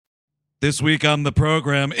This week on the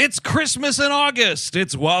program, it's Christmas in August.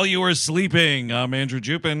 It's While You Were Sleeping. I'm Andrew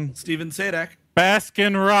Jupin. Steven Sadak.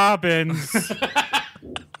 Baskin Robbins.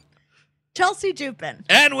 Chelsea Jupin.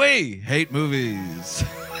 And we hate movies.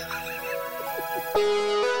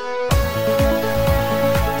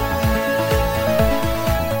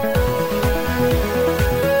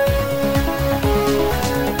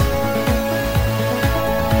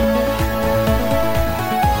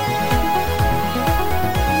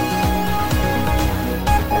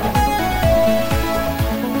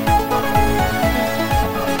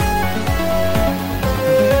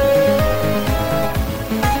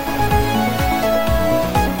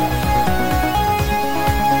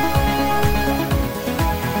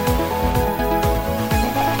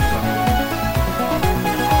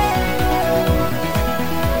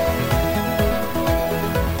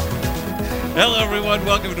 Hello, everyone.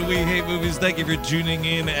 Welcome to We Hate Movies. Thank you for tuning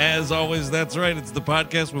in. As always, that's right. It's the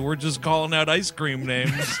podcast where we're just calling out ice cream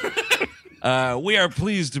names. We are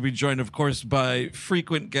pleased to be joined, of course, by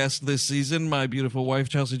frequent guest this season, my beautiful wife,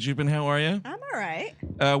 Chelsea Jupin. How are you? I'm all right.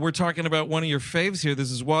 We're talking about one of your faves here.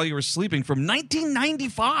 This is While You Were Sleeping from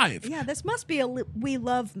 1995. Yeah, this must be a We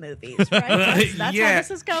Love movies, right? That's Yeah. how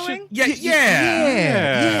this is going? Yeah.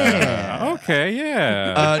 Okay,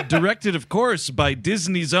 yeah. Directed, of course, by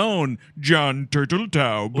Disney's own John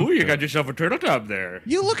Turteltaub. Ooh, you got yourself a turtle tub there.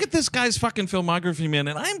 You look at this guy's fucking filmography, man,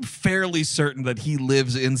 and I'm fairly certain that he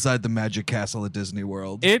lives inside the Magic Castle at Disney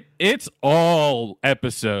World. It's all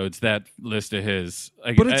episodes that list of his.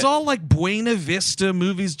 Like, But it's all like Buena Vista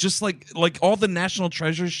movies, just like all the National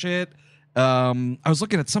Treasure shit. I was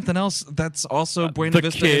looking at something else that's also Buena The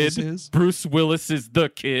Vista. Kid. Is. Bruce Willis is The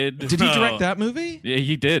Kid. Did he direct that movie? Yeah,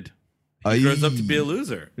 he did. He grows up to be a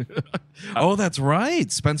loser. Oh, that's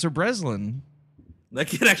right, Spencer Breslin. That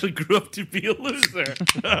kid actually grew up to be a loser.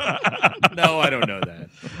 No, I don't know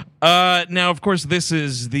that. Now, of course, this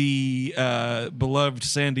is the beloved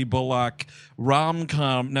Sandy Bullock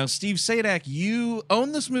rom-com. Now, Steve Sadak, you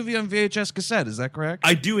own this movie on VHS cassette, is that correct?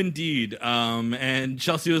 I do indeed. And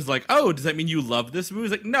Chelsea was like, "Oh, does that mean you love this movie?" I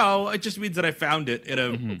was like, "No, it just means that I found it in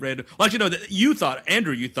a random." Well, actually, no.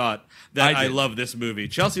 Andrew, you thought that I love this movie.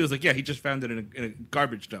 Chelsea was like, "Yeah, he just found it in a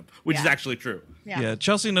garbage dump," which is actually true. Yeah,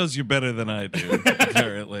 Chelsea knows you better than I do,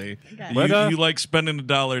 apparently. Okay. You like spending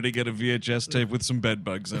 $1 to get a VHS tape with some bed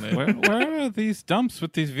bugs in it. Where are these dumps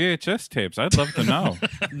with these VHS tapes? I'd love to know.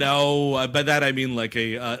 No, by that I mean like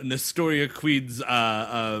an Astoria, Queens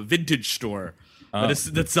vintage store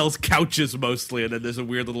that sells couches mostly, and then there's a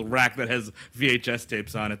weird little rack that has VHS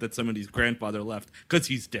tapes on it that somebody's grandfather left because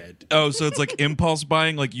he's dead. Oh, so it's like impulse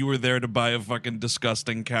buying, like you were there to buy a fucking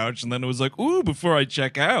disgusting couch, and then it was like, ooh, before I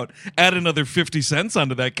check out, add another 50 cents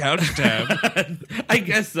onto that couch tab. I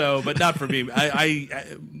guess so, but not for me.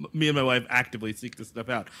 Me and my wife actively seek this stuff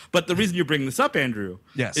out. But the reason you bring this up, Andrew,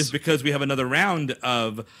 Yes. is because we have another round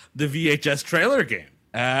of the VHS trailer game.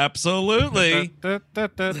 Absolutely.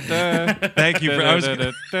 Thank you for. I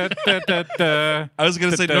was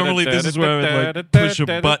gonna say normally this is where I would like push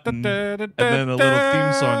a button and then a little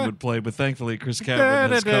theme song would play, but thankfully Chris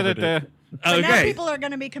Cameron has covered it. But now Okay. people are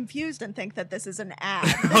going to be confused and think that this is an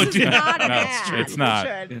ad. Oh, This is dear. not an No, ad. it's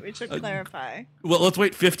not. We should clarify. Well, let's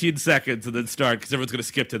wait 15 seconds and then start because everyone's going to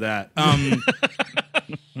skip to that.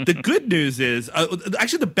 The good news is,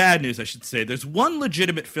 actually the bad news, I should say, there's one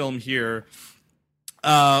legitimate film here.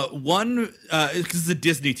 Because it's a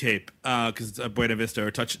Disney tape, because it's Buena Vista or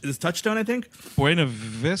Touchstone, I think. Buena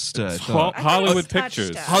Vista. I thought. Hollywood I thought it was Pictures,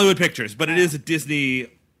 Touchstone. Hollywood Pictures, but it is a Disney.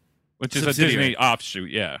 which is Subsidiary. a Disney offshoot.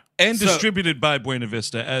 Yeah. And So- distributed by Buena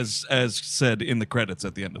Vista, as said in the credits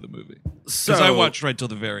at the end of the movie. So Because I watched right till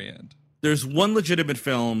the very end. there's one legitimate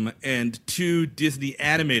film and two Disney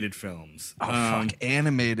animated films. Oh, fuck.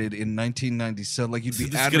 Animated in 1997. Like you'd So be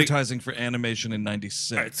this is gonna- advertising for animation in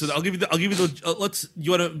 96. All right, so I'll give you the.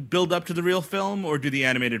 You want to build up to the real film, or do the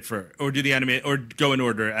animated first, or go in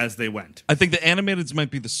order as they went? I think the animateds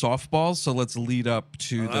might be the softballs, so let's lead up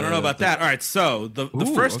to I don't know about that. All right, so the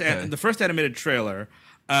Ooh, first okay. the first animated trailer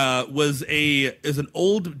is an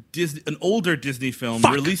older Disney film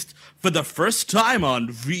released for the first time on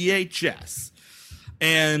VHS,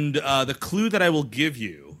 and the clue that I will give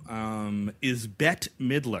you is Bette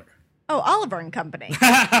Midler. Oh, Oliver and Company.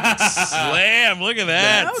 Slam! Look at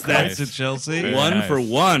that. That's That's it, Chelsea. Very One nice. for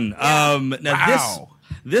one. Now Wow.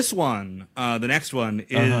 this one, the next one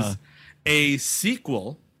is a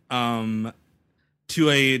sequel to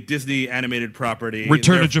a Disney animated property.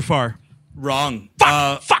 Return They're of Jafar. Wrong.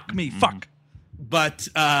 Fuck me. Fuck. But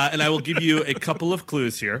and I will give you a couple of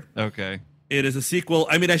clues here. Okay. It is a sequel.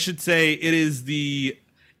 I mean, I should say it is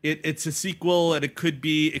It's a sequel, and it could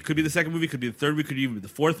be the second movie, it could be the third movie, could be the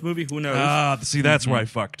fourth movie. Who knows? See, that's where I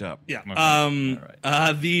fucked up. Yeah.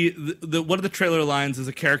 right. The one of the trailer lines is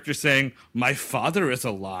a character saying, "My father is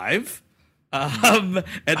alive," and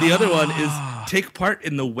the other one is, "Take part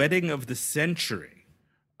in the wedding of the century."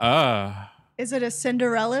 Is it a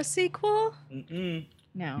Cinderella sequel?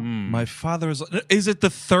 No. My father is it the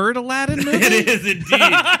third Aladdin movie? It is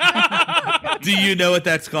indeed. Do you know what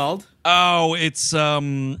that's called? Oh, it's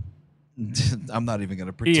I'm not even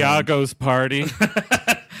gonna pretend. Iago's Party.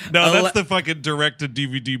 No, that's the fucking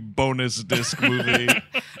direct-to-DVD bonus disc movie.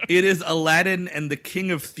 It is Aladdin and the King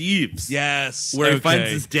of Thieves. Yes, where he finds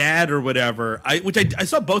his dad or whatever. I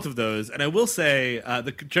saw both of those, and I will say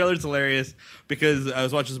the trailer's hilarious because I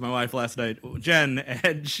was watching with my wife last night, Jen,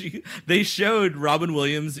 and they showed Robin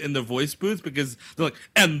Williams in the voice booth because they're like,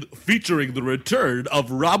 and featuring the return of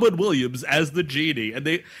Robin Williams as the genie,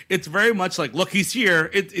 and it's very much like, look, he's here.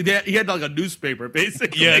 He had like a newspaper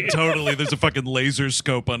basically. Yeah, totally. There's a fucking laser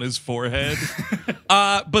scope on his forehead.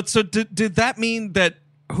 But so did that mean that?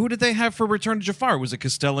 Who did they have for Return to Jafar? Was it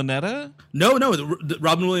Castellaneta? No.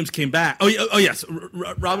 Robin Williams came back. Oh yes.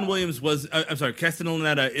 Robin Williams was. I'm sorry.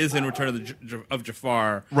 Castellaneta is in Return of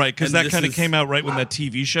Jafar. Right, because that kind of came out right when that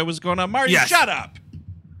TV show was going on. Marty, shut up.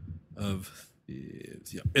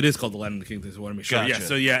 It is called Aladdin and the King of Thieves. I want to make sure. Gotcha. Yeah.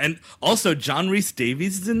 So yeah, and also John Rhys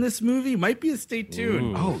Davies is in this movie. Might be a stay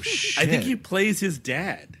tuned. Oh shit! I think he plays his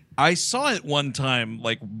dad. I saw it one time,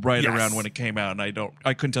 like around when it came out, and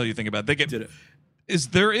I couldn't tell you anything about it. Did it?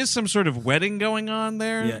 There is some sort of wedding going on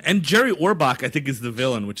there? Yeah, and Jerry Orbach, I think, is the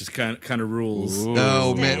villain, which is kind of rules. Ooh.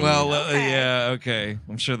 Oh man, well, yeah, okay.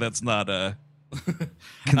 I'm sure that's not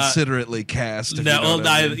considerately cast.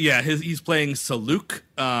 He's playing Saluk.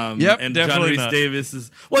 Yep, and definitely John Rhys not. Davis is.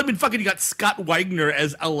 Well, I mean, fucking, you got Scott Wagner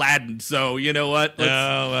as Aladdin, so you know what? Oh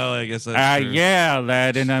well, I guess that's true. Yeah,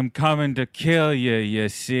 Aladdin, I'm coming to kill you. You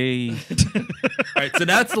see. All right, so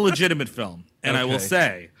that's a legitimate film, and I will Okay.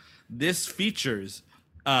 say. This features,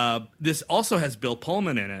 this also has Bill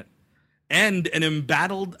Pullman in it, and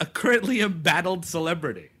a currently embattled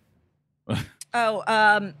celebrity.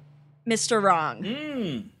 Mr.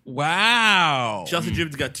 Wrong. Wow. Chelsea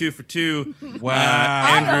Jupin's got 2 for 2. Wow.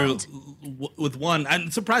 Andrew with 1. I'm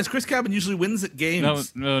surprised. Chris Cabin usually wins at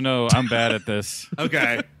games. No, I'm bad at this.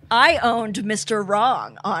 Okay. I owned Mr.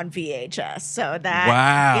 Wrong on VHS, so that.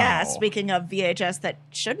 Wow. Yeah. Speaking of VHS, that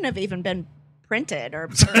shouldn't have even been printed or.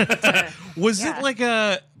 Was it like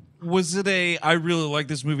was it I really like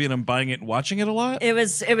this movie and I'm buying it and watching it a lot? It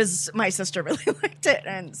was my sister really liked it,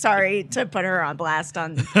 and sorry to put her on blast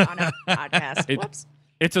on a podcast. Whoops.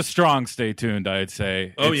 It's a strong stay tuned, I'd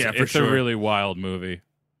say. Oh, yeah, for it's sure. a really wild movie.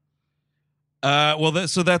 Well,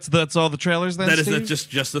 that's all the trailers then. That is Steve?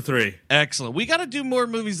 just the 3. Excellent. We got to do more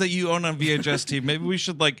movies that you own on VHS, Steve. Maybe we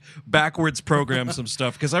should like backwards program some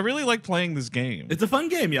stuff because I really like playing this game. It's a fun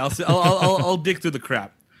game. Yeah, I'll dig through the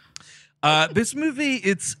crap. This movie,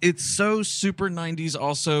 it's so super 90s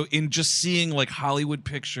also in just seeing like Hollywood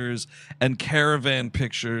Pictures and Caravan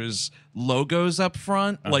Pictures logos up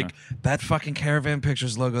front. Like that fucking Caravan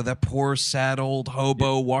Pictures logo, that poor sad old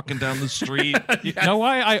hobo walking down the street. You know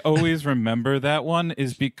why I always remember that one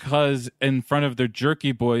is because in front of their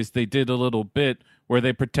Jerky Boys, they did a little bit where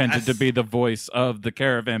they pretended to be the voice of the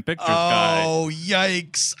Caravan Pictures guy. Oh,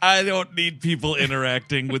 yikes. I don't need people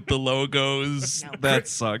interacting with the logos. No. That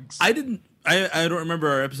sucks. I don't remember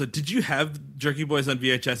our episode. Did you have Jerky Boys on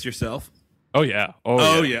VHS yourself? Oh, yeah.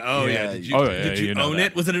 Oh Yeah, yeah. Did you, Oh, yeah, did you you know own that.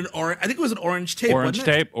 it? Was it an orange? I think it was an orange tape. Orange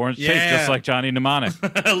wasn't it? tape, Yeah. just like Johnny Mnemonic.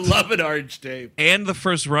 I love an orange tape. And the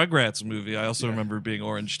first Rugrats movie, I also remember being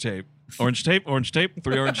orange tape. Orange tape,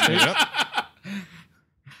 3 orange tapes.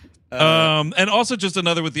 And also just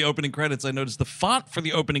another with the opening credits. I noticed the font for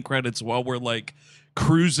the opening credits while we're like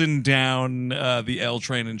cruising down the L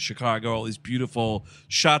train in Chicago, all these beautiful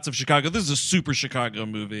shots of Chicago. This is a super Chicago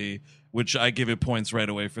movie, which I give it points right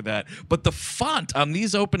away for that. But the font on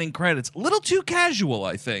these opening credits, a little too casual,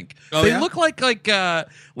 I think. Oh, they yeah? look like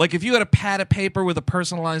if you had a pad of paper with a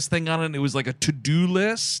personalized thing on it and it was like a to-do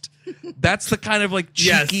list. That's the kind of like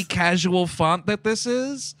cheeky, Yes. casual font that this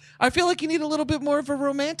is. I feel like you need a little bit more of a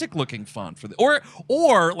romantic looking font for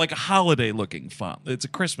or like a holiday looking font. It's a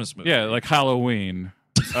Christmas movie. Yeah, like Halloween.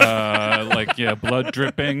 Blood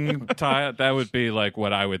dripping. That would be like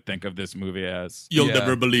what I would think of this movie as. You'll Yeah.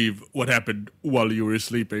 never believe what happened while you were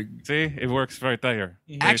sleeping. See, it works right there.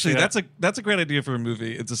 Actually, You see that's a great idea for a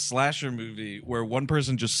movie. It's a slasher movie where one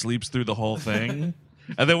person just sleeps through the whole thing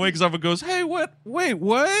and then wakes up and goes, "Hey, what? Wait,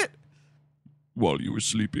 what? While you were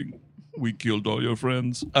sleeping, we killed all your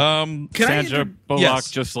friends." Can Sandra Bullock Yes.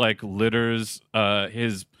 just like litters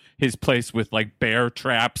his his place with like bear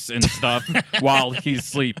traps and stuff while he's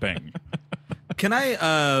sleeping. Can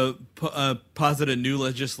I posit a new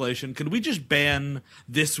legislation? Can we just ban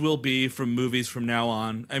 "This Will Be" from movies from now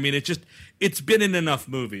on? I mean, it's been in enough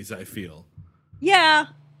movies, I feel. Yeah.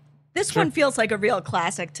 This one feels like a real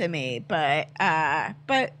classic to me, but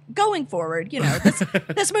going forward,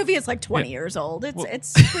 this movie is like 20 years old. We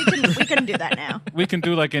can do that now. We can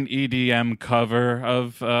do like an EDM cover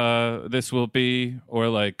of "This Will Be" or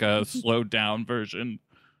like a slowed down version.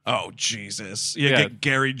 Oh, Jesus. Yeah. Get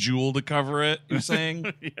Gary Jewell to cover it, you're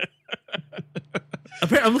saying?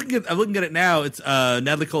 I'm looking at it now. It's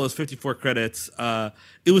Natalie Cole has 54 credits.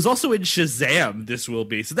 It was also in Shazam, This Will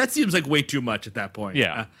Be. So that seems like way too much at that point.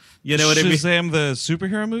 Yeah. You know what I mean? Shazam, the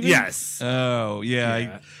superhero movie? Yes. Oh,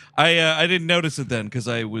 yeah. I didn't notice it then because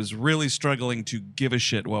I was really struggling to give a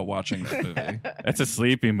shit while watching that movie. That's a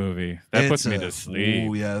sleepy movie. That puts me to sleep.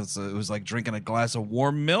 Oh, yeah. It was like drinking a glass of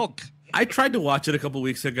warm milk. I tried to watch it a couple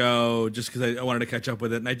weeks ago just because I wanted to catch up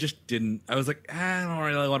with it, and I just didn't. I was like, I don't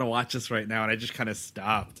really want to watch this right now, and I just kind of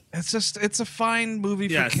stopped. It's a fine movie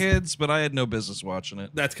for kids, but I had no business watching it.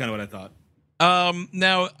 That's kind of what I thought.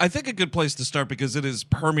 Now, I think a good place to start, because it is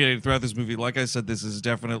permeated throughout this movie. Like I said, this is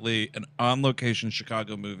definitely an on-location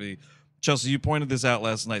Chicago movie. Chelsea, you pointed this out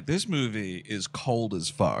last night. This movie is cold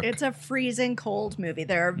as fuck. It's a freezing cold movie.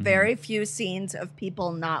 There are very few scenes of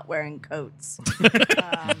people not wearing coats,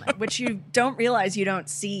 which you don't realize you don't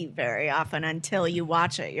see very often until you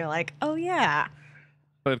watch it. You're like, oh, yeah.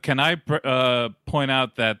 But can I point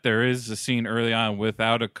out that there is a scene early on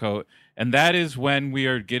without a coat, and that is when we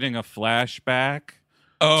are getting a flashback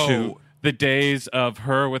to the days of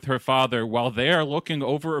her with her father while they are looking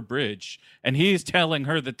over a bridge, and he's telling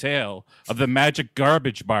her the tale of the magic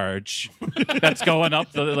garbage barge that's going up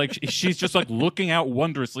she's just like looking out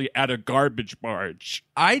wondrously at a garbage barge.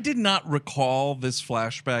 I did not recall this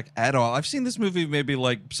flashback at all. I've seen this movie maybe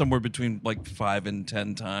like somewhere between like 5 and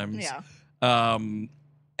 10 times. Yeah.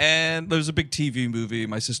 And there's a big TV movie.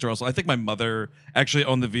 My sister also, I think my mother actually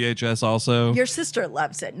owned the VHS also. Your sister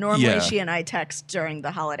loves it. Normally, she and I text during the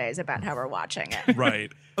holidays about how we're watching it.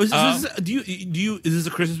 Right. Is this a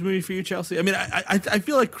Christmas movie for you, Chelsea? I mean, I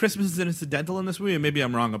feel like Christmas is incidental in this movie, and maybe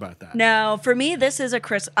I'm wrong about that. No, for me, this is I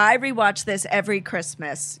rewatch this every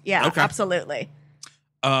Christmas. Yeah, Okay. Absolutely.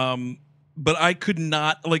 But I could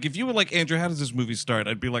not, like, if you were like, Andrew, how does this movie start?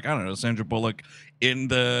 I'd be like, I don't know, Sandra Bullock in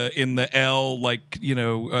the L, like,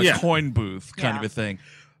 coin booth kind of a thing.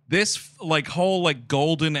 This like whole like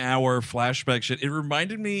golden hour flashback shit, it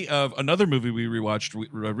reminded me of another movie we rewatched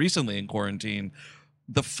recently in quarantine.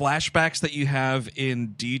 The flashbacks that you have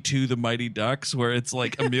in D2 The Mighty Ducks, where it's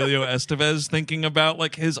like Emilio Estevez thinking about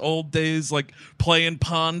like his old days, like playing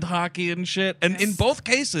pond hockey and shit. And in both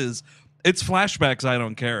cases, it's flashbacks I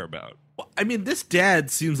don't care about. I mean, this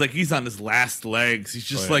dad seems like he's on his last legs. He's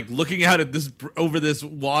just like looking out at this over this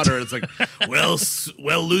water. It's like, well,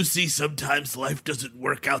 Lucy, sometimes life doesn't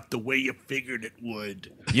work out the way you figured it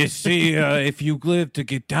would. You see, if you live to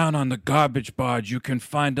get down on the garbage barge, you can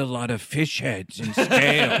find a lot of fish heads and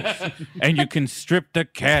scales, and you can strip the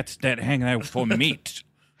cats that hang out for meat.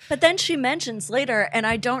 But then she mentions later, and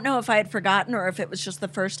I don't know if I had forgotten or if it was just the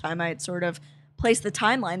first time I had sort of placed the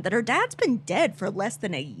timeline, that her dad's been dead for less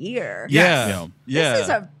than a year. Yeah. This is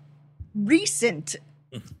a recent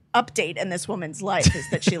update in this woman's life, is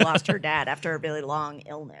that she lost her dad after a really long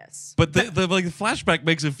illness. But the flashback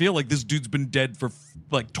makes it feel like this dude's been dead for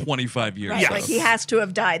like 25 years. Right, like he has to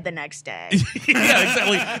have died the next day. Yeah,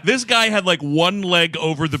 exactly. This guy had like one leg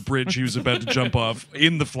over the bridge he was about to jump off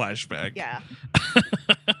in the flashback. Yeah.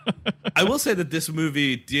 I will say that this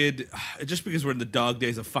movie did, just because we're in the dog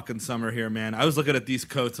days of fucking summer here, man. I was looking at these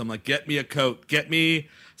coats. I'm like, get me a coat. Get me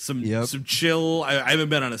some chill. I haven't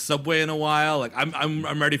been on a subway in a while. Like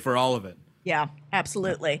I'm ready for all of it. Yeah,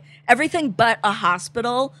 absolutely. Everything but a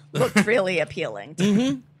hospital looked really appealing to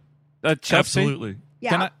me. Chelsea, Absolutely.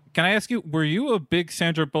 Yeah. Can I ask you, were you a big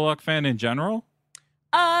Sandra Bullock fan in general?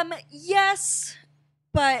 Yes,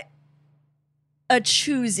 but a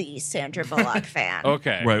choosy Sandra Bullock fan.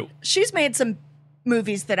 Okay. Right. She's made some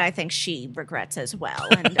movies that I think she regrets as well.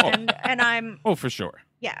 And I'm for sure.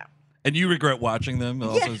 yeah. And you regret watching them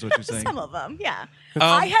also, is what you're saying? Some of them, yeah.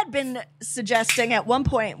 I had been suggesting at one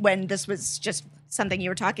point, when this was just something you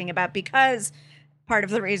were talking about, because part of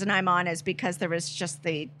the reason I'm on is because there was just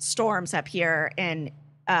the storms up here in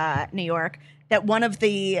New York, that one of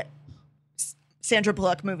the Sandra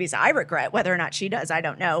Bullock movies I regret, whether or not she does, I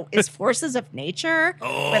don't know, is Forces of Nature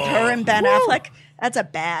with her and Ben Affleck. That's a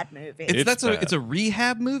bad movie. It's a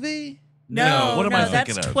rehab movie? No, what am I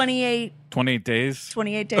thinking that's of? 28 28 days.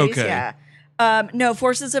 28 days, Okay. yeah. No,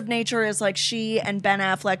 Forces of Nature is like she and Ben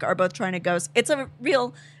Affleck are both trying to go. It's a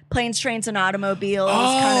real planes, trains, and automobiles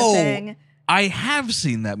kind of thing. I have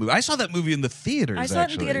seen that movie. I saw that movie in the theaters. I saw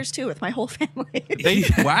it in theaters too with my whole family.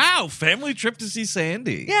 Wow, family trip to see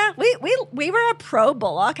Sandy. Yeah, we were a pro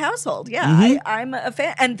Bullock household. Yeah, I'm a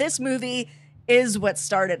fan, and this movie is what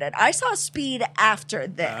started it. I saw Speed after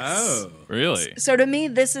this. Oh, Really? So to me,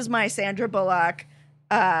 this is my Sandra Bullock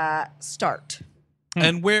start.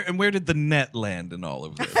 And where did the net land in all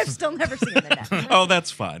of this? I've still never seen the net. Oh, that's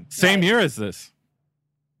fine. Same year as this.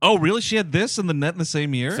 Oh, really? She had this and the net in the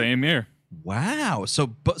same year? Same year. Wow.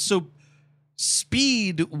 So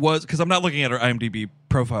Speed was, because I'm not looking at her IMDb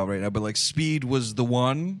profile right now, but like Speed was the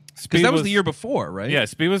one. Because that was the year before, right? Yeah,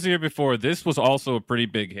 Speed was the year before. This was also a pretty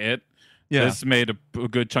big hit. Yeah. This made a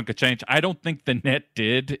good chunk of change. I don't think the net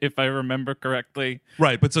did, if I remember correctly.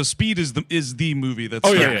 Right, but so Speed is the movie that's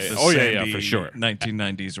for sure.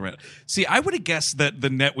 1990s around. See, I would have guessed that the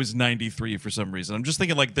net was 93 for some reason. I'm just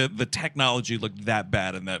thinking like the technology looked that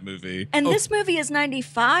bad in that movie. And this movie is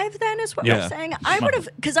 95 then is what we're saying? I would have,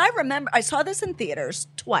 because I remember, I saw this in theaters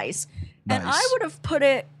twice, and I would have put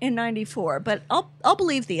it in 94, but I'll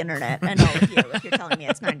believe the internet and all of you if you're telling me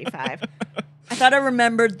it's 95. I thought I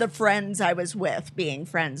remembered the friends I was with being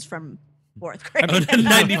friends from fourth grade.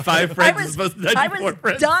 95 friends. I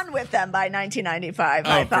was done with them by 1995,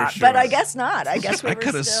 I thought. Sure. But I guess not. I guess I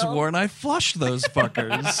could have sworn I flushed those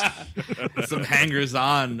fuckers. Some hangers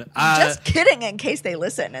on. Just kidding, in case they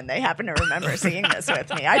listen and they happen to remember seeing this with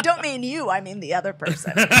me. I don't mean you, I mean the other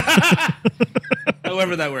person.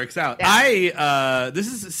 However that works out. Yeah. This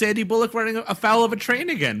is Sandy Bullock running afoul of a train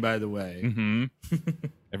again, by the way. Mm-hmm.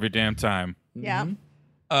 Every damn time. Yeah.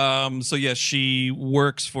 So yeah, she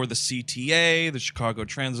works for the CTA, the Chicago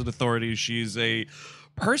Transit Authority. She's a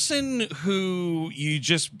person who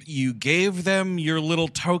you gave them your little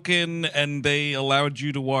token and they allowed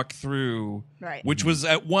you to walk through. Right. Which was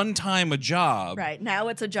at one time a job. Right. Now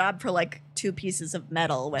it's a job for like 2 pieces of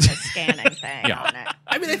metal with a scanning thing on it.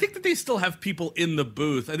 I mean, I think that they still have people in the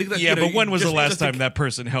booth. I think that but when was the last time that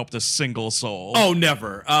person helped a single soul? Oh,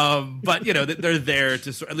 never. But they're there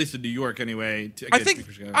to, at least in New York anyway. I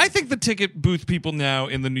think the ticket booth people now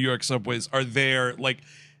in the New York subways are there like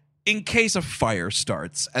in case a fire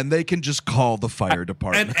starts, and they can just call the fire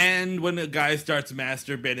department. And when a guy starts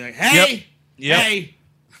masturbating, like, hey, hey.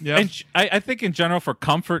 Yeah, and I think in general for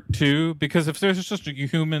comfort too, because if there's just a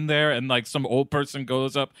human there and like some old person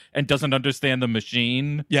goes up and doesn't understand the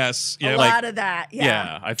machine, a lot of that,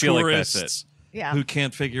 I feel tourists, like that's it. Who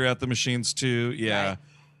can't figure out the machines too, right.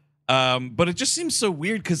 But it just seems so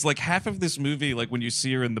weird because like half of this movie, like when you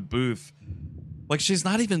see her in the booth, like she's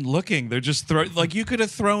not even looking. They're just like you could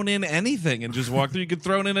have thrown in anything and just walked through. You could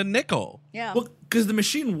throw in a nickel. Yeah. Well, because the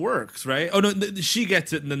machine works, right? Oh no, she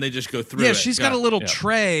gets it and then they just go through. Yeah, she's got a little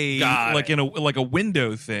tray, like in a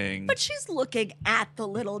window thing. But she's looking at the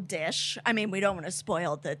little dish. I mean, we don't want to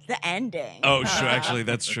spoil the ending. Oh, sure. Actually,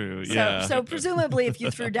 that's true. Yeah. So presumably, if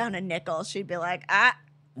you threw down a nickel, she'd be like,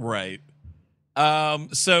 Right.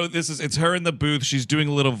 So it's her in the booth. She's doing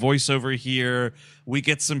a little voiceover here. We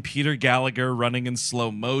get some Peter Gallagher running in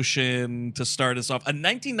slow motion to start us off. A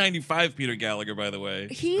 1995 Peter Gallagher, by the way.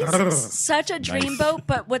 He's such a dreamboat,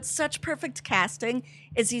 but what's such perfect casting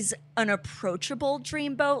is he's an approachable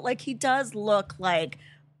dreamboat. Like he does look like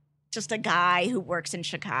just a guy who works in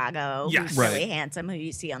Chicago, who's really handsome, who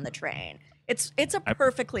you see on the train. It's a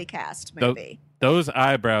perfectly cast movie. Those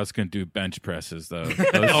eyebrows can do bench presses, though.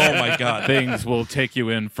 Oh my God, things will take you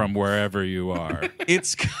in from wherever you are.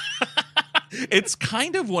 It's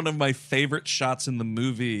kind of one of my favorite shots in the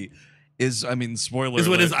movie. Spoiler is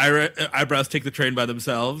when alert. his eyebrows take the train by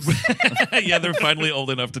themselves. Yeah, they're finally old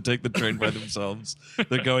enough to take the train by themselves.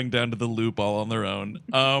 They're going down to the loop all on their own.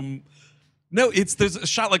 No, there's a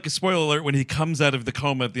shot like a spoiler alert when he comes out of the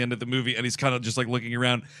coma at the end of the movie and he's kind of just like looking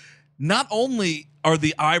around. Not only are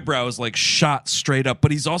the eyebrows like shot straight up, but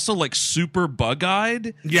he's also like super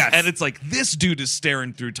bug-eyed. Yes. And it's like this dude is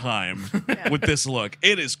staring through time with this look.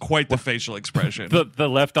 It is quite the facial expression. The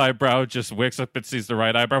left eyebrow just wakes up and sees the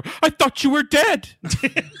right eyebrow. I thought you were dead.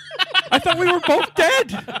 I thought we were both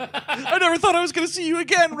dead. I never thought I was going to see you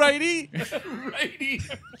again, Righty.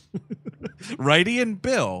 Righty and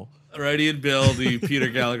Bill. Righty and Bill, the Peter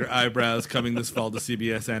Gallagher eyebrows coming this fall to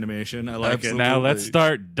CBS Animation. I like it. Now let's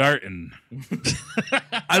start darting.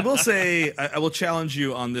 I will say, I will challenge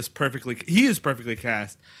you on this he is perfectly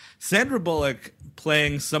cast. Sandra Bullock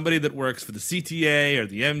playing somebody that works for the CTA or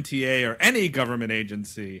the MTA or any government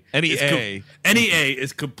agency. Any A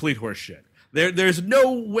is complete horseshit. There's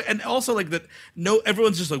no way, and also like that. No,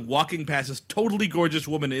 everyone's just like walking past this totally gorgeous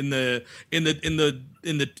woman in the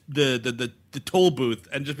the toll booth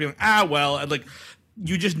and just being like, well, and like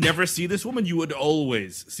you just never see this woman. You would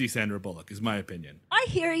always see Sandra Bullock, is my opinion. I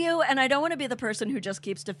hear you, and I don't want to be the person who just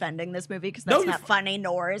keeps defending this movie because that's not funny,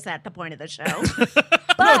 nor is that the point of the show.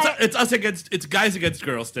 But no, it's guys against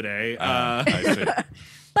girls today. I see.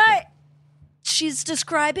 But she's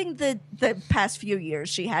describing the past few years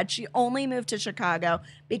she had. She only moved to Chicago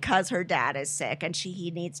because her dad is sick and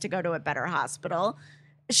he needs to go to a better hospital.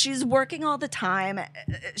 She's working all the time.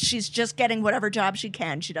 She's just getting whatever job she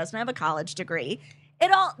can. She doesn't have a college degree.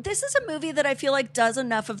 This is a movie that I feel like does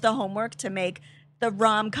enough of the homework to make the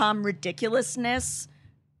rom-com ridiculousness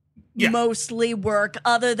mostly work,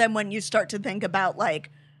 other than when you start to think about like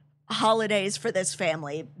holidays for this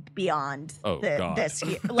family beyond this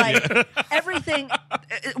year. Like everything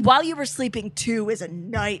While You Were Sleeping 2 is a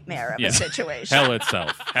nightmare of a situation. Hell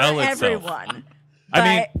itself. Everyone.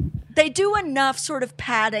 I mean, they do enough sort of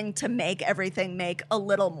padding to make everything make a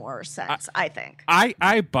little more sense, I think.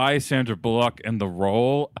 I buy Sandra Bullock in the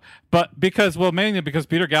role, but mainly because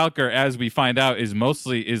Peter Gallagher, as we find out, is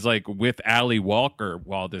like with Ali Walker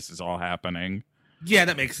while this is all happening. Yeah,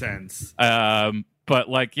 that makes sense. But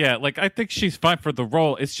I think she's fine for the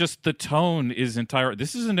role. It's just the tone is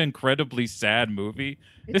This is an incredibly sad movie.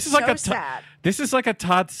 This is so sad. This is like a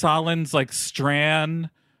Todd Solondz like Strand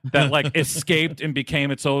that like escaped and became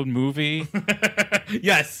its own movie.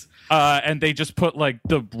 Yes. And they just put like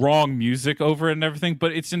the wrong music over it and everything,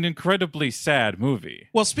 but it's an incredibly sad movie.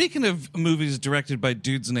 Well, speaking of movies directed by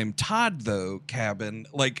dudes named Todd, though, Cabin,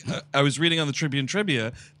 I was reading on the Tribune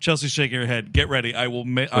Trivia, Chelsea's shaking her head. Get ready. I will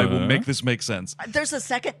make this make sense. There's a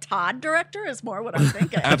second Todd director is more what I'm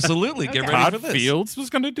thinking. Absolutely. Get ready Todd for this. Fields was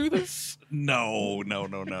going to do this? No.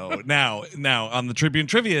 Now, on the Tribune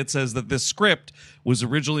Trivia, it says that this script was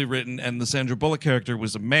originally written and the Sandra Bullock character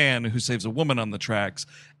was a man who saves a woman on the tracks.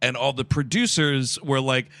 And all the producers were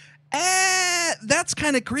like, that's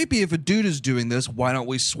kind of creepy if a dude is doing this. Why don't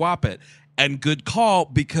we swap it? And good call,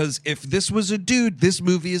 because if this was a dude, this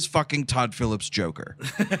movie is fucking Todd Phillips' Joker.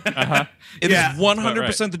 It is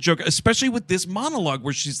 100% the Joker, especially with this monologue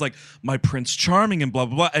where she's like, my Prince Charming and blah,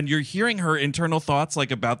 blah, blah. And you're hearing her internal thoughts like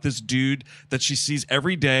about this dude that she sees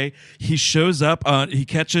every day. He shows up, he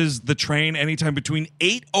catches the train anytime between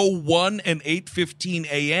 8:01 and 8:15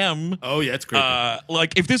 a.m. Oh, yeah, it's creepy.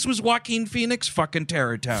 Like if this was Joaquin Phoenix, fucking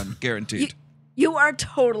Terror Town, guaranteed. You are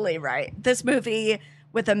totally right. This movie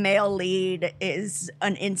with a male lead is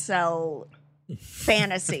an incel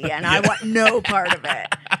fantasy, and I want no part of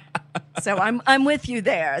it. So I'm with you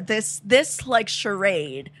there. This like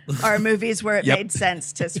Charade are movies where it made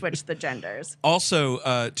sense to switch the genders.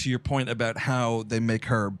 Also, to your point about how they make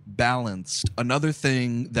her balanced, another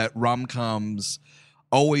thing that rom-coms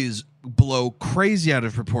always blow crazy out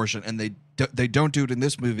of proportion, and they don't do it in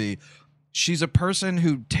this movie. She's a person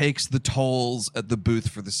who takes the tolls at the booth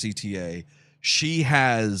for the CTA. She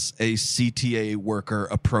has a CTA worker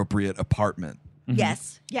appropriate apartment.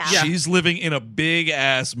 Yes. Yeah. She's living in a big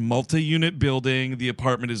ass multi-unit building. The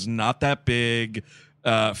apartment is not that big.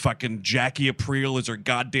 Fucking Jackie Aprile is her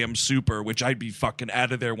goddamn super, which I'd be fucking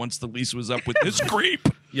out of there once the lease was up with this creep.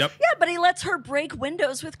 Yep. Yeah, but he lets her break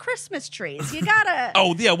windows with Christmas trees. You gotta.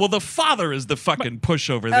 Oh yeah, well the father is the fucking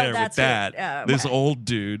pushover there with that. This old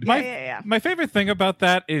dude. My favorite thing about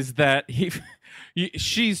that is that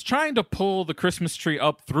she's trying to pull the Christmas tree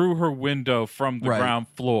up through her window from the ground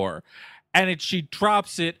floor, and she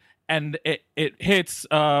drops it, and it hits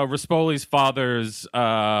Rispoli's father's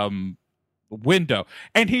window,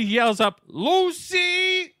 and he yells up,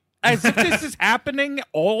 "Lucy!" As if this is happening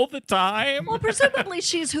all the time. Well, presumably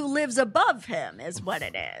she's who lives above him is what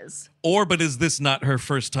it is. But is this not her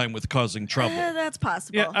first time with causing trouble? That's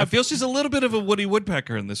possible. Yeah, I feel she's a little bit of a Woody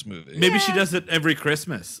Woodpecker in this movie. Maybe she does it every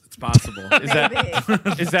Christmas. It's possible. Is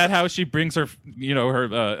that how she brings her,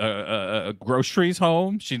 her groceries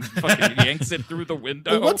home? She fucking yanks it through the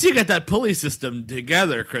window. Well, once you get that pulley system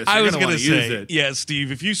together, Chris, I was going to say, use it. Yeah,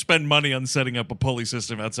 Steve, if you spend money on setting up a pulley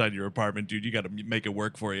system outside your apartment, dude, you got to make it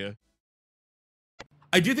work for you.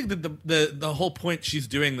 I do think that the whole point she's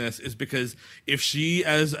doing this is because if she,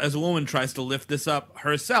 as a woman, tries to lift this up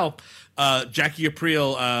herself, Jackie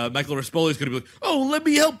Aprile, Michael Rispoli is going to be like, "Oh, let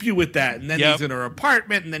me help you with that," and then he's in her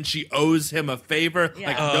apartment, and then she owes him a favor. Yeah.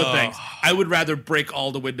 Like, no thanks. I would rather break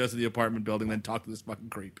all the windows of the apartment building than talk to this fucking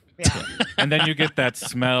creep. Yeah. And then you get that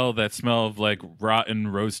smell of like rotten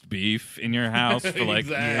roast beef in your house for like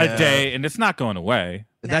a day, and it's not going away.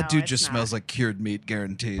 That dude just not. smells like cured meat,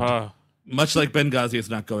 guaranteed. Much like Benghazi,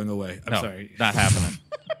 it's not going away. I'm sorry. Not happening.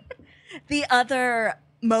 The other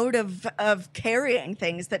mode of carrying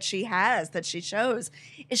things that she shows,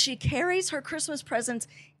 is she carries her Christmas presents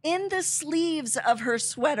in the sleeves of her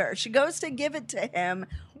sweater. She goes to give it to him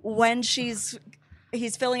when he's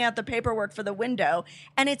filling out the paperwork for the window,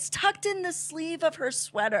 and it's tucked in the sleeve of her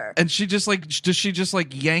sweater. And does she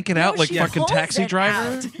just yank it out like she fucking pulls Taxi it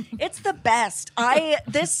Driver? out. It's the best.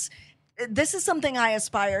 This is something I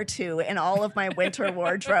aspire to in all of my winter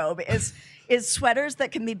wardrobe is sweaters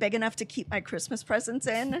that can be big enough to keep my Christmas presents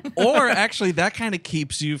in. Or actually, that kind of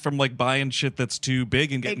keeps you from buying shit that's too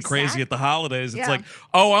big and getting crazy at the holidays. It's like,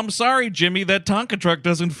 oh, I'm sorry, Jimmy, that Tonka truck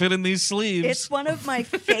doesn't fit in these sleeves. It's one of my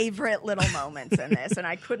favorite little moments in this, and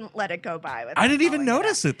I couldn't let it go by without I didn't even calling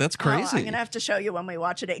notice it. That's crazy. I'm going to have to show you when we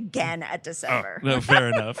watch it again at December. No, fair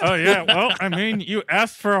enough. Oh, yeah. Well, I mean, you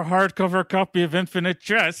asked for a hardcover copy of Infinite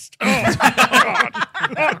Jest. Oh,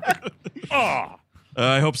 God. Oh.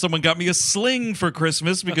 I hope someone got me a sling for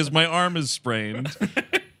Christmas because my arm is sprained.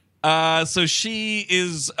 So she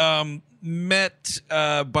is met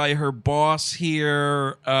by her boss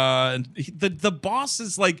here. The boss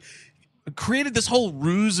is created this whole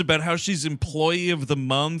ruse about how she's employee of the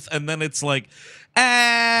month, and then it's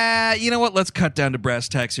you know what? Let's cut down to brass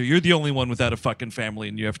tacks here. You're the only one without a fucking family,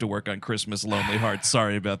 and you have to work on Christmas, Lonely Heart.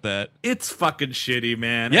 Sorry about that. It's fucking shitty,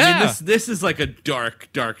 man. Yeah. I mean, this is a dark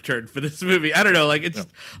turn for this movie. I don't know. It's just,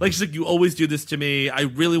 she's you always do this to me. I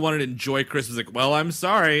really wanted to enjoy Christmas. Well, I'm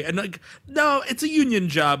sorry. And no, it's a union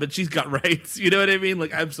job, and she's got rights. You know what I mean?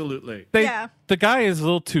 Absolutely. The guy is a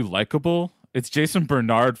little too likable. It's Jason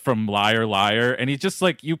Bernard from Liar Liar, and he's just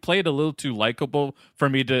you played a little too likable for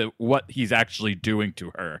me to what he's actually doing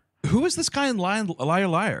to her. Who is this guy in Liar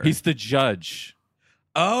Liar? He's the judge.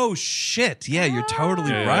 Oh, shit. Yeah, you're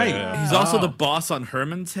totally right. Yeah. He's also the boss on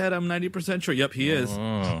Herman's Head, I'm 90% sure. Yep, he is.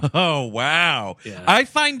 Oh, wow. Yeah. I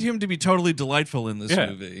find him to be totally delightful in this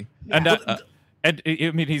movie. And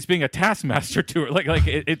I mean, he's being a taskmaster to her.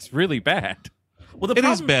 It's really bad. Well, It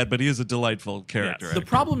is bad, but he is a delightful character. The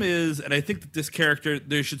problem is, and I think that this character,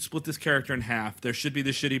 they should split this character in half. There should be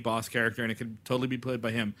the shitty boss character, and it can totally be played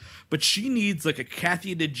by him. But she needs a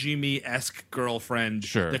Kathy Najimy-esque girlfriend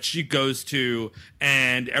that she goes to,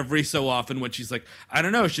 and every so often when she's I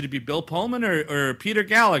don't know, should it be Bill Pullman or Peter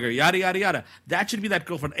Gallagher, yada, yada, yada. That should be that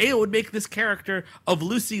girlfriend. It would make this character of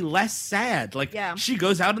Lucy less sad. She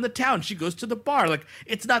goes out in the town. She goes to the bar.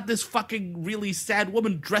 It's not this fucking really sad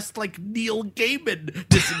woman dressed like Neil Gaiman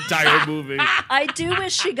this entire movie. I do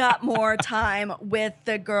wish she got more time with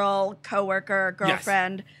the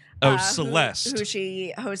girlfriend. Celeste. Who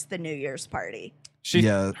she hosts the New Year's party.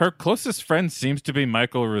 Her closest friend seems to be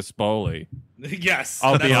Michael Rispoli. Yes.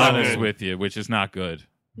 I'll be honest with you, which is not good.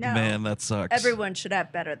 No. Man, that sucks. Everyone should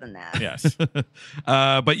have better than that. Yes.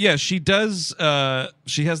 But yeah, she does.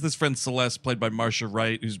 She has this friend Celeste, played by Marcia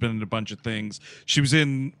Wright, who's been in a bunch of things. She was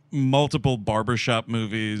in multiple barbershop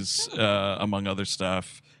movies, among other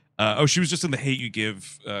stuff. She was just in The Hate You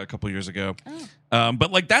Give a couple years ago.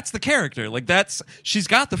 But that's the character. She's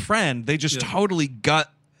got the friend. They just totally gut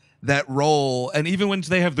that role. And even when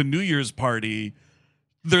they have the New Year's party,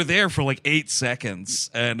 they're there for 8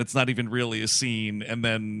 seconds, and it's not even really a scene. And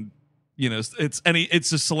then, it's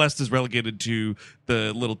just Celeste is relegated to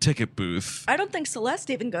the little ticket booth. I don't think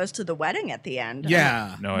Celeste even goes to the wedding at the end.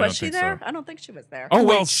 Yeah. No, was she there? So. I don't think she was there. Oh,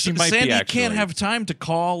 well, she might Sandy be, actually. can't have time to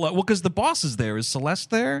call. Because the boss is there. Is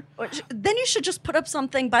Celeste there? Then you should just put up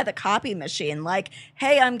something by the copy machine,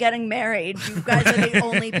 hey, I'm getting married. You guys are the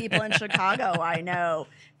only people in Chicago I know.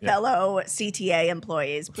 Fellow CTA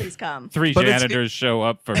employees, please come. 3 janitors show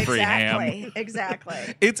up for free ham.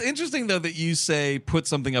 Exactly. It's interesting, though, that you say put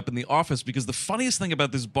something up in the office, because the funniest thing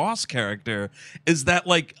about this boss character is that,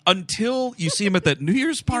 until you see him at that New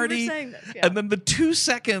Year's party, and then the 2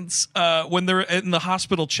 seconds when they're in the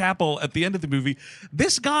hospital chapel at the end of the movie,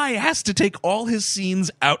 this guy has to take all his scenes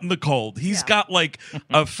out in the cold. He's got,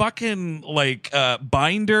 a fucking,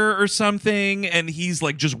 binder or something, and he's,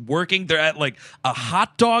 just working. They're at, a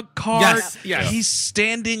hot dog cart. Yes. He's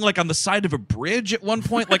standing on the side of a bridge at one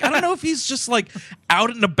point. I don't know if he's just out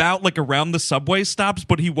and about around the subway stops,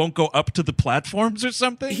 but he won't go up to the platforms or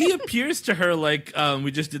something. He appears to her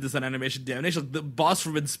we just did this on Animation Damnation, the boss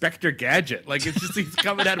from Inspector Gadget. It's just he's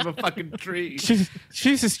coming out of a fucking tree.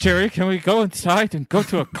 Jesus, Jerry, can we go inside and go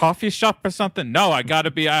to a coffee shop or something? No, I got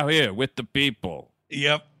to be out here with the people.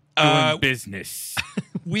 Yep. Doing business.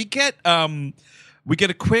 We get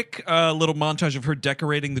a quick little montage of her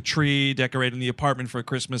decorating the tree, decorating the apartment for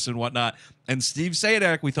Christmas and whatnot. And Steve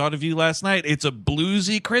Sadak, we thought of you last night. It's a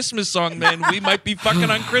bluesy Christmas song, man. We might be fucking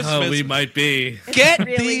on Christmas. We might be. Get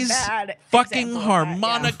really these fucking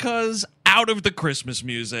harmonicas out of the Christmas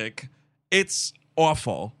music. It's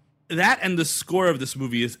awful. that and the score of this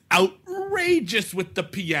movie is outrageous with the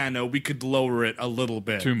piano. We could lower it a little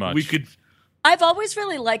bit. Too much. We could. I've always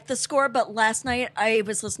really liked the score, but last night I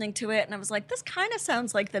was listening to it and I was like, this kind of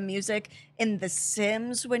sounds like the music in The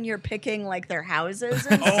Sims when you're picking like their houses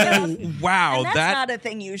and stuff. Wow. And that's not a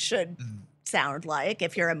thing you should sound like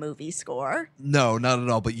if you're a movie score. No, not at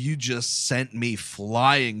all. But you just sent me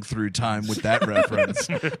flying through time with that reference.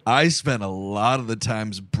 I spent a lot of the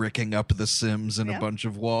times bricking up The Sims in a bunch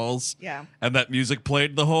of walls. Yeah. And that music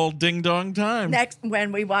played the whole ding dong time. Next,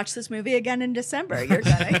 when we watch this movie again in December, you're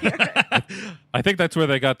gonna hear it. I think that's where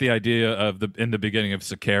they got the idea of in the beginning of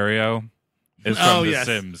Sicario. Is from The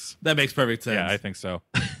Sims. That makes perfect sense. Yeah, I think so.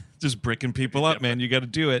 Just bricking people up, man. You got to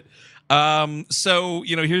do it. So,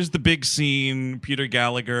 here's the big scene. Peter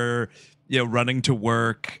Gallagher, running to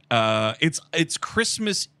work. It's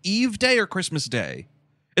Christmas Eve day or Christmas Day?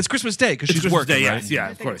 It's Christmas Day because she's Christmas working, Day, right? yes. Yeah, I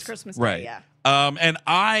of think it's course. Christmas Day, Right. yeah. And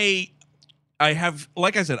I have,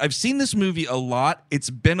 like I said, I've seen this movie a lot. It's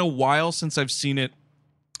been a while since I've seen it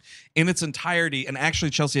in its entirety. And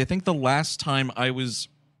actually, Chelsea, I think the last time I was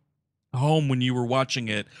home when you were watching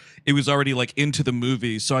it, it was already like into the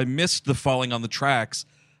movie. So I missed the falling on the tracks.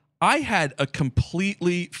 I had a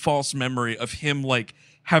completely false memory of him like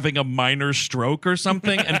having a minor stroke or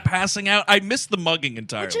something and passing out. I missed the mugging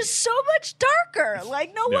entirely. Which is so much darker.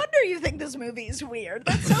 Like, no wonder you think this movie is weird.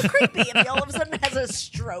 That's so creepy if he all of a sudden has a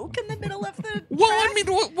stroke in the middle of the well, track. I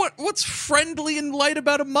mean, what's friendly and light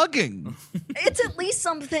about a mugging? It's at least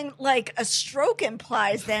something like a stroke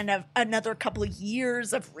implies then another couple of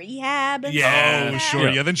years of rehab. And Yeah. stuff like Oh, that. sure.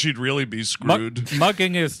 Yeah, then she'd really be screwed.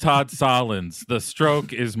 Mugging is Todd Solondz. The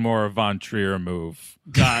stroke is more a Von Trier move.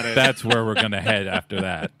 Got it. That's where we're going to head after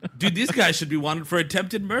that. Dude, these guys should be wanted for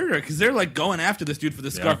attempted murder because they're like going after this dude for the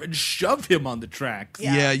scarf and shove him on the tracks.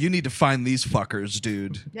 Yeah, you need to find these fuckers,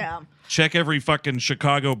 dude. Yeah. Check every fucking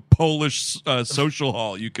Chicago Polish social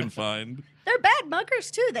hall you can find. They're bad muggers,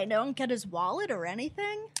 too. They don't get his wallet or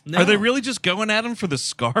anything. No. Are they really just going at him for the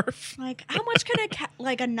scarf? Like, how much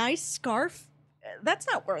can a nice scarf? That's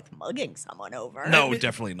not worth mugging someone over. No,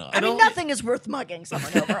 definitely not. I mean, nothing is worth mugging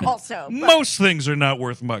someone over, also. But Most things are not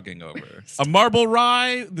worth mugging over. A marble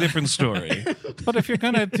rye, different story. But if you're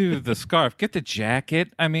going to do the scarf, get the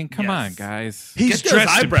jacket. I mean, come Yes. on, guys. He's Get those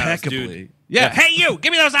dressed eyebrows, impeccably. dude. Yeah. Hey, you,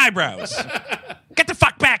 give me those eyebrows. Get the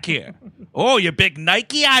fuck back here. Oh, your big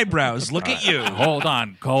Nike eyebrows. Look at you. Hold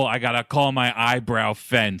on, Cole. I got to call my eyebrow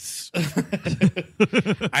fence.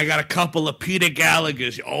 I got a couple of Peter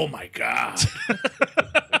Gallagher's. Oh my God.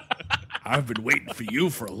 I've been waiting for you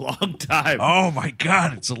for a long time. Oh, my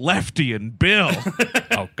God. It's Lefty and Bill.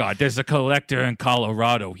 Oh, God. There's a collector in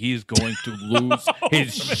Colorado. He's going to lose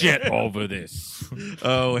his shit over this.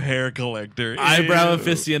 Oh, hair collector. Eyebrow Ew.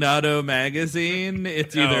 Aficionado magazine.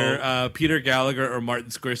 It's either Peter Gallagher or Martin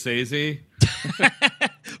Scorsese.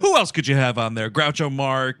 Who else could you have on there? Groucho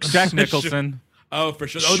Marx. Jack Nicholson. Oh, for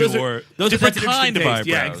sure. Sure. Those Different are kind of taste.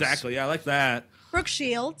 Yeah, eyebrows. exactly. Yeah, I like that. Brooke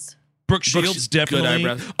Shields. Brooke Shields, good definitely.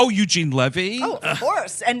 eyebrows. Oh, Eugene Levy. Oh, of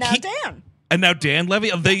course. And now Dan. And now Dan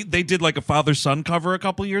Levy. Oh, they did like a father-son cover a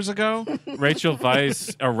couple years ago. Rachel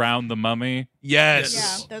Weisz around the mummy. Yes.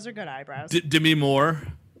 Yeah, those are good eyebrows. Demi Moore.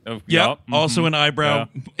 Oh, Yep. yup, mhm. Also an eyebrow.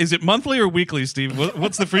 Yeah. Is it monthly or weekly, Steve?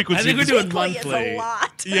 What's the frequency? I think we're of doing this? Weekly is monthly. a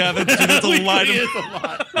lot. Yeah, that's a lot. It is a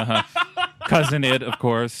lot. Cousin It, of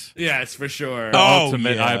course. Yes, for sure. The Oh,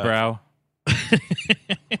 ultimate yeah. eyebrow.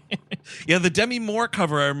 Yeah, the Demi Moore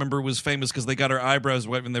cover I remember was famous because they got her eyebrows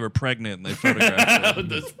wet when they were pregnant and they photographed her.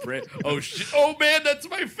 The spray. Oh shit! Oh man, that's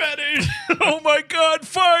my fetish. Oh my God,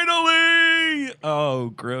 finally! Oh,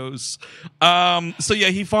 gross. So yeah,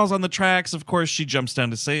 he falls on the tracks. Of course, she jumps down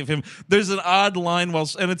to save him. There's an odd line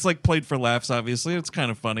and it's like played for laughs, obviously. It's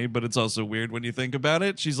kind of funny, but it's also weird when you think about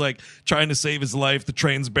it. She's like trying to save his life. The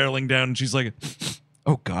train's barreling down and she's like,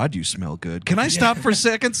 oh God, you smell good. Can I stop for a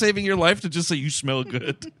second saving your life to just say you smell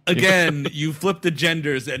good? Again, you flip the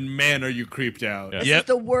genders, and man, are you creeped out. Yeah. This Yep. is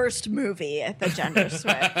the worst movie at the gender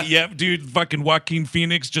switch. Yep, dude, fucking Joaquin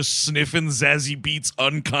Phoenix just sniffing Zazie Beetz'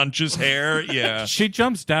 unconscious hair. Yeah. She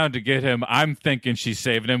jumps down to get him. I'm thinking she's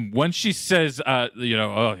saving him. When she says, oh,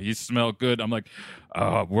 you smell good, I'm like,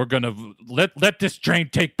 we're going to let this train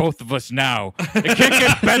take both of us now. It can't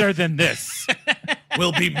get better than this.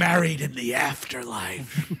 We'll be married in the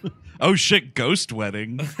afterlife. Oh shit, ghost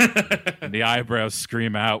wedding. And the eyebrows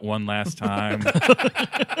scream out one last time.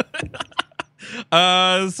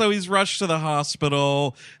 So he's rushed to the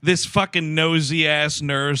hospital. This fucking nosy ass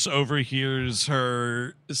nurse overhears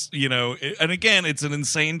her, and again, it's an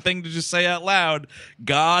insane thing to just say out loud.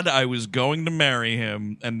 God, I was going to marry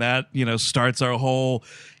him. And that, starts our whole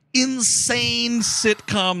insane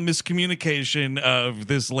sitcom miscommunication of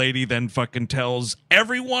this lady then fucking tells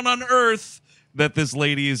everyone on Earth that this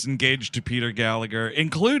lady is engaged to Peter Gallagher,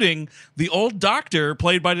 including the old doctor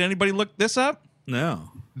played by, did anybody look this up? No.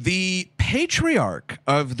 The patriarch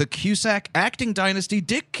of the Cusack acting dynasty,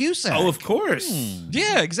 Dick Cusack. Oh, of course.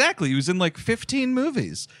 Yeah, exactly. He was in like 15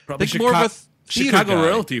 movies. Probably Think more of a theater Chicago guy.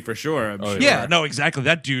 royalty for sure. I'm sure. Yeah, no, exactly.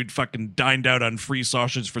 That dude fucking dined out on free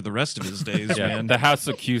sausage for the rest of his days, Yeah, man. the House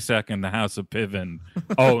of Cusack and the House of Piven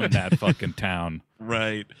own that fucking town.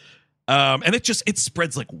 Right. And it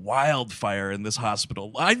spreads like wildfire in this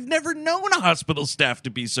hospital. I've never known a hospital staff to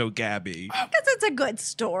be so gabby. Because it's a good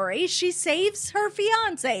story. She saves her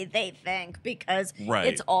fiance, they think, because Right.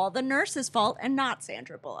 it's all the nurse's fault and not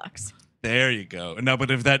Sandra Bullock's. There you go. No,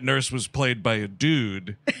 but if that nurse was played by a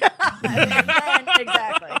dude,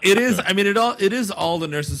 Exactly. It is. I mean, it is all the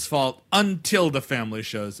nurse's fault until the family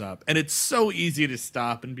shows up, and it's so easy to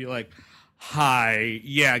stop and be like, "Hi,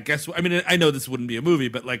 yeah, guess what?" I mean, I know this wouldn't be a movie,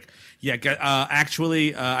 but like, yeah,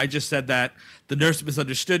 actually, I just said that the nurse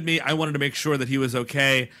misunderstood me. I wanted to make sure that he was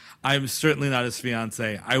okay. I'm certainly not his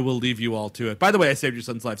fiance. I will leave you all to it. By the way, I saved your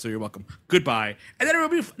son's life, so you're welcome. Goodbye. And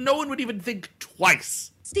then no one would even think twice.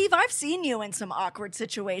 Steve, I've seen you in some awkward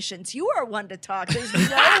situations. You are one to talk. There's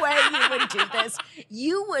no way you would do this.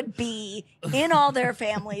 You would be in all their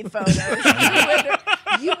family photos.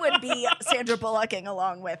 You would be Sandra Bullocking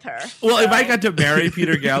along with her. Well, if I got to marry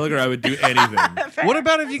Peter Gallagher, I would do anything. What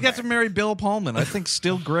about if you got to marry Bill Pullman? I think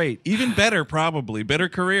still great. even better, probably. Better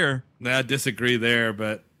career. I disagree there,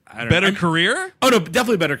 but I don't Better know. career? Oh no,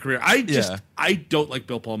 definitely better career. Yeah. I don't like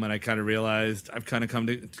Bill Pullman. I kind of realized. I've kind of come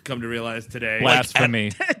to realize today.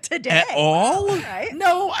 Blasphemy. Today. At all? All right.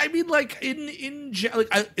 No, I mean like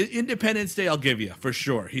Independence Day, I'll give you for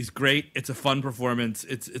sure. He's great. It's a fun performance.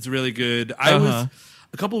 It's really good. I was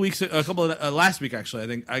last week actually. I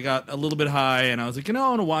think I got a little bit high, and I was like, I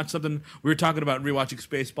want to watch something. We were talking about rewatching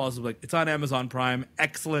Spaceballs. I was like, it's on Amazon Prime.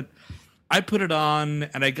 Excellent. I put it on,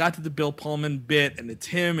 and I got to the Bill Pullman bit, and it's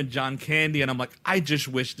him and John Candy, and I'm like, I just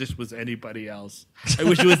wish this was anybody else. I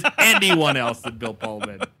wish it was anyone else than Bill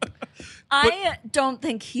Pullman. I don't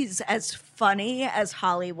think he's as funny as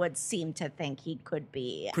Hollywood seemed to think he could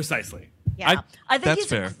be. Precisely. Yeah. I think that's he's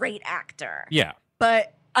fair. a great actor. Yeah.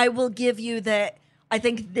 But I will give you that I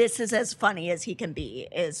think this is as funny as he can be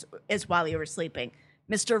is While You Were Sleeping.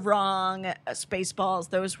 Mr. Wrong, Spaceballs,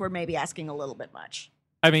 those were maybe asking a little bit much.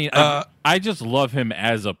 I mean, I just love him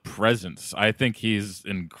as a presence. I think he's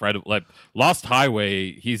incredible. Like Lost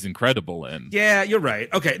Highway, he's incredible in. Yeah, you're right.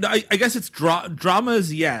 Okay, no, I guess it's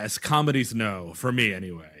dramas, yes. Comedies, no. For me,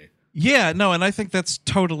 anyway. Yeah, no, and I think that's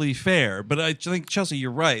totally fair. But I think, Chelsea,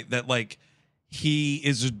 you're right that like he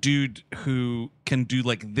is a dude who can do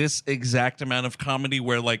like this exact amount of comedy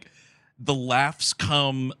where like the laughs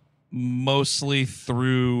come mostly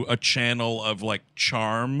through a channel of like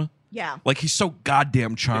charm. Yeah. Like, he's so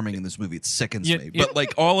goddamn charming in this movie. It sickens Yeah, me. yeah. But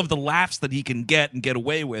like all of the laughs that he can get and get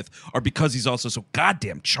away with are because he's also so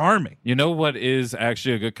goddamn charming. You know what is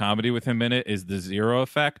actually a good comedy with him in it is The Zero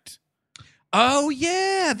Effect. Oh,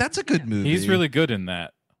 yeah. That's a good movie. He's really good in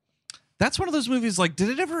that. That's one of those movies, like, did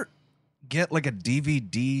it ever get, like, a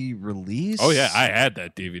DVD release? Oh yeah, I had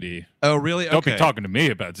that DVD. Oh, really? Don't be talking to me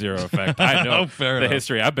about Zero Effect. I know Oh, fair the enough.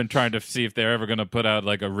 history. I've been trying to see if they're ever going to put out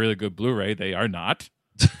like a really good Blu-ray. They are not.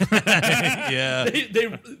 Yeah.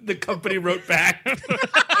 The company wrote back.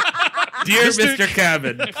 Dear Mr.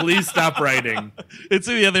 Cabin, please stop writing.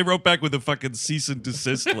 They wrote back with a fucking cease and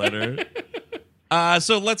desist letter.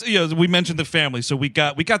 So let's we mentioned the family. So we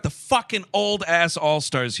got the fucking old ass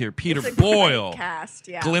all-stars here. Peter It's a Boyle. great cast,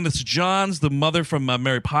 yeah. Glynis Johns, the mother from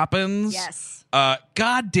Mary Poppins. Yes.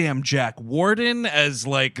 Goddamn Jack Warden as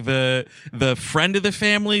like the friend of the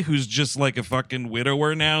family who's just like a fucking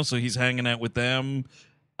widower now, so he's hanging out with them.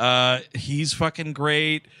 He's fucking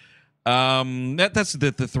great. That's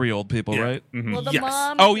the three old people, Yeah. right? Mhm. Well, the Yes.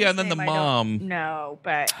 mom. Oh, yeah, whose and then the name I don't mom. know,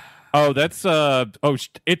 but Oh, that's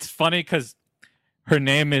it's funny because her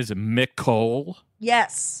name is Nicole.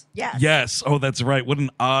 yes. Yes. Oh, that's right. What an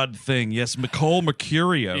odd thing. Yes, Nicole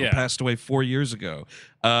Mercurio Yeah. passed away 4 years ago.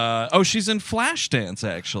 She's in Flashdance,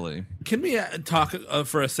 actually. Can we talk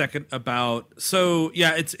for a second about? So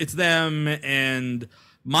yeah, it's them and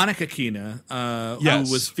Monica Keena, Yes.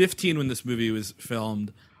 who was 15 when this movie was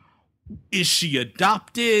filmed. Is she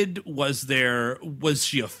adopted? Was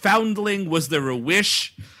she a foundling? Was there a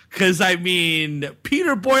wish? Because I mean,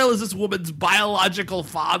 Peter Boyle is this woman's biological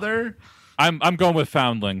father. I'm going with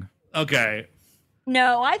Foundling. Okay.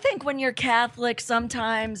 No, I think when you're Catholic,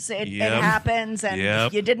 sometimes it Yep. happens, and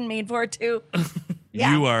Yep. you didn't mean for it to.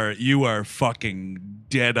 Yeah. You are fucking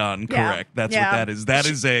dead on correct. That's what that is. That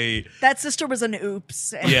is a that sister was an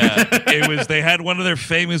oops. Yeah, it was. They had one of their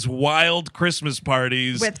famous wild Christmas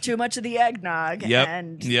parties with too much of the eggnog.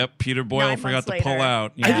 Yep. Peter Boyle forgot to pull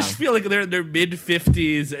out. I just feel like they're in their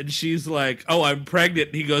mid-50s, and she's like, "Oh, I'm pregnant."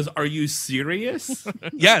 And he goes, "Are you serious?"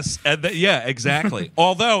 Yes, and exactly.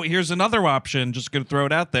 Although here's another option. Just going to throw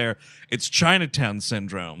it out there. It's Chinatown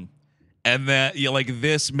syndrome. And that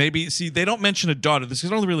this maybe they don't mention a daughter. This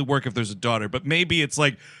can only really work if there's a daughter, but maybe it's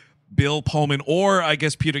like Bill Pullman or I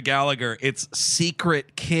guess Peter Gallagher. It's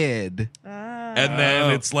secret kid. And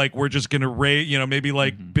then it's like we're just gonna raise, maybe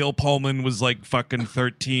like Bill Pullman was like fucking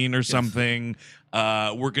 13 or something.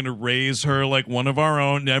 We're gonna raise her like one of our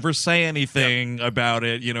own. Never say anything about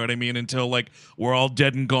it. You know what I mean? Until like we're all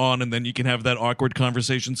dead and gone, and then you can have that awkward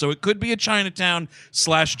conversation. So it could be a Chinatown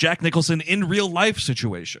 / Jack Nicholson in real life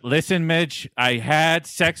situation. Listen, Mitch, I had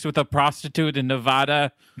sex with a prostitute in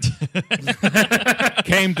Nevada.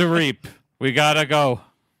 Came to reap. We gotta go.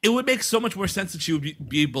 It would make so much more sense that she would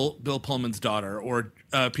be Bill Pullman's daughter or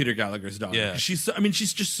Peter Gallagher's daughter. Yeah. She's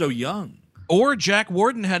just so young. Or Jack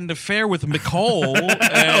Warden had an affair with Nicole,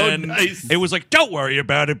 and it was like, don't worry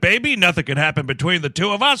about it, baby. Nothing can happen between the two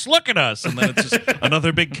of us. Look at us. And then it's just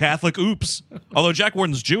another big Catholic oops. Although Jack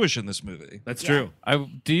Warden's Jewish in this movie. That's true.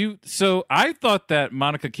 So I thought that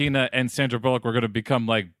Monica Keena and Sandra Bullock were going to become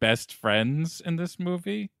like best friends in this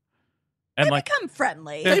movie. And they become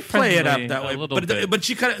friendly. They play it up that way, bit. but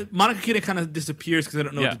she Monica Keena kind of disappears because they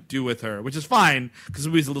don't know what to do with her, which is fine because the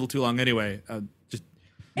movie's a little too long anyway.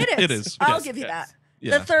 It is. I'll give you that.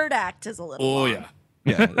 Yeah. The third act is a little long.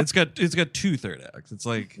 Yeah, it's got two third acts. It's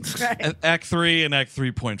like Act 3 and Act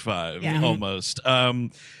 3.5 almost.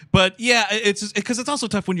 But yeah, it's because it's also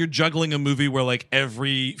tough when you're juggling a movie where like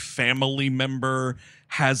every family member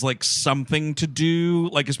has like something to do,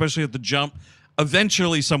 like especially at the jump.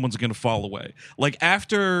 Eventually, someone's going to fall away. Like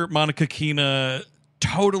after Monica Keena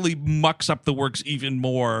totally mucks up the works even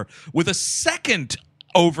more with a second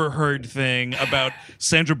overheard thing about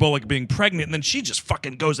Sandra Bullock being pregnant, and then she just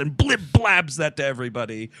fucking goes and blabs that to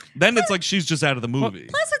everybody. Then it's like she's just out of the movie.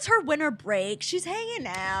 Plus, it's her winter break. She's hanging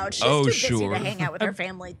out. She's too busy to hang out with her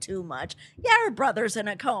family too much. Yeah, her brother's in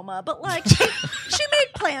a coma, but like she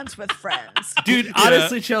made plans with friends. Dude,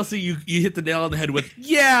 honestly, Chelsea, you hit the nail on the head with,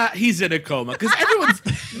 he's in a coma. Because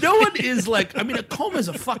no one is like, I mean, a coma is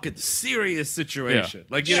a fucking serious situation.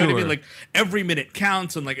 Like, you know what I mean? Like, every minute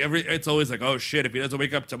counts, and like, it's always like, oh shit, if he doesn't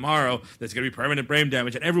wake up tomorrow, there's gonna be permanent brain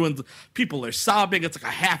damage, and people are sobbing. It's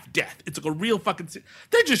like a half death. It's like a real fucking.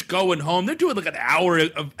 They're just going home. They're doing like an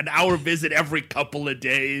hour visit every couple of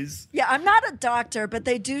days. Yeah, I'm not a doctor, but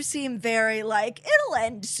they do seem very like it'll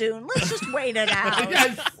end soon. Let's just wait it out.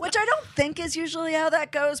 Yes. Which I don't think is usually how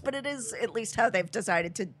that goes, but it is at least how they've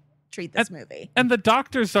decided to treat this movie. And the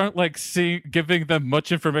doctors aren't like giving them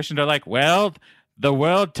much information. They're like, well, the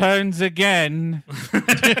world turns again.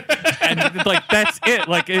 And like that's it.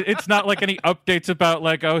 Like it's not like any updates about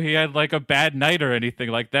like, oh, he had like a bad night or anything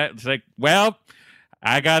like that. It's like, well,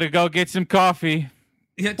 I gotta go get some coffee.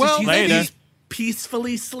 Yeah, later. He's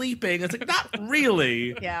peacefully sleeping. It's like, not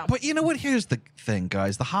really. Yeah. But you know what? Here's the thing,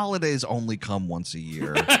 guys. The holidays only come once a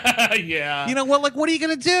year. Yeah. You know what? Like, what are you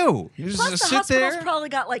going to do? You Plus, just the sit hospital's there? probably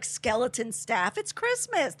got like skeleton staff. It's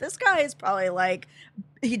Christmas. This guy is probably like,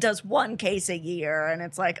 he does one case a year, and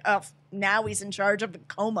it's like, oh, now he's in charge of the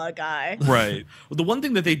coma guy. Right. Well, the one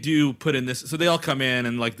thing that they do put in this, so they all come in,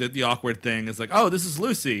 and like the awkward thing is like, oh, this is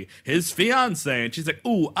Lucy, his fiance, and she's like,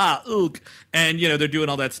 ooh, ook, and they're doing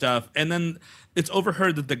all that stuff, and then it's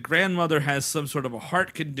overheard that the grandmother has some sort of a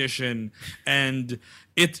heart condition, and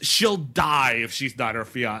she'll die if she's not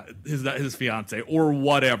his fiance or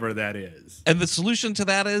whatever that is. And the solution to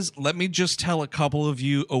that is, let me just tell a couple of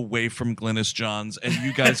you away from Glynis Johns, and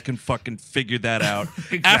you guys can fucking figure that out.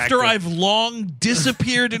 Exactly. After I've long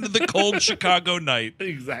disappeared into the cold Chicago night.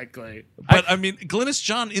 Exactly. But I mean, Glynis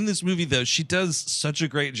John in this movie, though, she does such a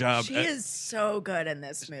great job. She is so good in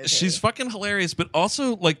this movie. She's fucking hilarious, but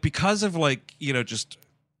also like because of like, just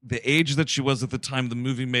the age that she was at the time the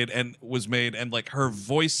movie was made and like her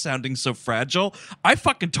voice sounding so fragile, I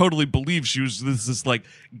fucking totally believe she was this like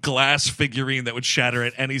glass figurine that would shatter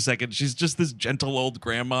at any second. She's just this gentle old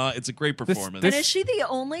grandma. It's a great performance. And is she the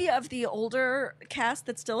only of the older cast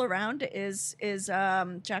that's still around? Is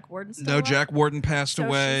Jack Warden still around? Jack Warden passed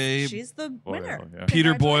away. She's the winner. Yeah.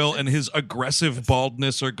 Peter Boyle and his aggressive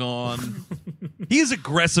baldness are gone. He's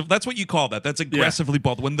aggressive. That's what you call that. That's aggressively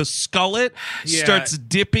bald. When the skullet starts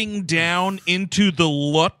dipping down into the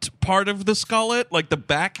lut part of the skullet, like the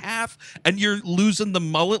back half, and you're losing the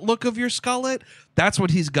mullet look of your skullet, that's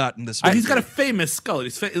what he's got in this movie. He's got a famous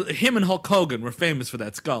skullet. Him and Hulk Hogan were famous for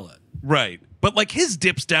that skullet. Right. But like his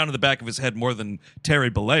dips down to the back of his head more than Terry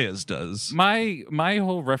Bollea's does. My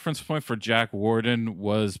whole reference point for Jack Warden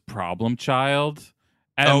was Problem Child.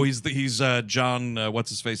 And he's John what's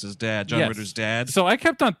his face's dad, John Yes. Ritter's dad. So I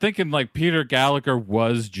kept on thinking like Peter Gallagher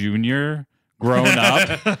was Junior grown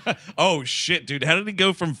up. Oh shit, dude! How did he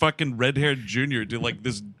go from fucking red-haired junior to like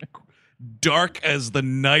this dark as the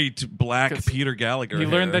night black Peter Gallagher? He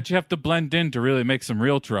learned that you have to blend in to really make some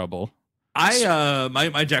real trouble.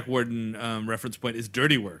 My Jack Warden reference point is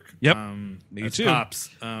Dirty Work. Yep. Me too.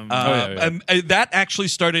 Pops. That actually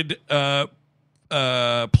started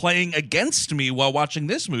playing against me while watching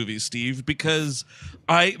this movie, Steve, because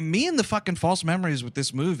me and the fucking false memories with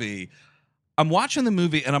this movie. I'm watching the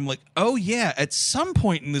movie and I'm like, oh yeah, at some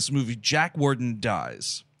point in this movie, Jack Warden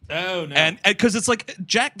dies. Oh no! And because it's like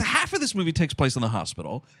half of this movie takes place in the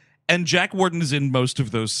hospital, and Jack Warden is in most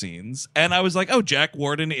of those scenes. And I was like, oh, Jack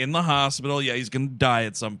Warden in the hospital, yeah, he's gonna die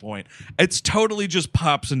at some point. It's totally just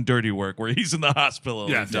Pops and Dirty Work where he's in the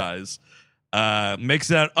hospital and dies.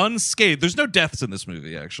 Makes it out unscathed. There's no deaths in this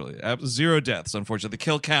movie, actually. 0 deaths, unfortunately. The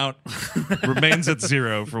kill count remains at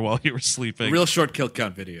 0 for while you were sleeping. Real short kill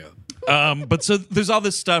count video. But so there's all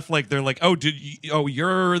this stuff like they're like,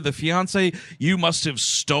 you're the fiance. You must have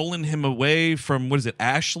stolen him away from, what is it,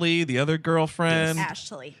 Ashley, the other girlfriend?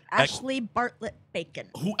 Ashley Bartlett Bacon.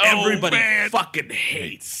 Who everybody fucking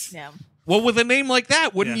hates. Yeah. Well, with a name like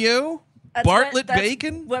that, wouldn't you? Bartlett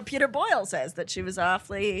Bacon? What Peter Boyle says, that she was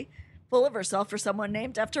awfully full of herself for someone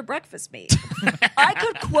named after breakfast meat. I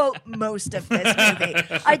could quote most of this movie.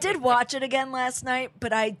 I did watch it again last night,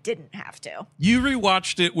 but I didn't have to. You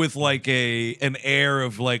rewatched it with like an air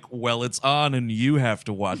of like, well, it's on and you have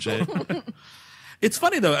to watch it. It's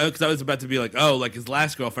funny though, because I was about to be like, oh, like his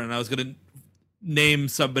last girlfriend, and I was gonna name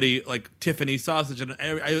somebody like Tiffany Sausage, and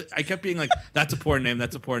I kept being like, that's a poor name,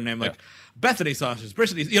 that's a poor name. Like Bethany Sausage,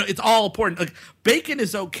 Brittany, it's all poor. Like Bacon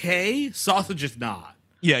is okay, Sausage is not.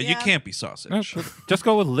 Yeah, you can't be sausage. Just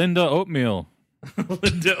go with Linda Oatmeal.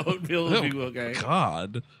 Linda Oatmeal would be okay.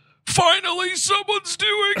 God. Finally, someone's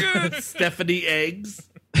doing it. Stephanie Eggs.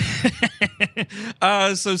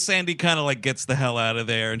 So Sandy kind of like gets the hell out of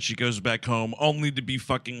there and she goes back home only to be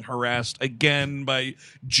fucking harassed again by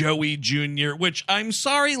Joey Jr., which I'm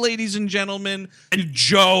sorry, ladies and gentlemen. And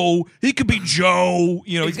Joe, he could be Joe.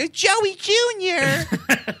 He's like, Joey Jr.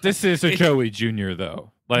 This is a Joey Jr.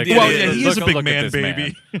 though. Like, he is a big man,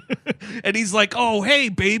 baby. And he's like, oh, hey,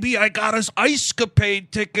 baby, I got us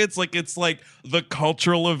Ice-Capade tickets. Like, it's like the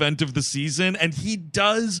cultural event of the season. And he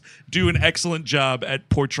does do an excellent job at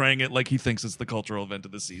portraying it like he thinks it's the cultural event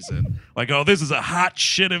of the season. Like, oh, this is a hot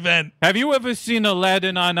shit event. Have you ever seen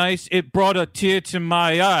Aladdin on Ice? It brought a tear to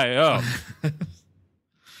my eye. Oh.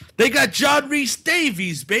 They got John Rhys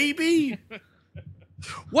Davies, baby.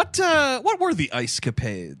 What were the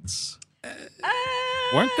Ice-Capades?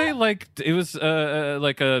 Weren't they like it was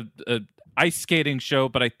like a ice skating show,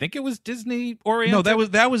 but I think it was Disney oriented. No,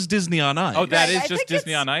 that was Disney on Ice. Oh, that is just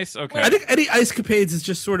Disney on Ice. Okay, I think any Ice Capades is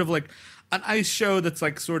just sort of like an ice show that's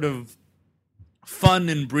like sort of fun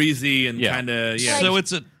and breezy and kind of So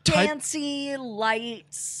it's a type fancy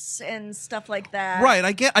lights and stuff like that. Right,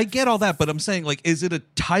 I get all that, but I'm saying like, is it a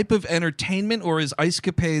type of entertainment or is Ice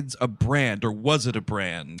Capades a brand or was it a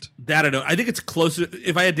brand? That I don't. I think it's closer.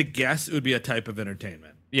 If I had to guess, it would be a type of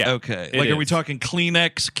entertainment. Yeah. Okay. Like, are we talking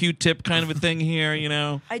Kleenex, Q-tip kind of a thing here?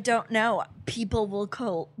 I don't know. People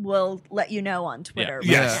will let you know on Twitter.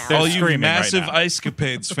 Yeah. Right Yes. now. All you screaming massive right now. Ice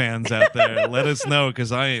Capades fans out there, let us know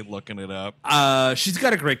because I ain't looking it up. She's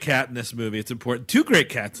got a great cat in this movie. It's important. 2 great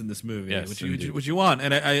cats in this movie. Yes, which you want,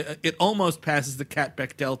 and it almost passes the cat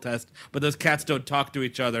Bechdel test, but those cats don't talk to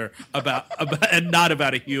each other about and not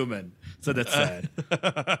about a human. So that's sad.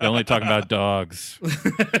 They're only talking about dogs.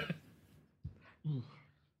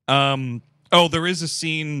 There is a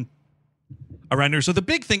scene around here. So the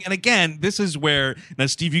big thing, and again, this is where now,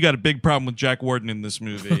 Steve, you got a big problem with Jack Warden in this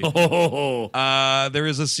movie. There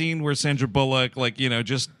is a scene where Sandra Bullock,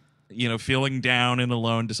 feeling down and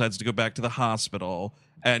alone, decides to go back to the hospital,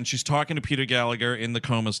 and she's talking to Peter Gallagher in the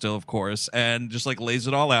coma still, of course, and just like lays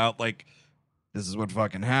it all out, like, this is what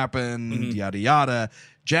fucking happened, yada yada.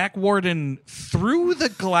 Jack Warden through the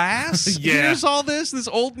glass hears all this. This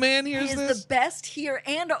old man hears He is this. the best here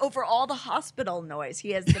and over all the hospital noise.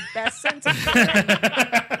 He has the best sense of hearing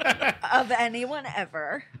of anyone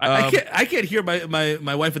ever. I can't hear my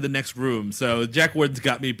wife in the next room, so Jack Warden's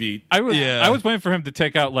got me beat. I was waiting for him to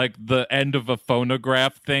take out like the end of a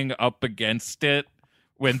phonograph thing up against it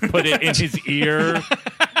when put it in his ear.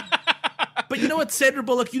 But you know what, Sandra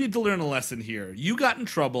Bullock, you need to learn a lesson here. You got in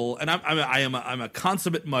trouble, and I'm a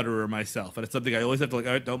consummate mutterer myself, and it's something I always have to all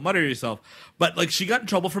right, don't mutter yourself. But she got in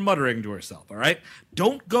trouble for muttering to herself. All right,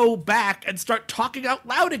 don't go back and start talking out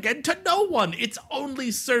loud again to no one. It's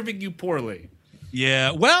only serving you poorly.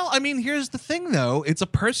 Yeah, well, I mean, here's the thing, though. It's a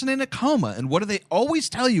person in a coma, and what do they always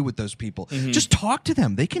tell you with those people? Just talk to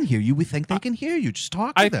them. They can hear you. We think they can hear you. Just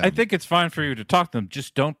talk to them. I think it's fine for you to talk to them.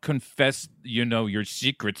 Just don't confess, your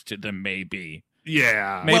secrets to them, maybe.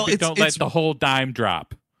 Yeah. Maybe don't let the whole dime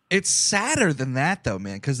drop. It's sadder than that, though,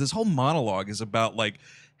 man, because this whole monologue is about,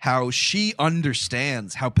 how she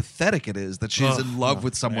understands how pathetic it is that she's in love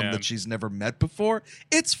with someone that she's never met before.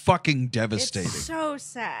 It's fucking devastating. It's so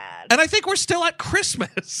sad. And I think we're still at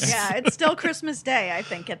Christmas. Yeah, it's still Christmas Day, I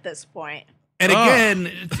think, at this point. And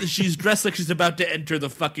again, she's dressed like she's about to enter the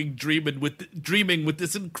fucking dreaming with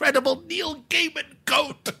this incredible Neil Gaiman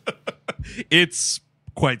coat. It's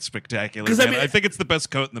quite spectacular. I think it's the best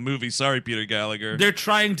coat in the movie. Sorry, Peter Gallagher. They're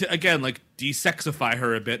trying to, again, desexify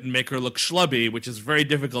her a bit and make her look schlubby, which is very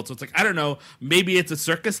difficult. So it's I don't know, maybe it's a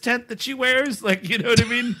circus tent that she wears? You know what I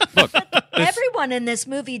mean? Look, everyone in this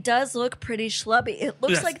movie does look pretty schlubby. It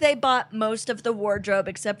looks like they bought most of the wardrobe,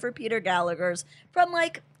 except for Peter Gallagher's, from,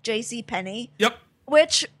 J.C. Penney. Yep.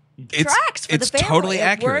 Which tracks for the family. It's totally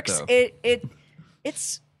accurate, works. though.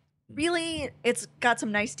 It's really, it's got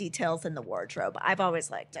some nice details in the wardrobe. I've always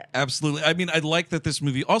liked it. Absolutely. I mean, I like that this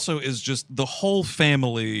movie also is just the whole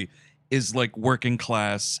family is working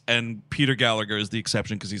class, and Peter Gallagher is the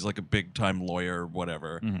exception because he's a big time lawyer or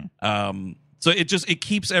whatever. So it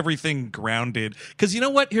keeps everything grounded. Because you know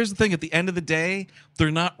what? Here's the thing. At the end of the day,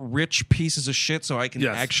 they're not rich pieces of shit, so I can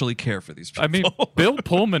actually care for these people. I mean, Bill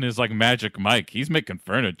Pullman is like Magic Mike. He's making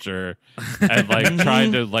furniture and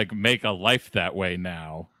trying to make a life that way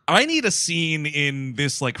now. I need a scene in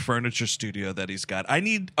this furniture studio that he's got. I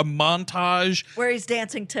need a montage where he's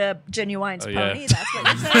dancing to Genuine's Pony. Yeah. That's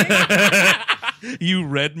what you're saying. You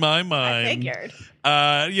read my mind. I figured.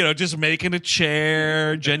 Just making a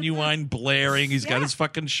chair, Genuine blaring. He's got his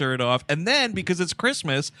fucking shirt off. And then, because it's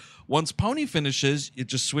Christmas, once Pony finishes, it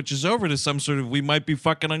just switches over to some sort of we might be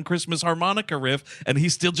fucking on Christmas harmonica riff, and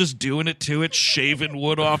he's still just doing it to it, shaving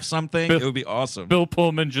wood off something. It would be awesome. Bill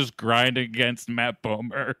Pullman just grinding against Matt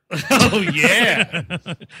Bomer. Oh, yeah.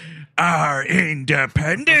 Our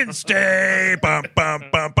Independence Day. Bum, bum,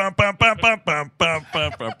 bum, bum, bum, bum, bum, bum, bum,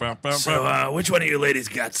 bum, bum, bum, bum. So, which one of you ladies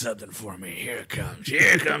got something for me? Here it comes.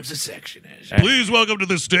 Here comes the sectionist. Please welcome to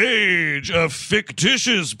the stage a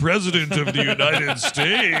fictitious president of the United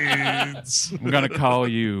States. I'm going to call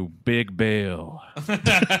you Big Bill.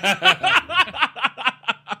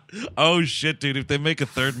 Oh shit, dude! If they make a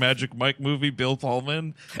third Magic Mike movie, Bill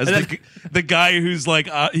Pullman as the guy who's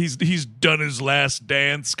he's done his last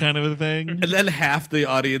dance kind of a thing, and then half the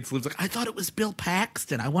audience lives I thought it was Bill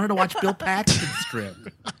Paxton. I wanted to watch Bill Paxton strip.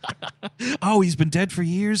 Oh, he's been dead for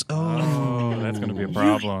years. Oh, that's going to be a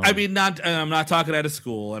problem. I mean, I'm not talking out of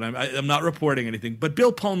school, and I'm not reporting anything. But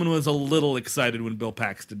Bill Pullman was a little excited when Bill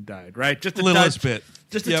Paxton died, right? Just a littlest bit,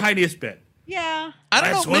 just the tiniest bit. Yeah. I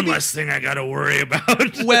don't That's know. one less thing I got to worry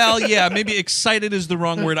about. Well, yeah, maybe excited is the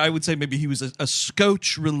wrong word. I would say maybe he was a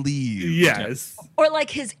scotch relieved. Yes. Or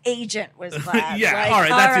his agent was glad. Yeah, all right,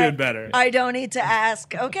 that's even better. I don't need to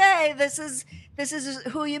ask. Okay, this is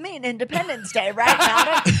who you mean, Independence Day,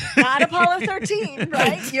 right? Not Apollo 13,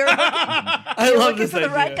 right? You're looking for the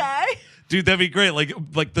right guy. Dude, that'd be great. Like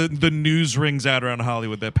the news rings out around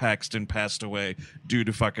Hollywood that Paxton passed away due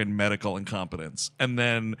to fucking medical incompetence, and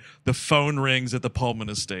then the phone rings at the Pullman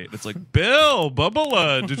estate. It's Bill,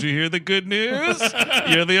 Bubba, did you hear the good news?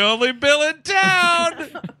 You're the only Bill in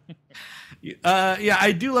town. Yeah,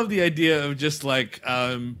 I do love the idea of just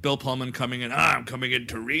Bill Pullman coming in. I'm coming in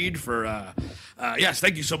to read for. Yes,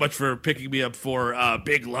 thank you so much for picking me up for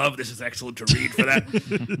Big Love. This is excellent to read for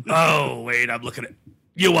that. Oh wait, I'm looking at.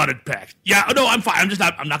 You wanted Pax. Yeah, no, I'm fine.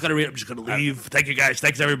 I'm not going to read it. I'm just going to leave. Thank you, guys.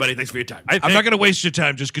 Thanks, everybody. Thanks for your time. I'm not going to waste your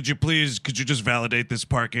time. Just could you just validate this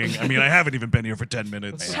parking? I mean, I haven't even been here for 10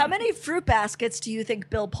 minutes. How many fruit baskets do you think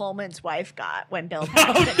Bill Pullman's wife got when Bill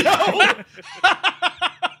Paxton died?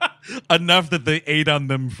 Enough that they ate on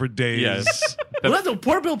them for days. Yes. Well, that's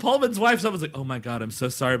poor Bill Pullman's wife. Someone's oh my God, I'm so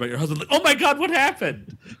sorry about your husband. Oh my God, what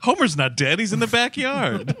happened? Homer's not dead. He's in the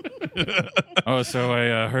backyard. Oh, so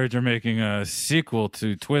I heard you're making a sequel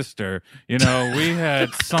to Twister. You know, we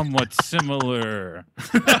had somewhat similar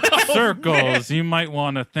circles. You might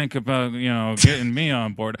want to think about, getting me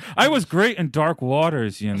on board. I was great in Dark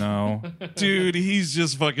Waters, Dude, he's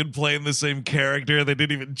just fucking playing the same character. They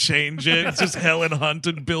didn't even change it. It's just Helen Hunt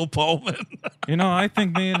and Bill Pullman. I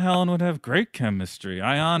think me and Helen would have great chemistry.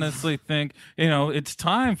 I honestly think, it's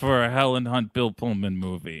time for a Helen Hunt, Bill Pullman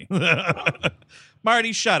movie.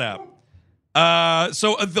 Marty, shut up.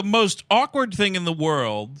 So the most awkward thing in the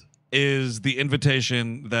world is the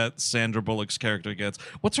invitation that Sandra Bullock's character gets.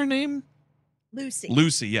 What's her name? Lucy.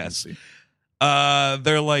 Lucy, yes.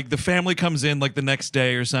 They're like, the family comes in like the next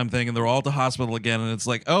day or something, and they're all at the hospital again. And it's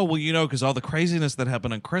like, oh, well, because all the craziness that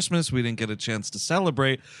happened on Christmas, we didn't get a chance to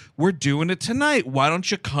celebrate. We're doing it tonight. Why don't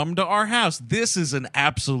you come to our house? This is an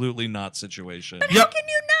absolutely not situation. But how can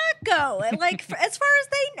you not go? And as far as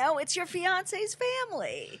they know, it's your fiance's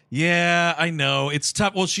family. Yeah, I know. It's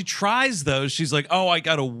tough. Well, she tries, though. She's like, oh, I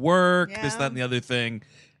got to work, this, that, and the other thing.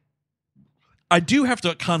 I do have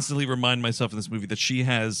to constantly remind myself in this movie that she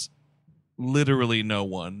has literally no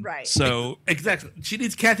one. Right. So exactly. She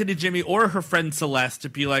needs Kathy and Jimmy or her friend Celeste to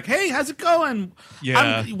be like, hey, how's it going?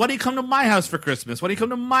 Yeah. Why do you come to my house for Christmas? Why do you come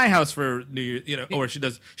to my house for New Year's? Or she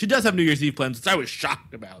does have New Year's Eve plans, which I was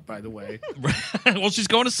shocked about, by the way. Well, she's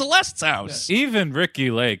going to Celeste's house. Even Ricky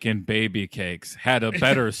Lake in Baby Cakes had a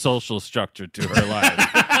better social structure to her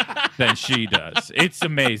life than she does. It's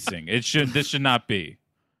amazing. This should not be.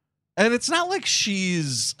 And it's not like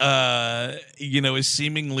she's, a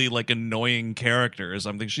seemingly like annoying character or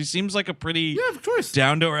something. She seems like a pretty of course,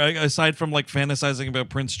 down to earth, aside from like fantasizing about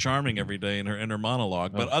Prince Charming every day in her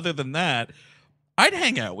monologue. But other than that, I'd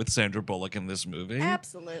hang out with Sandra Bullock in this movie.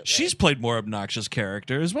 Absolutely. She's played more obnoxious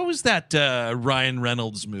characters. What was that Ryan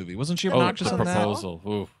Reynolds movie? Wasn't she obnoxious The in that? Proposal.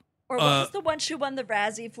 Ooh. Or what was the one she won the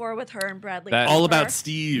Razzie for with her and Bradley That- Cooper? All About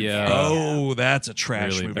Steve. Yeah. Oh, that's a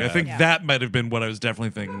trash Really movie. bad. I think that might have been what I was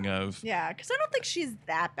definitely thinking of. Yeah, because I don't think she's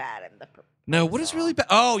that bad in the Proposal. No, what is really bad?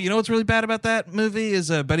 Oh, you know what's really bad about that movie is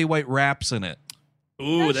Betty White raps in it.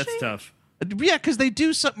 Ooh, Does that's she? tough. Yeah, because they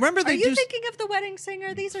do some. Remember, Are they you do. thinking of The Wedding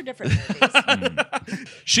Singer? These are different movies.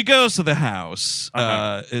 She goes to the house.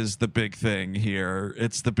 Is the big thing here?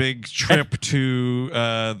 It's the big trip to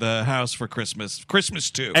the house for Christmas. Christmas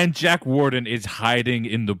too. And Jack Warden is hiding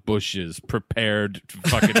in the bushes, prepared to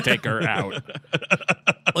fucking take her out.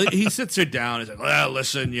 Well, he sits her down. He's like, well,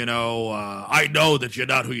 listen, I know that you're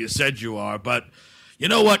not who you said you are, but you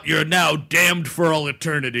know what? You're now damned for all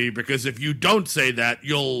eternity because if you don't say that,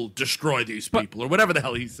 you'll destroy these people or whatever the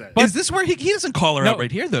hell he said. Is this where he doesn't call her out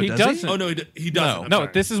right here though? He Does doesn't. Oh, no, he doesn't. No,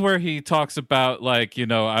 this is where he talks about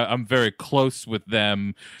I'm very close with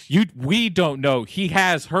them. We don't know. He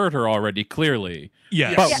has heard her already, clearly.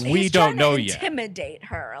 Yes. But we he's don't trying know to yet. Intimidate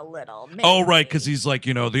her a little. Maybe. Oh, right, because he's like,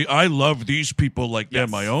 I love these people like they're Yes.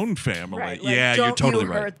 my own family. Right, like, yeah, don't you're totally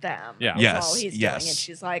you right. hurt them. Yeah. is Yes, all he's yes. doing. And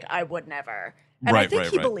she's like, I would never. And Right, I think right,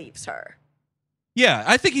 he right. believes her. Yeah,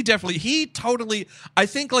 I think I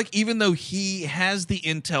think like even though he has the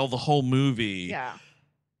intel the whole movie, Yeah.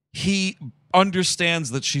 he understands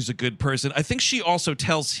that she's a good person. I think she also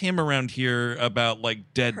tells him around here about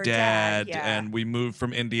like dead Her dad, dad, yeah. and we moved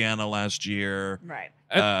from Indiana last year, Right.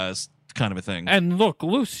 kind of a thing. And look,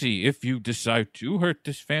 Lucy, if you decide to hurt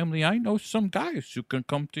this family, I know some guys who can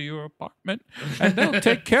come to your apartment and they'll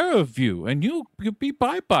take care of you, and you'll be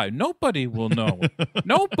bye-bye. Nobody will know.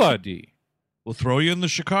 Nobody. We'll throw you in the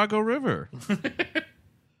Chicago River.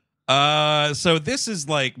 So this is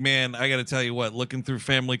like, man, I got to tell you what, looking through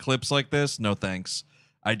family clips like this, no thanks.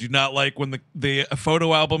 I do not like when the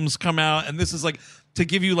photo albums come out, and this is like to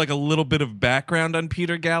give you like a little bit of background on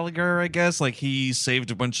Peter Gallagher, I guess. Like he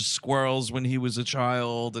saved a bunch of squirrels when he was a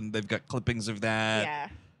child, and they've got clippings of that. Yeah.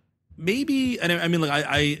 Maybe, and I mean, like,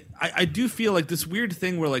 I do feel like this weird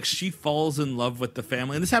thing where like she falls in love with the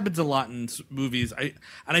family, and this happens a lot in movies. And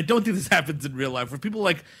I don't think this happens in real life, where people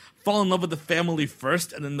like fall in love with the family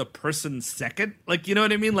first and then the person second. Like, you know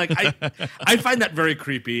what I mean? Like, I find that very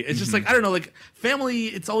creepy. It's just like, I don't know, like family.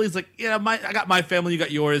 It's always like, yeah, I got my family, you got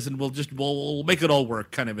yours, and we'll make it all work,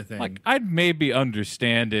 kind of a thing. Like, I'd maybe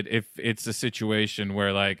understand it if it's a situation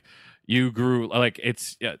where like you grew, like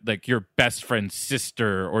it's like your best friend's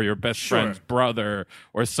sister or your best friend's brother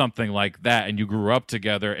or something like that, and you grew up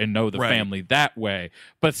together and know the family that way.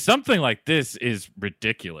 But something like this is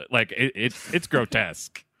ridiculous. Like it's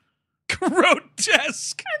grotesque.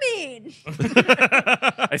 Grotesque. I mean,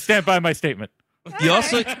 I stand by my statement.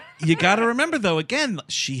 You got to remember though, again,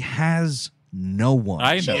 she has no one.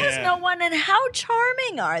 I She know. has no one, and how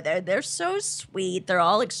charming are they? They're so sweet. They're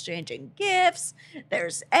all exchanging gifts.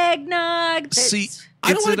 There's eggnog. There's... See, I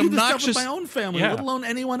don't it's want an to do this stuff obnoxious. with my own family, Yeah. let alone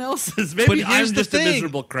anyone else's. But Maybe here's I'm the just a thing.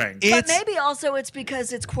 miserable crank. But It's maybe also it's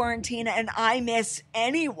because it's quarantine and I miss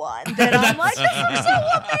anyone that I'm like, this is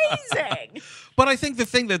so amazing. But I think the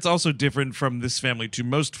thing that's also different from this family to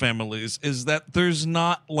most families is that there's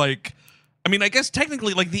not like, I mean, I guess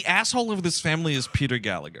technically, like, the asshole of this family is Peter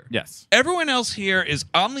Gallagher. Yes. Everyone else here is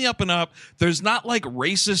on the up and up. There's not like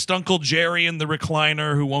racist Uncle Jerry in the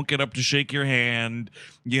recliner who won't get up to shake your hand.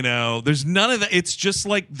 You know, there's none of that. It's just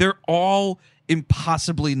like they're all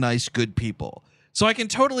impossibly nice, good people. So I can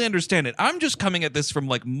totally understand it. I'm just coming at this from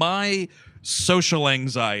like my social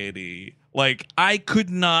anxiety. Like, I could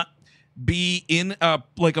not be in a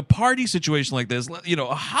party situation like this, you know,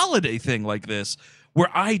 a holiday thing like this, where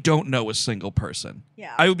I don't know a single person.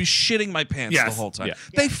 Yeah. I would be shitting my pants Yes. the whole time. Yeah.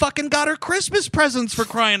 They fucking got her Christmas presents for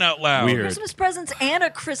crying out loud. Weird. Christmas presents and a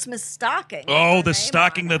Christmas stocking. Oh, with the her name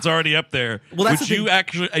stocking on that's it. already up there. Well, that's which the you thing-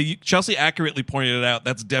 actually, Chelsea accurately pointed it out.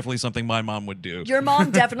 That's definitely something my mom would do. Your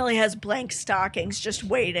mom definitely has blank stockings just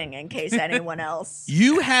waiting in case anyone else.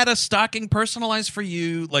 You had a stocking personalized for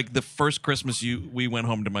you, like the first Christmas we went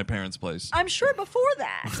home to my parents' place. I'm sure before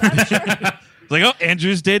that. I'm sure. It's like, oh,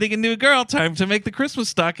 Andrew's dating a new girl. Time to make the Christmas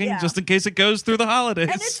stocking Yeah. just in case it goes through the holidays.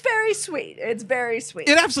 And it's very sweet. It's very sweet.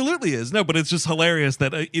 It absolutely is. No, but it's just hilarious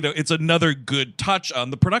that, it's another good touch on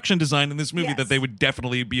the production design in this movie Yes. that they would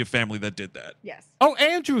definitely be a family that did that. Yes. Oh,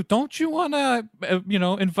 Andrew, don't you want to,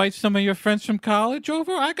 invite some of your friends from college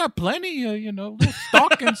over? I got plenty, little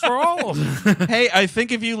stockings for all of them. Hey, I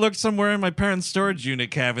think if you look somewhere in my parents' storage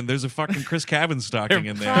unit, Kevin, there's a fucking Chris Cabin stocking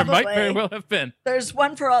in there. There might Probably. very well have been. There's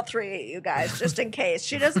one for all three of you guys, just in case.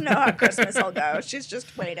 She doesn't know how Christmas will go. She's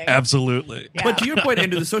just waiting. Absolutely. Yeah. But to your point,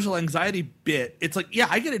 Andrew, the social anxiety bit, it's like, yeah,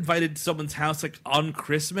 I get invited to someone's house like on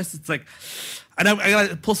Christmas. It's like, and I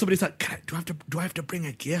gotta pull somebody aside. Do I have to bring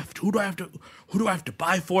a gift? Who do I have to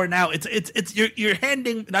buy for now? It's you're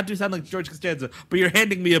handing, not to sound like George Costanza, but you're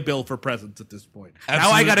handing me a bill for presents at this point. Now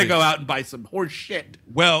I gotta Absolutely. go out and buy some horse shit.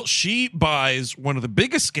 Well, she buys one of the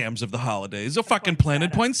biggest scams of the holidays, a fucking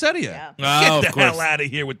planted poinsettia. Yeah. Oh, Get of the hell course. out of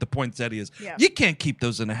here with the poinsettias. Yeah. You can't keep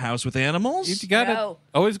those in a house with animals. You gotta No.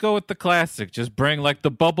 always go with the classic. Just bring, like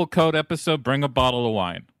the Bubble Coat episode, bring a bottle of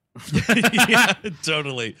wine. Yeah,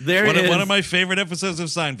 totally. There one, is- one of my favorite episodes of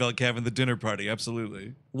Seinfeld, Kevin, the dinner party.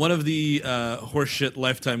 Absolutely. One of the horseshit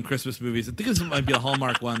Lifetime Christmas movies, I think this might be a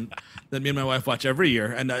Hallmark one that me and my wife watch every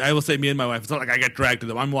year. And I will say me and my wife, it's not like I get dragged to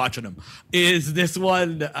them. I'm watching them. Is this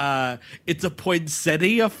one, it's a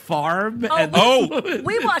poinsettia farm.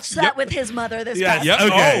 We watched that with his mother this Yes. past Yeah,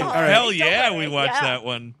 week. okay. Oh, All right. hell Don't yeah, worry. we watched Yeah. that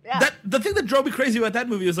one. Yeah. The thing that drove me crazy about that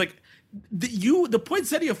movie was like, the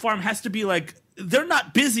poinsettia farm has to be like, they're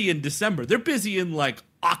not busy in December. They're busy in like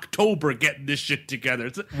October getting this shit together.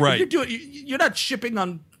 It's, Right. You're not shipping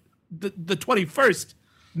on the 21st.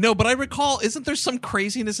 No, but I recall, isn't there some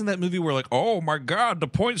craziness in that movie where like, oh my God, the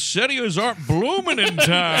poinsettias aren't blooming in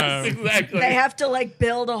time. Exactly. They have to like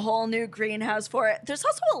build a whole new greenhouse for it. There's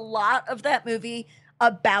also a lot of that movie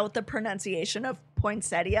about the pronunciation of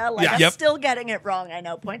poinsettia. Like Yeah. I'm Yep. still getting it wrong. I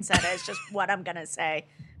know poinsettia is just what I'm gonna say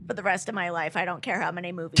for the rest of my life. I don't care how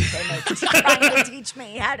many movies they make trying to teach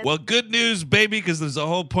me how to. Well, good news, baby, because there's a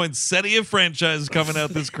whole poinsettia franchise coming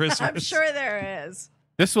out this Christmas. I'm sure there is.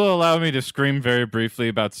 This will allow me to scream very briefly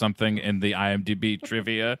about something in the IMDb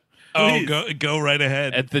trivia. Oh, Please. go right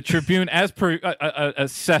ahead. At the Tribune, as per a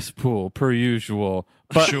cesspool per usual,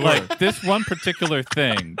 but Sure. like this one particular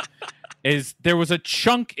thing is there was a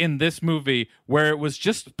chunk in this movie where it was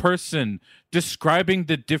just a person describing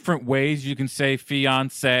the different ways you can say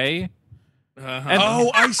fiance. And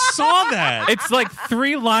Oh, I saw that. it's like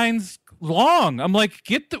 3 lines long. I'm like,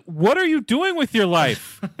 what are you doing with your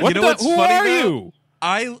life? What know what's who funny, are though? you?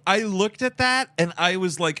 I looked at that and I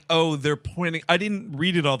was like, oh, they're pointing. I didn't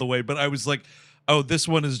read it all the way, but I was like, oh, this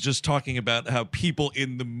one is just talking about how people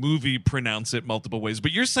in the movie pronounce it multiple ways.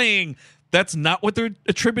 But you're saying that's not what they're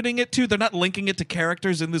attributing it to? They're not linking it to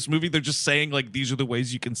characters in this movie. They're just saying, like, these are the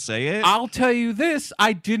ways you can say it? I'll tell you this,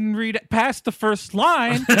 I didn't read it past the first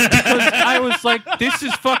line because I was like, this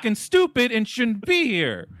is fucking stupid and shouldn't be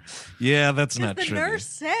here. Yeah, that's Because not the true. nurse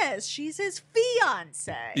says she's his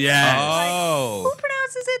fiance. Yeah. Oh. Who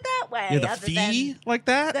pronounces it that way? Yeah, the other fee like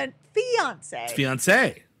that? than fiance.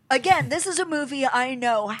 Fiance. Again, this is a movie I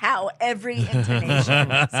know how every intonation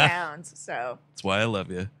sounds. So That's why I love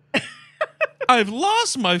you. I've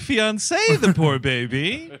lost my fiance, the poor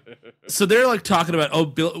baby. So they're like talking about, oh,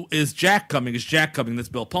 Bill, is Jack coming? Is Jack coming? That's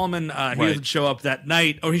Bill Pullman. He Right. doesn't show up that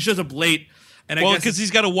night, or he shows up late. And I Well, guess because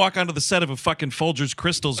he's got to walk onto the set of a fucking Folgers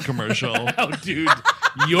Crystals commercial. oh, dude,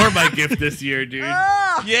 you're my gift this year, dude.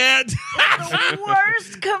 Ugh, Yeah. the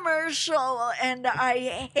worst commercial, and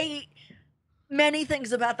I hate many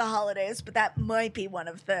things about the holidays, but that might be one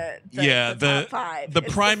of the top five. The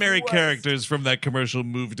It's primary worst. characters from that commercial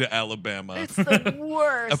moved to Alabama. It's the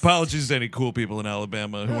worst. Apologies to any cool people in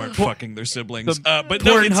Alabama who aren't fucking their siblings. But no, it's,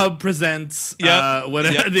 Pornhub presents Yep.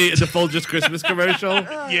 whatever the Folgers Christmas commercial.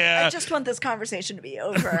 yeah. I just want this conversation to be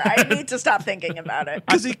over. I need to stop thinking about it.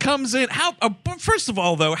 Because he comes in. First of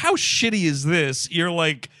all, though, how shitty is this? You're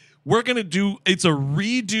like, we're gonna do. It's a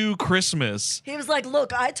redo Christmas. He was like,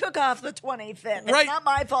 "Look, I took off the 25th. It's Right. not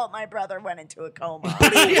my fault. My brother went into a coma."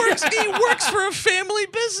 But he works for a family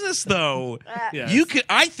business, though. Yes. You could.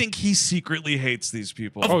 I think he secretly hates these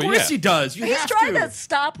people. Of Oh, course yeah. he does. You He's have trying to. to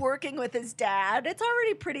stop working with his dad. It's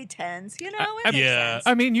already pretty tense, you know. It makes yeah. sense.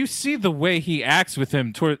 I mean, you see the way he acts with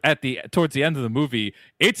him towards the end of the movie.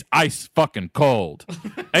 It's ice fucking cold.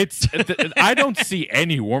 I don't see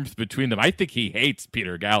any warmth between them. I think he hates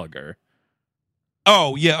Peter Gallagher.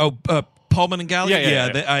 Oh yeah. Pullman and Gallagher.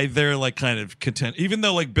 Yeah. They're like kind of content. Even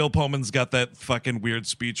though like Bill Pullman's got that fucking weird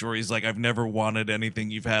speech where he's like, "I've never wanted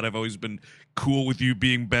anything you've had. I've always been cool with you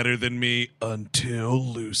being better than me until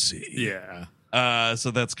Lucy." Yeah.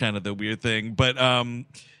 So that's kind of the weird thing. But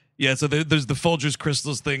yeah. So there's the Folgers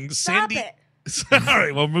Crystals thing. Stop Sandy. it. All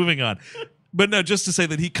right. Well, moving on. But no, just to say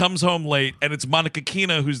that he comes home late, and it's Monica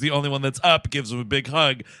Keena who's the only one that's up, gives him a big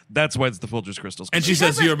hug. That's why it's the Folgers Crystals. And she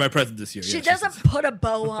says, "You're my present this year." She Yeah, doesn't put a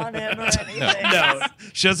bow on him or anything. No.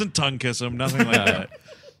 She doesn't tongue kiss him, nothing like that.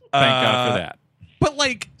 Thank God for that. But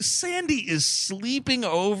like Sandy is sleeping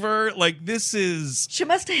over. Like this is. She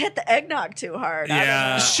must have hit the eggnog too hard. I don't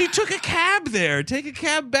Yeah. know. She took a cab there. Take a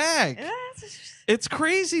cab back. Yeah, It's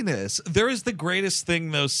craziness. There is the greatest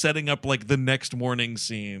thing though, setting up like the next morning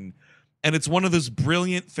scene. And it's one of those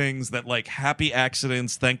brilliant things that, like, happy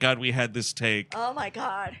accidents. Thank God we had this take. Oh my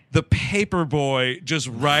God. The paper boy just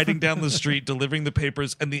riding down the street, delivering the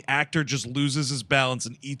papers, and the actor just loses his balance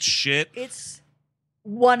and eats shit. It's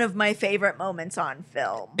one of my favorite moments on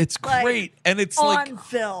film. It's Like, great. And it's on like,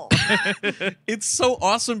 film. it's so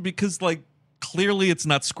awesome because, like, clearly it's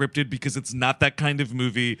not scripted because it's not that kind of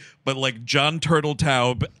movie, but like John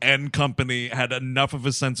Turteltaub and company had enough of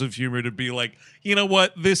a sense of humor to be like, you know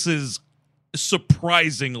what? This is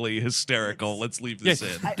surprisingly hysterical. Let's leave this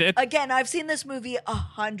Yes. in. Again, I've seen this movie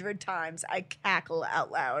 100 times. I cackle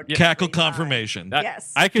out loud. Cackle every time. confirmation.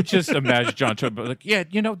 Yes. I could just imagine John Turturro like, yeah,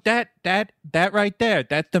 you know, that right there,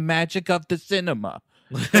 that's the magic of the cinema.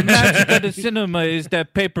 The magic of the cinema is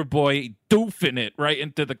that paper boy doofing it right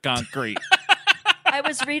into the concrete. I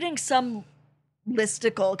was reading some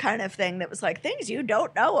listicle kind of thing that was like things you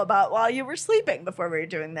don't know about while you were sleeping before we were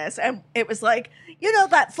doing this. And it was like, you know,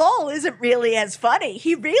 that fall isn't really as funny.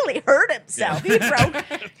 He really hurt himself. He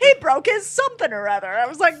broke his something or other. I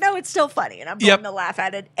was like, no, it's still funny. And I'm going to laugh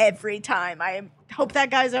at it every time. I hope that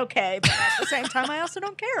guy's okay. But at the same time, I also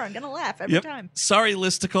don't care. I'm going to laugh every time. Sorry,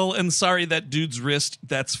 listicle, and sorry that dude's wrist.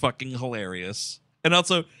 That's fucking hilarious. And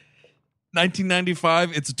also,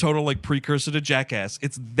 1995, it's a total like precursor to Jackass.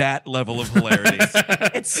 It's that level of hilarity.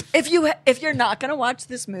 It's if you're not gonna watch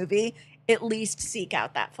this movie, at least seek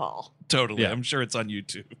out that fall. Totally. Yeah. I'm sure it's on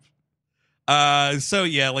YouTube. So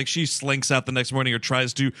yeah, like she slinks out the next morning or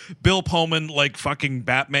tries to. Bill Pullman, like fucking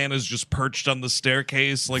Batman, is just perched on the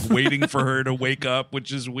staircase, like waiting for her to wake up,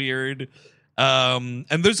 which is weird. And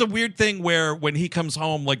there's a weird thing where when he comes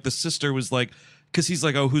home, like the sister was like, because he's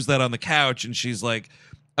like, oh, who's that on the couch? And she's like,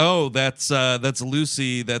 oh, that's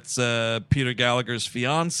Lucy. That's Peter Gallagher's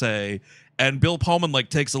fiance. And Bill Pullman like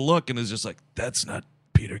takes a look and is just like, that's not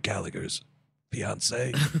Peter Gallagher's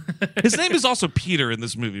fiance. His name is also Peter in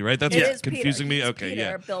this movie, right? That's It what's is Peter. confusing me. He's Okay, Peter.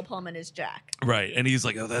 yeah. Bill Pullman is Jack. Right. And he's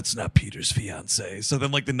like, oh, that's not Peter's fiance. So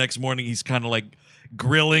then like the next morning he's kind of like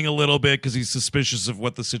grilling a little bit because he's suspicious of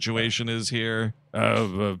what the situation is here.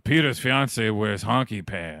 Peter's fiance wears honky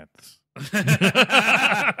pants.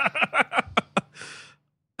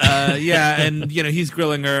 Yeah, and you know he's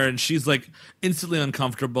grilling her, and she's like instantly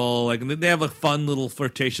uncomfortable. Like they have a fun little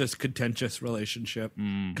flirtatious, contentious relationship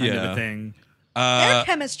kind of Yeah. a thing. Their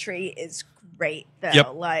chemistry is great, though.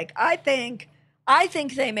 Yep. Like I think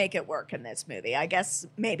they make it work in this movie. I guess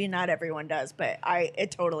maybe not everyone does, but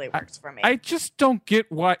it totally works for me. I just don't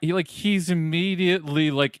get why he's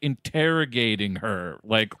immediately like interrogating her.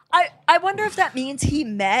 Like, I wonder if that means he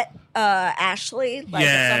met Ashley like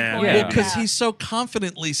at some point. Yeah. Well, because he so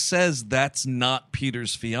confidently says that's not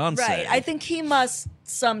Peter's fiance. Right. I think he must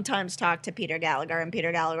sometimes talk to Peter Gallagher, and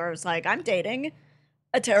Peter Gallagher was like, I'm dating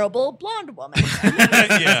a terrible blonde woman.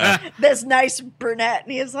 Yeah. This nice brunette.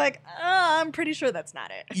 And he's like, I'm pretty sure that's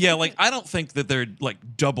not it. Yeah, like I don't think that they're like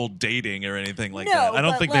double dating or anything like No, that. I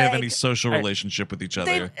don't but, think they have like, any social relationship with each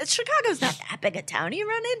other. Chicago's not that big a town. You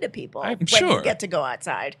run into people when sure. you get to go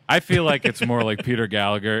outside. I feel like it's more like Peter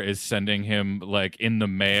Gallagher is sending him like in the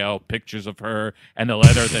mail pictures of her and a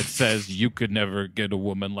letter that says you could never get a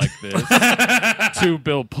woman like this to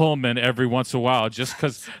Bill Pullman every once in a while, just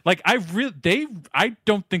because like I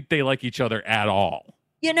don't think they like each other at all.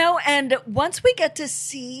 You know, and once we get to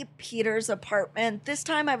see Peter's apartment, this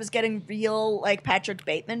time I was getting real like Patrick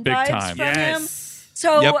Bateman Big vibes time. from him. Yes.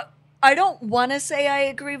 So Yep. I don't want to say I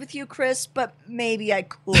agree with you, Chris, but maybe I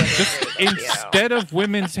could. Instead of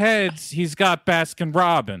women's heads, he's got Baskin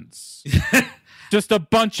Robbins. Just a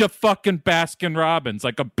bunch of fucking Baskin Robbins,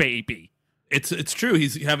 like a baby. It's true.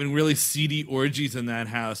 He's having really seedy orgies in that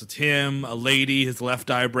house. It's him, a lady, his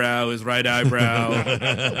left eyebrow, his right eyebrow.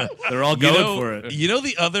 They're all going for it. You know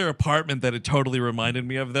the other apartment that it totally reminded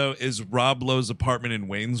me of though is Rob Lowe's apartment in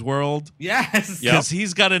Wayne's World. Yes. Because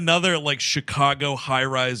he's got another like Chicago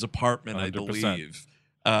high-rise apartment, 100%. I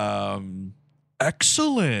believe.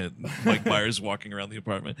 Excellent. Mike Myers walking around the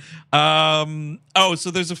apartment.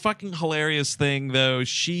 So there's a fucking hilarious thing though.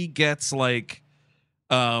 She gets like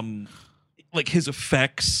his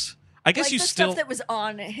effects. I guess like you the still stuff that was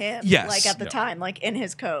on him, Yes. like at the Yeah. time, like in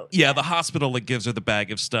his coat. Yeah, the hospital like gives her the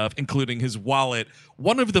bag of stuff, including his wallet.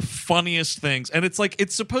 One of the funniest things, and it's like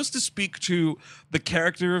it's supposed to speak to the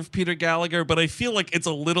character of Peter Gallagher, but I feel like it's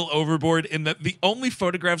a little overboard in that the only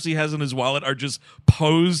photographs he has in his wallet are just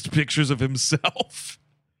posed pictures of himself.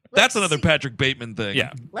 That's another Patrick Bateman thing.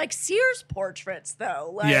 Yeah. Like Sears portraits,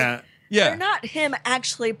 though. Like, Yeah. they're not him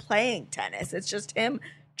actually playing tennis. It's just him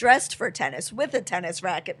dressed for tennis with a tennis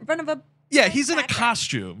racket in front of a Yeah, he's in a racket.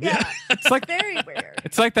 costume. Yeah, It's like very weird.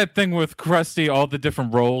 it's like that thing with Krusty, all the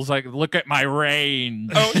different roles. Like, look at my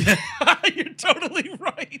range. Oh, you're totally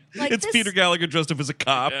right. Like it's this- Peter Gallagher dressed up as a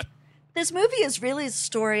cop. Yeah. This movie is really a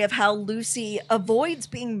story of how Lucy avoids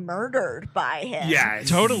being murdered by him. Yes.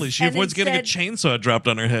 Totally. She And avoids getting a instead- chainsaw dropped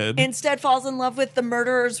on her head. Instead falls in love with the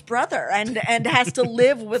murderer's brother and has to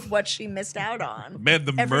live with what she missed out on. Man,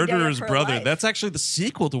 the every day of murderer's her brother. life. That's actually the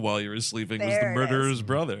sequel to While You Were Sleeping, was There the it murderer's is.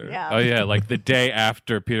 brother. Yeah. Oh yeah, like the day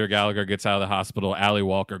after Peter Gallagher gets out of the hospital, Allie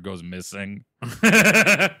Walker goes missing.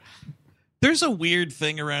 There's a weird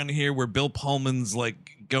thing around here where Bill Pullman's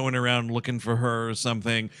like going around looking for her or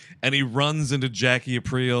something, and he runs into Jackie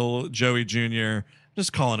Aprile, Joey Jr.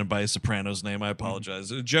 Just calling him by his Sopranos name. I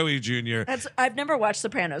apologize. Joey Jr. I've never watched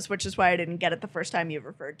Sopranos, which is why I didn't get it the first time you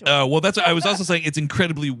referred to it. Well, that's. I was also saying it's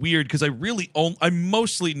incredibly weird because I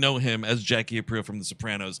mostly know him as Jackie Aprile from The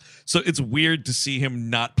Sopranos, so it's weird to see him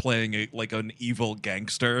not playing an evil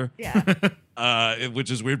gangster. Yeah.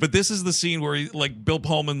 Which is weird. But this is the scene where he, like, Bill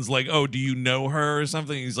Pullman's like, "Oh, do you know her or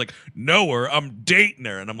something?" He's like, "Know her? I'm dating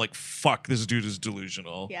her." And I'm like, "Fuck, this dude is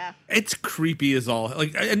delusional." Yeah. It's creepy as all.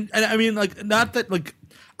 Like, and I mean, like, not that, like,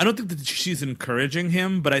 I don't think that she's encouraging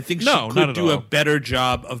him, but I think No, she not could at do a all. better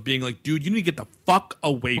job of being like, dude, you need to get the fuck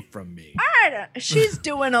away from me. She's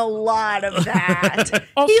doing a lot of that.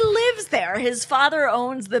 He lives there. His father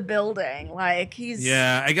owns the building. Like, he's...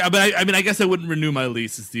 Yeah, I mean, I guess I wouldn't renew my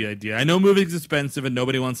lease is the idea. I know moving's expensive and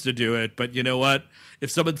nobody wants to do it, but you know what? If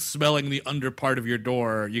someone's smelling the under part of your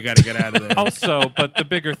door, you got to get out of there. Also, but the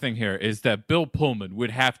bigger thing here is that Bill Pullman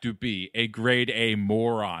would have to be a grade A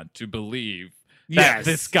moron to believe that Yes.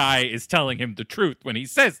 this guy is telling him the truth when he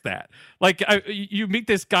says that. Like, you meet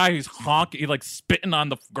this guy who's honking, like spitting on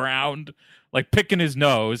the ground, like picking his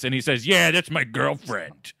nose, and he says, "Yeah, that's my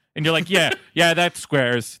girlfriend." And you're like, yeah, that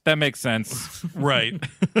squares. That makes sense. Right.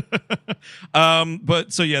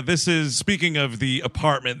 But so yeah, this is, speaking of the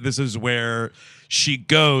apartment, this is where she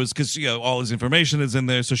goes because all his information is in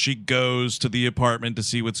there. So she goes to the apartment to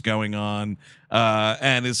see what's going on,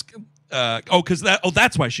 and is.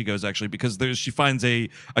 That's why she goes, actually, because she finds a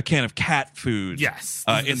can of cat food. Yes,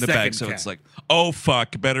 in the bag. second So cat. it's like, oh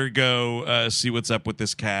fuck, better go see what's up with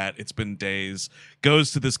this cat. It's been days.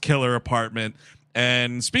 Goes to this killer apartment.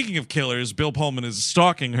 And speaking of killers, Bill Pullman is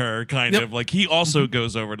stalking her, kind of. Like, he also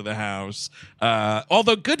goes over to the house.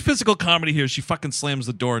 Although, good physical comedy here. She fucking slams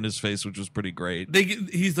the door in his face, which was pretty great.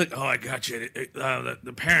 He's like, "Oh, I got you.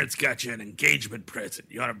 The parents got you an engagement present.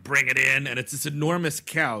 You ought to bring it in." And it's this enormous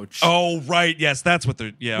couch. Oh, right. Yes, that's what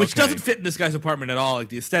they're... Yeah, Which okay. doesn't fit in this guy's apartment at all. Like,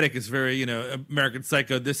 the aesthetic is very, American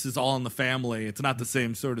Psycho. This is all in the family. It's not the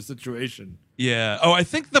same sort of situation. Yeah. Oh, I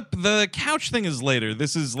think the couch thing is later.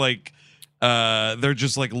 This is like... they're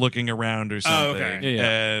just like looking around or something. okay.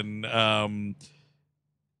 Yeah. And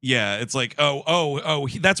Yeah, it's like,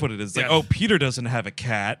 that's what it is. It's like, Yeah. Peter doesn't have a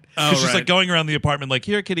cat. Oh, She's right. like going around the apartment like,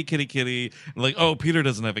 here, kitty, kitty, kitty. And like, Peter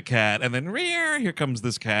doesn't have a cat. And then here comes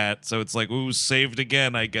this cat. So it's like, ooh, saved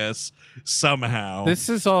again, I guess, somehow. This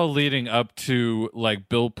is all leading up to like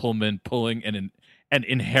Bill Pullman pulling an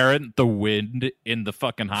inherent the wind in the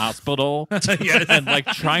fucking hospital Yes. and like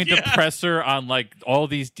trying to press her on like all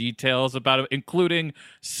these details about it, including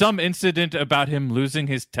some incident about him losing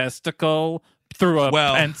his testicle through a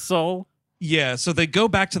pencil. Yeah, so they go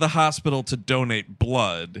back to the hospital to donate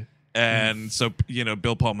blood. And so,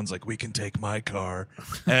 Bill Pullman's like, we can take my car.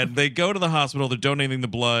 And they go to the hospital, they're donating the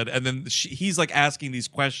blood. And then he's like asking these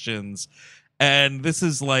questions. And this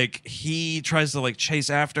is like, he tries to like chase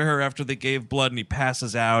after her after they gave blood and he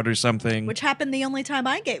passes out or something. Which happened the only time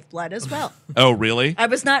I gave blood as well. Oh, really? I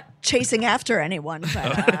was not chasing after anyone,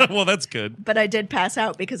 but, Well, that's good. but I did pass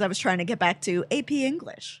out because I was trying to get back to AP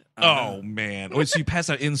English. Oh, man. Wait, so you pass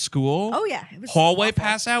out in school? Oh, yeah. It was Hallway awful.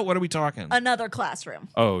 pass out? What are we talking? Another classroom.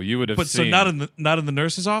 Oh, you would have But seen. so not in the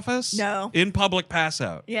nurse's office? No. In public pass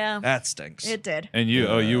out? Yeah. That stinks. It did. And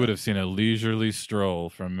you would have seen a leisurely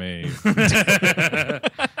stroll from me.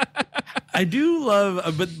 I do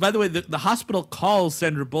love, but by the way, the hospital calls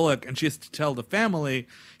Sandra Bullock, and she has to tell the family.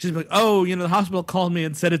 She's like, the hospital called me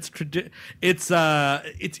and said it's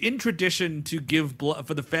in tradition to give blood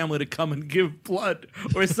for the family to come and give blood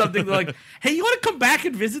or something. They're like, hey, you want to come back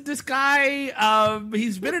and visit this guy?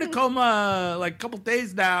 He's been in a coma like a couple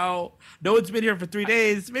days now. No one's been here for 3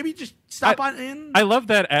 days. Maybe just stop on in. I love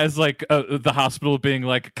that as like the hospital being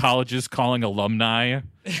like colleges calling alumni.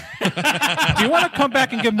 Do you want to come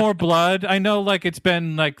back and give more blood? I know like it's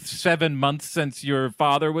been like 7 months since your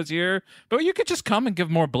father was here, but you could just come and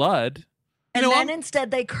give more blood. And then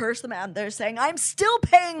instead they curse them out. They're saying, I'm still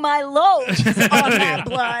paying my loans on that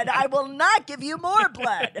blood. I will not give you more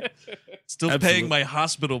blood. Still Absolutely. paying my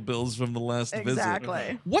hospital bills from the last visit.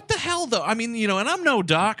 Exactly. What the hell, though? I mean, and I'm no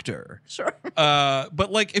doctor. Sure.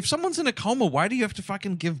 But, like, if someone's in a coma, why do you have to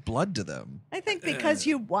fucking give blood to them? I think because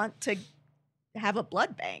you want to have a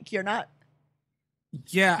blood bank. You're not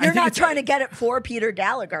Yeah, trying to get it for Peter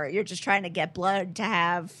Gallagher. You're just trying to get blood to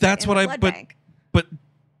have That's in what the I... blood But, bank. but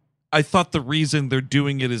I thought the reason they're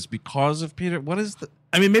doing it is because of Peter. What is the...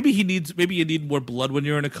 I mean, maybe you need more blood when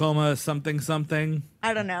you're in a coma. Something.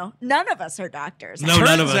 I don't know. None of us are doctors. No,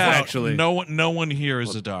 none of us Turns out actually. No one here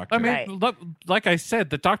is a doctor. I mean, Right. like I said,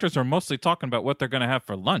 the doctors are mostly talking about what they're going to have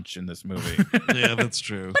for lunch in this movie. Yeah, that's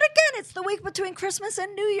true. But again, it's the week between Christmas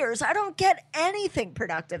and New Year's. I don't get anything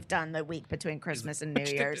productive done the week between Christmas and New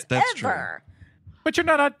Year's That's true. ever. But you're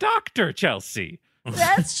not a doctor, Chelsea.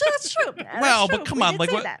 That's true. Well, That's but true. come We on, did like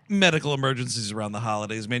say what that. medical emergencies around the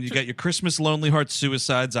holidays, man? You got your Christmas lonely heart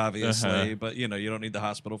suicides, obviously, Uh-huh. but you don't need the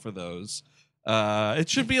hospital for those. It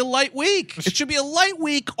should be a light week. It should be a light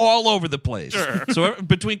week all over the place. Sure. So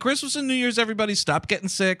between Christmas and New Year's, everybody stop getting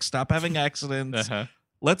sick, stop having accidents. Uh-huh.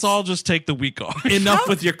 Let's all just take the week off. Enough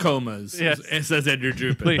with your comas, Yes. says Andrew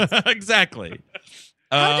Jupin. Please. Exactly.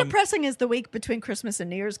 How depressing is the week between Christmas and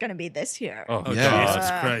New Year's going to be this year? Oh, Oh, Yeah.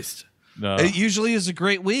 Jesus Christ. no. It usually is a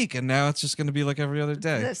great week, and now it's just going to be like every other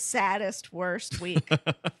day. The saddest, worst week.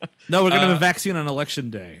 No, we're going to have a vaccine on election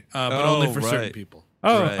day, but only for certain right. people.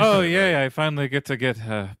 Oh, yay! I finally get to get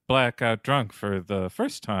blackout drunk for the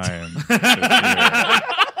first time. this year.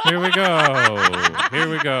 Here we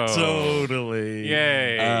go. Totally.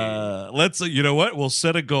 Yay. Let's. You know what? We'll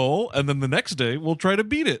set a goal, and then the next day we'll try to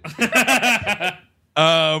beat it.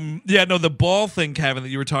 The ball thing, Kevin, that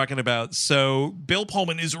you were talking about. So Bill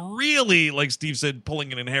Pullman is really, like Steve said,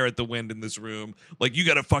 pulling an inherit the wind in this room. Like, you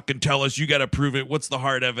got to fucking tell us, you got to prove it. What's the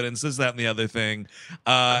hard evidence? This, that, and the other thing.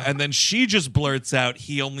 And then she just blurts out,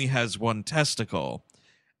 he only has one testicle.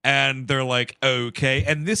 And they're like, okay.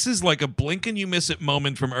 And this is like a blink and you miss it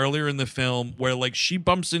moment from earlier in the film where like she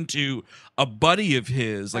bumps into a buddy of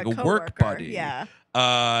his, like a work coworker, buddy. yeah.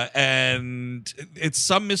 And it's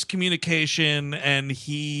some miscommunication, and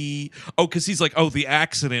because he's like, the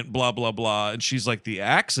accident, blah, blah, blah. And she's like, the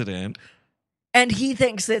accident? And he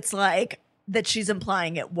thinks it's like that she's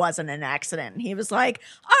implying it wasn't an accident. And he was like,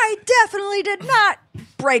 I definitely did not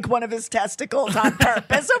break one of his testicles on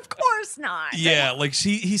purpose. Of course not. Yeah, like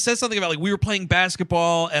he says something about like, we were playing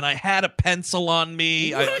basketball and I had a pencil on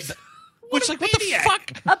me. What the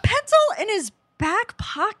fuck? A pencil in his back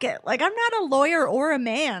pocket. Like, I'm not a lawyer or a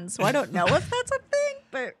man, so I don't know if that's a thing,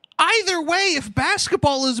 but Either way, if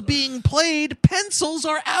basketball is being played, pencils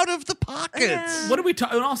are out of the pockets. Yeah. What are we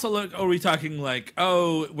talking? And also, look, are we talking like,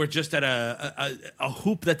 we're just at a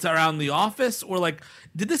hoop that's around the office, or like,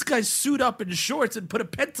 did this guy suit up in shorts and put a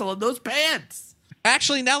pencil in those pants?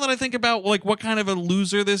 Actually, now that I think about like what kind of a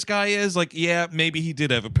loser this guy is, like, yeah, maybe he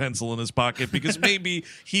did have a pencil in his pocket because maybe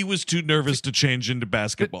he was too nervous to change into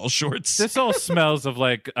basketball shorts. This all smells of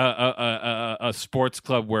like a sports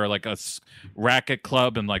club where like a racket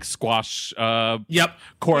club and like squash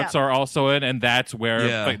courts are also in, and that's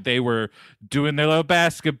where like, they were doing their little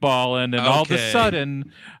basketball, and then all of a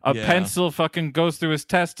sudden a pencil fucking goes through his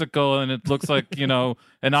testicle, and it looks like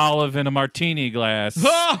an olive in a martini glass.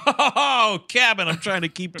 Oh, cabin! I'm trying to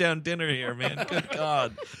keep down dinner here, man. Good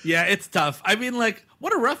God. Yeah, it's tough. I mean, like,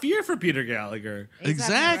 what a rough year for Peter Gallagher.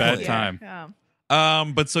 Exactly. Bad time. Yeah.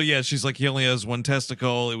 But so yeah, she's like, he only has one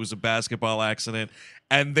testicle. It was a basketball accident,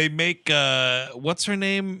 and they make what's her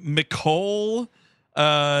name, Nicole.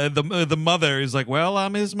 The mother is like, well,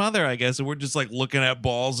 I'm his mother, I guess, and we're just like looking at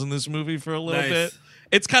balls in this movie for a little bit.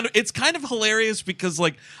 It's kind of hilarious because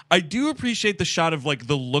like I do appreciate the shot of like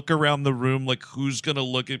the look around the room, like who's gonna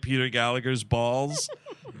look at Peter Gallagher's balls.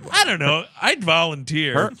 I don't know. I'd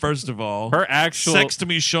volunteer. First of all, her actual text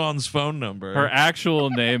me Sean's phone number. Her actual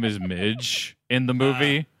name is Midge in the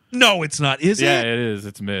movie. No, it's not. Is it? Yeah, it is.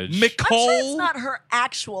 It's Midge. Nicole. I'm sure it's not her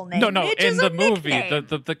actual name. No, Midge in is the a movie,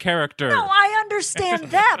 nickname. the character. No, I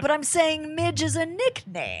understand that, but I'm saying Midge is a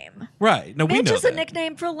nickname. Right. No, we Midge know is a that.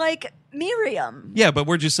 nickname for like Miriam. Yeah, but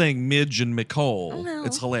we're just saying Midge and Nicole. No.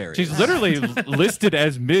 It's hilarious. She's literally listed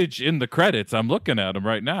as Midge in the credits. I'm looking at them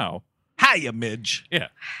right now. Hiya, Midge. Yeah.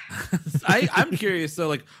 I'm curious. So,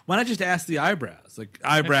 like, why not just ask the eyebrows? Like,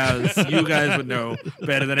 eyebrows, you guys would know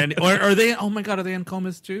better than any. Or are they? Oh my God, are they in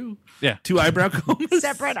comas too? Yeah. 2 eyebrow comas.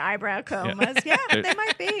 Separate eyebrow comas. Yeah, they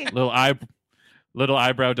might be. Little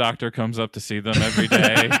eyebrow doctor comes up to see them every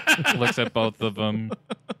day. Looks at both of them.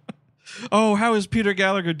 Oh, how is Peter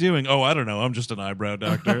Gallagher doing? Oh, I don't know. I'm just an eyebrow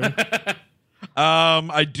doctor.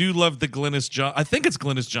 I do love the Glynis John. I think it's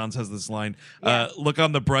Glynis Johns has this line. Look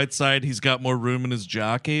on the bright side. He's got more room in his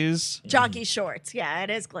jockeys. Jockey shorts. Yeah, it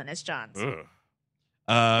is Glynis Johns.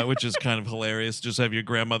 Which is kind of hilarious. Just have your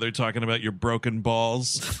grandmother talking about your broken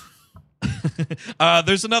balls.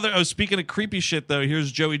 There's another. Oh, speaking of creepy shit, though,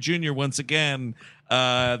 here's Joey Jr. once again.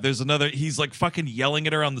 There's another. He's like fucking yelling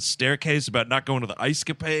at her on the staircase about not going to the ice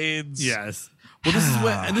capades. Yes. Well,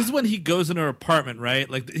 this is when he goes in her apartment, right?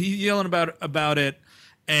 Like he's yelling about it,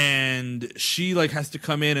 and she like has to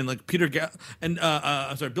come in, and like Bill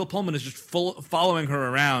Pullman is just following her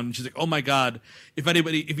around. And she's like, "Oh my God,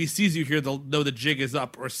 if he sees you here, they'll know the jig is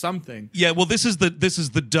up or something." Yeah, well, this is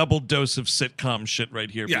the double dose of sitcom shit right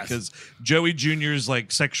here because Joey Jr.'s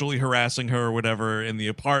like sexually harassing her or whatever in the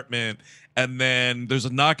apartment, and then there's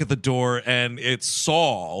a knock at the door, and it's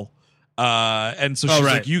Saul. And so she's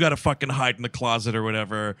like, you got to fucking hide in the closet or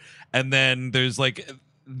whatever. And then there's like,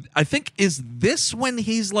 I think, is this when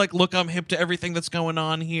he's like, look, I'm hip to everything that's going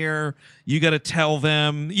on here. You got to tell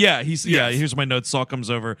them. Yeah, here's my notes. Saul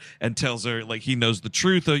comes over and tells her like he knows the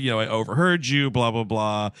truth. I overheard you, blah, blah,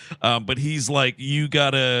 blah. But he's like, you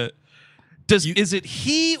got to. Is it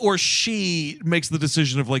he or she makes the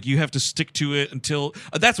decision of like, you have to stick to it until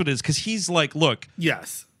that's what it is. Cause he's like, look,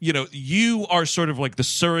 yes. You are sort of like the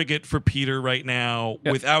surrogate for Peter right now.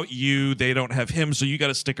 Yep. Without you, they don't have him, so you got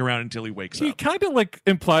to stick around until he wakes up. He kind of like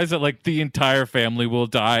implies that like the entire family will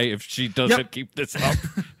die if she doesn't keep this up.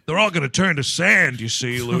 They're all going to turn to sand, you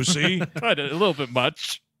see, Lucy. A little bit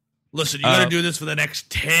much. Listen, you got to do this for the next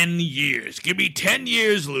 10 years. Give me 10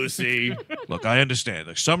 years, Lucy. Look, I understand.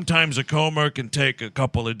 Like, sometimes a coma can take a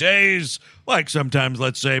couple of days, like sometimes,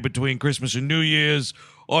 let's say, between Christmas and New Year's,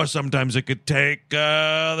 or sometimes it could take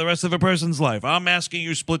the rest of a person's life. I'm asking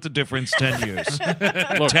you split the difference 10 years.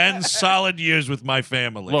 Look, 10 solid years with my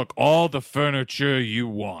family. Look, all the furniture you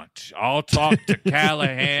want. I'll talk to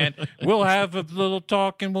Callahan. We'll have a little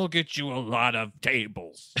talk and we'll get you a lot of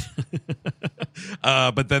tables.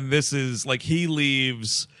 But then this is like he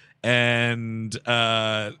leaves, and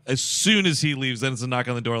as soon as he leaves, then it's a knock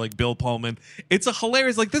on the door, like Bill Pullman. It's a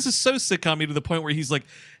hilarious, like, this is so sitcom-y to the point where he's like,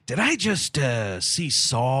 did I just see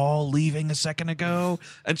Saul leaving a second ago?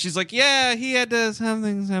 And she's like, yeah, he had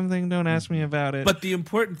something, don't ask me about it. But the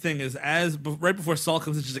important thing is, right before Saul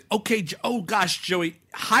comes in, she's like, okay, oh gosh, Joey,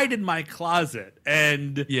 hide in my closet.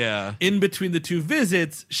 And in between the two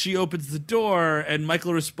visits, she opens the door, and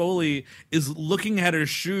Michael Rispoli is looking at her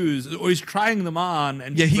shoes, or he's trying them on.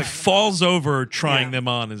 And he falls over trying them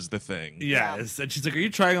on is the thing. Yes. And she's like, are you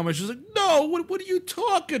trying them on? She's like, no, what are you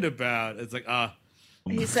talking about? It's like,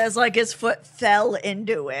 he says like his foot fell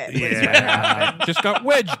into it. Yeah, just got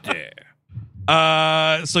wedged there.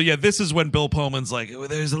 So yeah, this is when Bill Pullman's like, oh,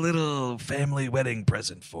 there's a little family wedding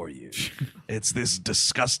present for you. It's this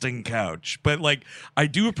disgusting couch. But like, I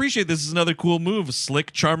do appreciate this is another cool move.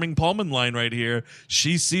 Slick, charming Pullman line right here.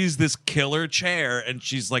 She sees this killer chair and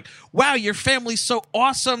she's like, wow, your family's so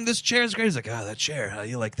awesome. This chair is great. He's like, oh, that chair. How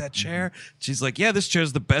you like that chair? She's like, yeah, this chair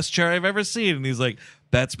is the best chair I've ever seen. And he's like,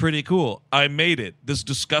 that's pretty cool. I made it. This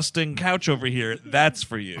disgusting couch over here, that's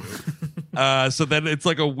for you. So then it's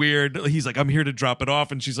like a weird, he's like, I'm here to drop it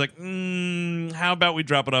off. And she's like, how about we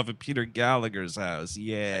drop it off at Peter Gallagher's house?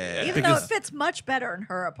 Yeah. Even though it fits much better in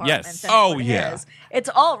her apartment Yes. than yeah. his. It's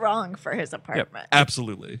all wrong for his apartment.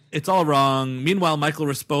 Absolutely. It's all wrong. Meanwhile, Michael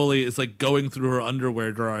Rispoli is like going through her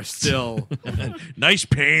underwear drawer still. Nice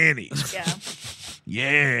panties. Yeah.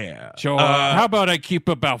 Yeah. So how about I keep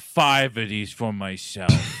about 5 of these for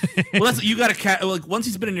myself? Well, that's you got to like once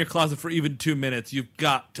he's been in your closet for even 2 minutes, you've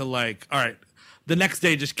got to like, all right, the next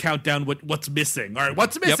day just count down what's missing. All right,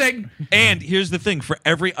 what's missing? Yep. And here's the thing: for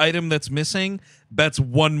every item that's missing, that's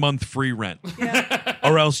 1 month free rent. Yeah.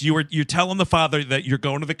 Or else you're telling the father that you're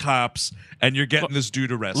going to the cops and you're getting this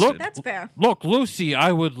dude arrested. Look, That's fair. Look, Lucy,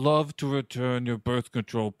 I would love to return your birth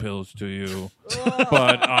control pills to you,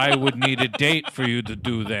 but I would need a date for you to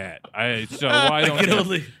do that. I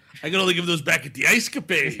can only give those back at the Ice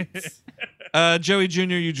Capades. Joey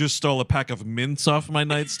Jr., you just stole a pack of mints off my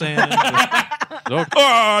nightstand. Look,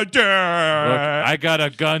 Oh, Dad! look, I got a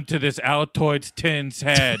gun to this Altoids tin's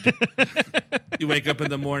head. You wake up in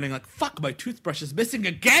the morning like, fuck, my toothbrush is missing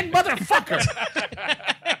again, motherfucker.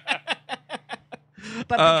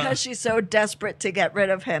 But because she's so desperate to get rid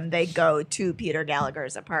of him, they go to Peter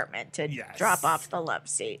Gallagher's apartment to drop off the love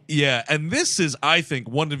seat. Yeah, and this is, I think,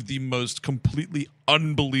 one of the most completely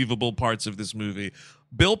unbelievable parts of this movie.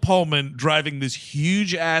 Bill Pullman driving this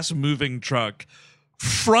huge-ass moving truck,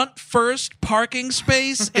 front first parking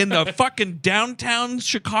space in the fucking downtown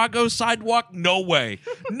Chicago sidewalk? No way.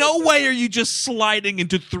 No way are you just sliding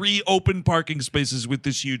into 3 open parking spaces with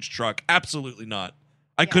this huge truck. Absolutely not.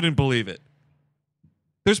 I couldn't believe it.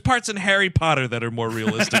 There's parts in Harry Potter that are more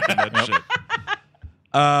realistic than that shit.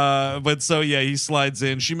 But so, yeah, he slides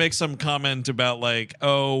in. She makes some comment about like,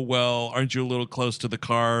 oh, well, aren't you a little close to the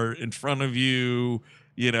car in front of you?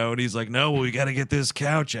 You know, and he's like, no, well, we got to get this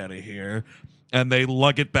couch out of here. And they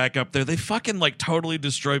lug it back up there. They fucking like totally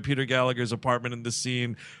destroy Peter Gallagher's apartment in this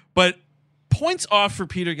scene. But points off for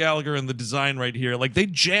Peter Gallagher and the design right here. Like they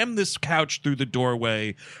jam this couch through the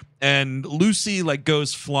doorway and Lucy like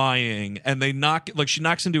goes flying and they she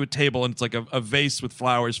knocks into a table and it's like a vase with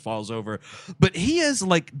flowers falls over. But he has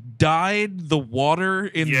like dyed the water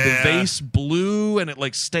in the vase blue and it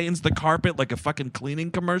like stains the carpet like a fucking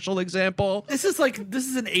cleaning commercial example. This is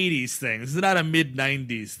an 80s thing. This is not a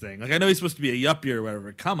mid-90s thing. Like I know he's supposed to be a yuppie or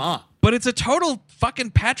whatever. Come on. But it's a total fucking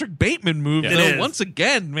Patrick Bateman move. It though. is. Once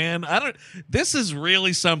again, man, this is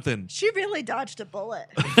really something. She really dodged a bullet.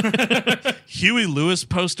 Huey Lewis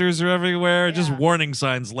posters are everywhere, Yeah. just warning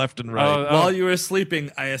signs left and right. While you were sleeping,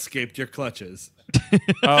 I escaped your clutches.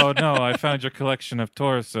 Oh, no, I found your collection of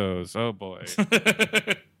torsos. Oh, boy.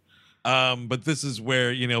 But this is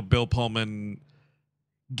where, Bill Pullman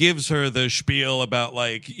gives her the spiel about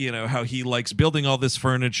like, how he likes building all this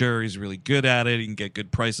furniture. He's really good at it. He can get good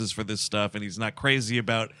prices for this stuff. And he's not crazy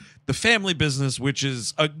about the family business, which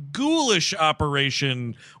is a ghoulish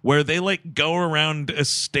operation where they like go around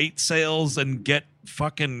estate sales and get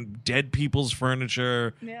fucking dead people's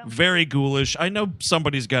furniture. Yeah. Very ghoulish. I know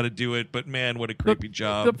somebody's got to do it, but man, what a creepy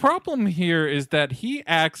job. The problem here is that he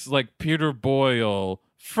acts like Peter Boyle,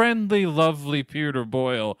 friendly, lovely Peter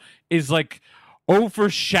Boyle, is like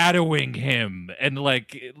overshadowing him and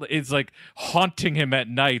like it's like haunting him at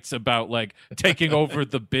nights about like taking over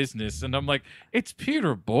the business. And I'm like, it's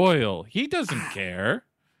Peter Boyle. He doesn't care.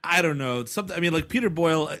 I don't know. Like Peter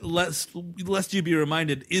Boyle, lest you be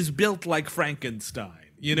reminded, is built like Frankenstein.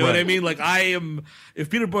 You know what I mean? Like if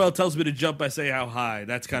Peter Boyle tells me to jump, I say how high.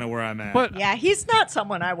 That's kind of where I'm at. But Yeah, he's not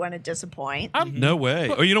someone I want to disappoint. No way.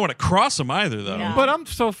 Or you don't want to cross him either, though. Yeah. But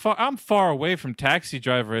I'm far away from Taxi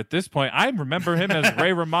Driver at this point. I remember him as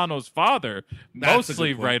Ray Romano's father, That's a mostly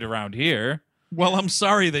good point. right around here. Well, I'm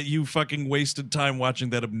sorry that you fucking wasted time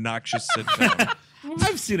watching that obnoxious sitcom.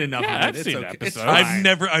 I've seen enough Yeah, of it. I've It's seen okay. It's episodes.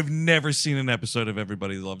 fine. I've never seen an episode of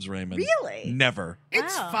Everybody Loves Raymond. Really? Never.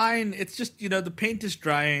 It's Wow. fine. It's just, the paint is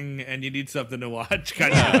drying and you need something to watch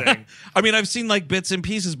kind of thing. I mean, I've seen like bits and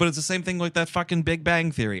pieces, but it's the same thing like that fucking Big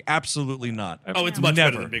Bang Theory. Absolutely not. Oh, it's much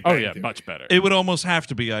Never. better than Big Oh Bang yeah, Theory. much better. It would almost have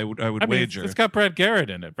to be. I would I mean, wager. it's got Brad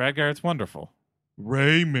Garrett in it. Brad Garrett's wonderful.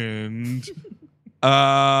 Raymond.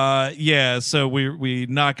 Yeah. So we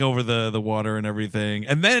knock over the water and everything,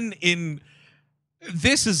 and then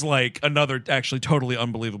This is like another actually totally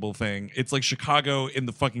unbelievable thing. It's like Chicago in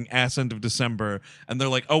the fucking ass end of December, and they're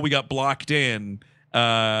like, oh, we got blocked in.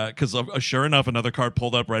 Because sure enough, another car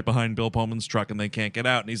pulled up right behind Bill Pullman's truck and they can't get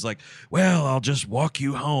out. And he's like, well, I'll just walk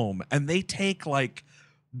you home. And they take like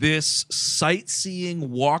this sightseeing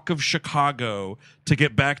walk of Chicago to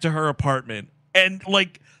get back to her apartment. And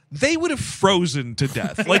like, they would have frozen to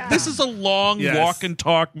death. Like, this is a long walk and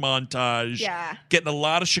talk montage. Yeah. Getting a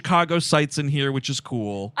lot of Chicago sights in here, which is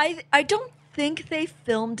cool. I don't think they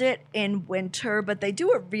filmed it in winter, but they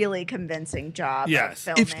do a really convincing job of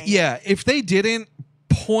filming. If they didn't,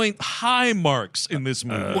 point high marks in this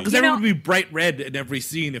movie. Well, because everyone would be bright red in every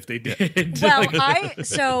scene if they did.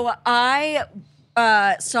 Well,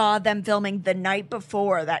 I saw them filming the night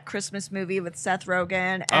before that Christmas movie with Seth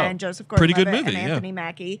Rogen and Joseph Gordon-Levitt and Anthony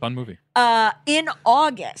Mackie. Fun movie. In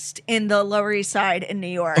August in the Lower East Side in New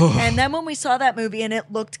York. Ugh. And then when we saw that movie and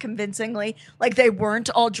it looked convincingly like they weren't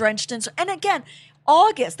all drenched in... And again,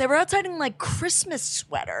 August, they were outside in like Christmas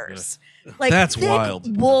sweaters. Yeah. Like that's thick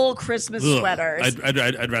wild. Wool Christmas sweaters.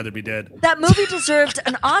 I'd rather be dead. That movie deserved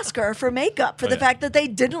an Oscar for makeup for the fact that they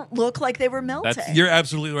didn't look like they were melting. You're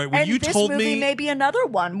absolutely right. When and you this told movie me, may be another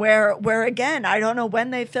one where again, I don't know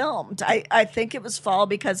when they filmed. I think it was fall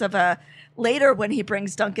because of later when he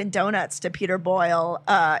brings Dunkin' Donuts to Peter Boyle,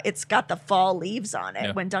 it's got the fall leaves on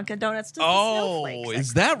it when Dunkin' Donuts does the snowflakes. Oh,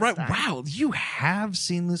 is that right? Wow, you have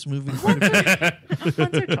seen this movie once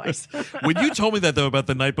or twice. When you told me that though about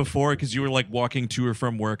the night before, because you were like walking to or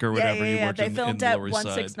from work or whatever, you worked they in filmed the at Lower East Side.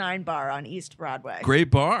 169 Bar on East Broadway.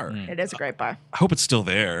 Great bar. It is a great bar. I hope it's still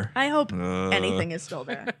there. I hope anything is still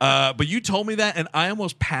there. But you told me that, and I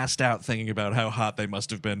almost passed out thinking about how hot they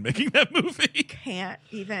must have been making that movie. Can't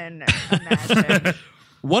even imagine.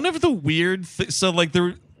 One of the weird so like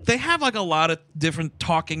they have like a lot of different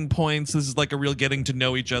talking points. This is like a real getting to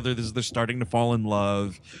know each other. They're starting to fall in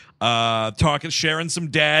love. Sharing some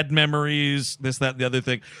dad memories, this, that, and the other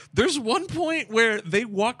thing. There's one point where they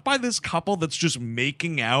walk by this couple that's just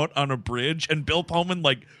making out on a bridge, and Bill Pullman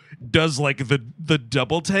like does like the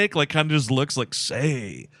double take, like kind of just looks like,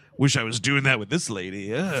 say, wish I was doing that with this lady.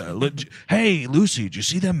 Yeah. Hey, Lucy, did you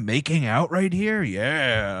see them making out right here?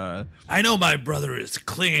 Yeah. I know my brother is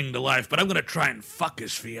clinging to life, but I'm going to try and fuck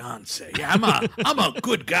his fiance. Yeah, I'm a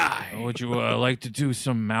good guy. Would you like to do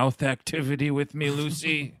some mouth activity with me,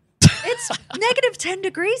 Lucy? It's negative 10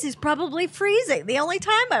 degrees. He's probably freezing. The only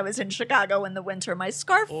time I was in Chicago in the winter, my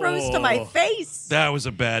scarf froze to my face. That was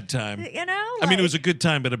a bad time. You know? I mean, it was a good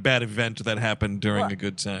time, but a bad event that happened during a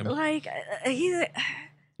good time. Like,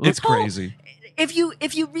 it's crazy. If you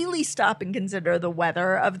really stop and consider the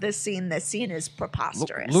weather of this scene is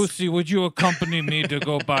preposterous. Lucy, would you accompany me to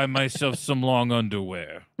go buy myself some long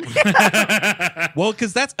underwear? Well,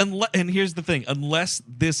 because and here's the thing: unless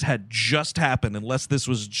this had just happened, unless this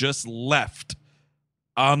was just left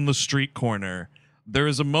on the street corner, there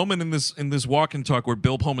is a moment in this walk and talk where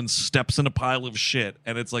Bill Pullman steps in a pile of shit,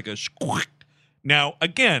 and it's like a. Now,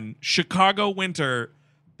 again, Chicago winter.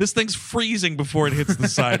 This thing's freezing before it hits the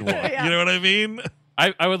sidewalk. Yeah. You know what I mean?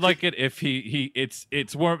 I would like it if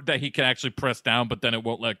it's warm that he can actually press down, but then it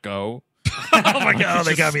won't let go. Oh my god,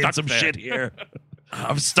 they got me in some shit here.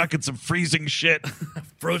 I'm stuck in some freezing shit.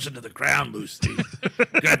 Frozen to the ground, Lucy.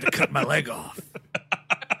 Got to cut my leg off.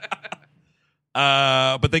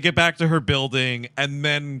 But they get back to her building and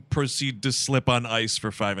then proceed to slip on ice for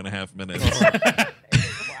 5.5 minutes.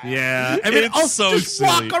 Yeah, I mean, it's so just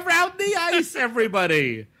silly. walk around the ice,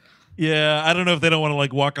 everybody. Yeah, I don't know if they don't want to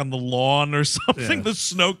like walk on the lawn or something, the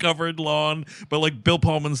snow-covered lawn. But like Bill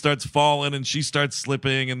Pullman starts falling and she starts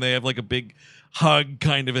slipping, and they have like a big hug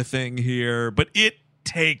kind of a thing here. But it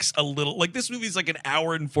takes a little. Like this movie's like an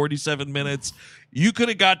hour and 47 minutes. You could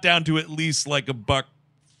have got down to at least like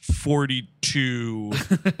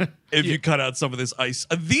 $1:42 if you cut out some of this ice.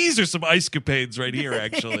 These are some ice capades right here,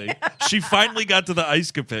 actually. She finally got to the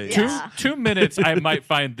ice capades. Yeah. 2 minutes, I might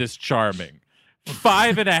find this charming.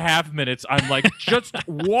 5.5 minutes, I'm like, just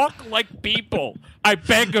walk like people. I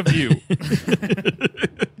beg of you.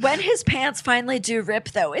 When his pants finally do rip,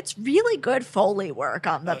 though, it's really good Foley work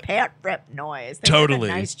on the pant rip noise. They Totally.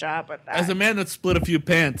 did a nice job with that. As a man that split a few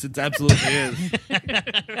pants, it absolutely is.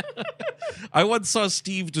 I once saw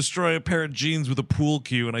Steve destroy a pair of jeans with a pool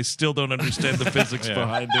cue, and I still don't understand the physics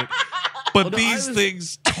behind it. But these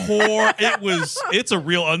things tore. It's a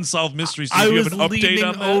real unsolved mystery. Steve, I do you was have an update leaning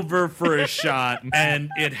on that? over for a shot, and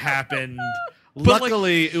it happened.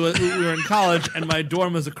 Luckily, we were in college, and my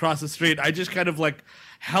dorm was across the street. I just kind of like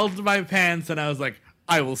held my pants, and I was like,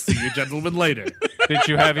 I will see you gentlemen later. Did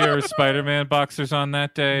you have your Spider-Man boxers on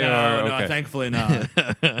that day? No, thankfully not.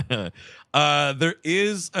 There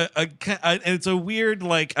is and it's a weird,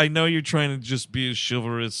 like, I know you're trying to just be a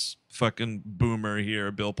chivalrous fucking boomer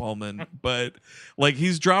here, Bill Pullman, but like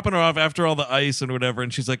he's dropping her off after all the ice and whatever,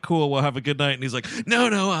 and she's like, cool, we'll have a good night, and he's like,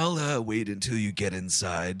 no, I'll wait until you get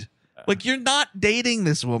inside. Like, you're not dating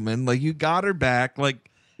this woman, like, you got her back, like,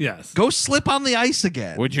 Yes. go slip on the ice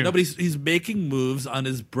again. Would you? No, but he's making moves on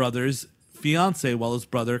his brother's fiance while his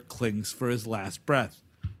brother clings for his last breath.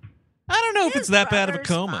 I don't know if it's that bad of a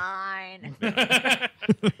coma. Fine.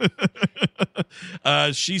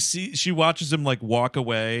 She watches him like walk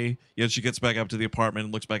away. Yeah, she gets back up to the apartment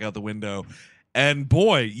and looks back out the window. And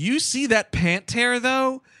boy, you see that pant tear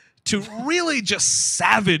though? To really just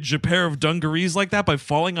savage a pair of dungarees like that by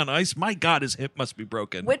falling on ice, my God, his hip must be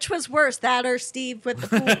broken. Which was worse, that or Steve with the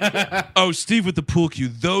pool? Oh, Steve with the pool cue.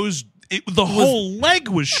 The whole leg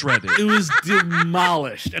was shredded. It was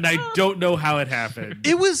demolished, and I don't know how it happened.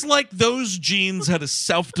 It was like those jeans had a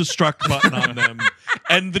self-destruct button on them,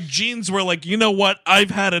 and the jeans were like, you know what?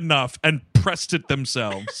 I've had enough, and pressed it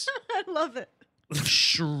themselves. I love it.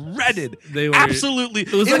 Shredded. They were absolutely.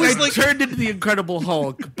 It was like I turned into the Incredible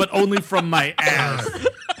Hulk, but only from my ass.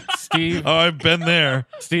 Steve. Oh, I've been there.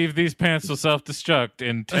 Steve, these pants will self-destruct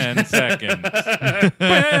in 10 seconds.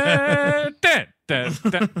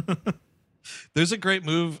 There's a great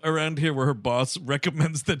move around here where her boss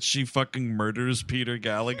recommends that she fucking murders Peter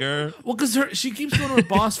Gallagher. Well, because she keeps going to her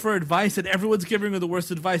boss for advice, and everyone's giving her the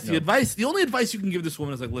worst advice. The only advice you can give this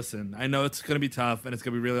woman is like, listen, I know it's going to be tough and it's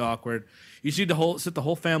going to be really awkward. You just need to sit the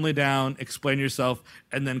whole family down, explain yourself,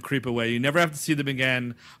 and then creep away. You never have to see them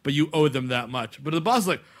again, but you owe them that much. But the boss is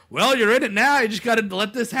like, well, you're in it now. You just got to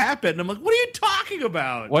let this happen. And I'm like, what are you talking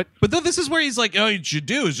about? What? But then this is where he's like, oh, what you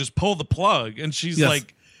do is just pull the plug. And she's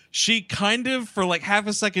like, she kind of, for like half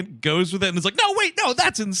a second, goes with it and is like, no, wait, no,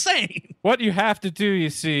 that's insane. What you have to do, you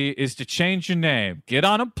see, is to change your name. Get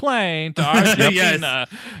on a plane to Argentina,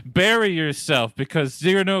 bury yourself, because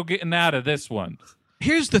you're no getting out of this one.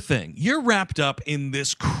 Here's the thing. You're wrapped up in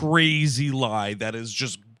this crazy lie that is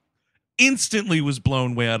just instantly was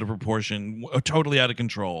blown way out of proportion, totally out of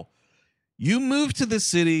control. You moved to the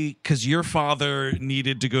city because your father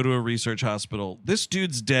needed to go to a research hospital. This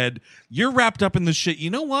dude's dead. You're wrapped up in the shit. You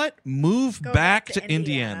know what? Move back to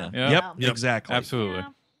Indiana. Yeah. Yep, exactly. Absolutely.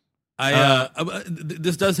 Yeah.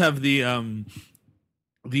 This does have the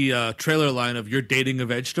trailer line of "You're dating a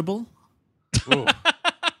vegetable."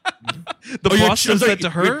 The boss says that to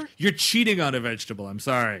her? You're cheating on a vegetable. I'm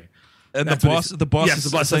sorry. And the boss yes, the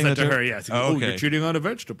boss says that to her. Yes. Oh, okay. You're cheating on a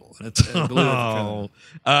vegetable. And it's,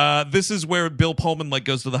 this is where Bill Pullman like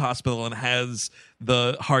goes to the hospital and has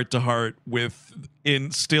the heart-to-heart with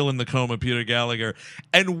still in the coma Peter Gallagher.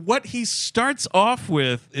 And what he starts off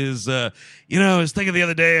with is, I was thinking the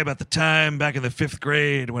other day about the time back in the 5th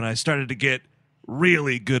grade when I started to get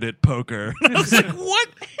really good at poker. I was like, what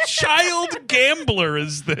child gambler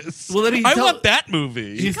is this? Well, then I want that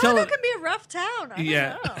movie. Chicago can be a rough town. I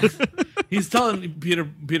don't know. He's telling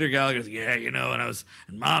Peter Gallagher, and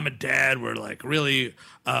Mom and Dad were like really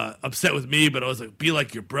upset with me, but I was like, be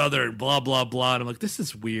like your brother and blah, blah, blah. And I'm like, this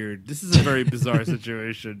is weird. This is a very bizarre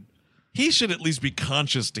situation. He should at least be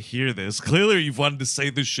conscious to hear this. Clearly you've wanted to say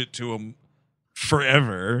this shit to him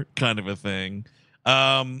forever, kind of a thing.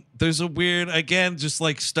 There's a weird, again, just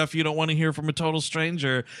like stuff you don't want to hear from a total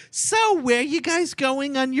stranger. So where you guys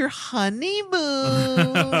going on your honeymoon?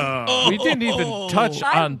 We didn't even touch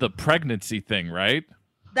on the pregnancy thing, right?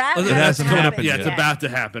 That hasn't happened Yeah, yet. it's about to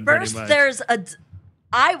happen. First, pretty much. there's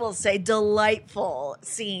I will say, delightful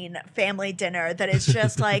scene, family dinner, that is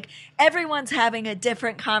just like everyone's having a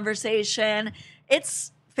different conversation.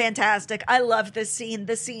 It's fantastic. I love this scene.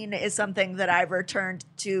 This scene is something that I've returned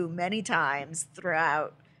to many times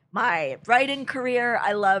throughout my writing career.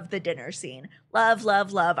 I love the dinner scene. Love,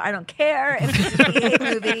 love, love. I don't care if it's VA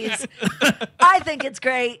movies. I think it's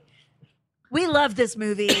great. We love this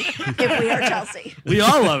movie if we are Chelsea. We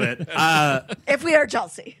all love it. If we are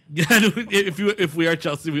Chelsea. if we are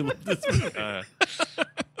Chelsea, we love this movie.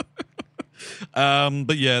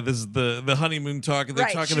 But yeah, this is the honeymoon talk. They're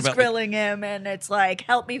talking she's about grilling him, and it's like,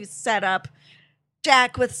 help me set up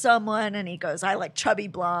Jack with someone, and he goes, I like chubby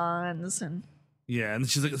blondes, and yeah, and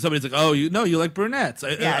she's like, somebody's like, oh, you like brunettes.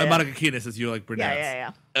 Monica Keena says you like brunettes.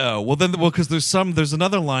 Yeah. Oh, because there's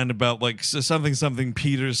another line about like something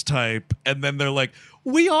Peter's type, and then they're like,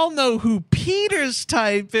 we all know who Peter's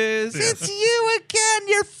type is. Yes. It's you again.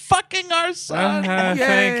 You're fucking our son.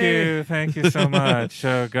 Thank you so much.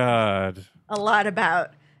 Oh God. A lot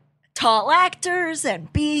about tall actors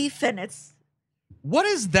and beef, and it's What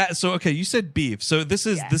is that? So okay, you said beef. So this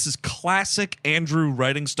is classic Andrew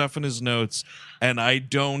writing stuff in his notes, and I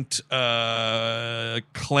don't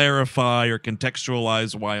clarify or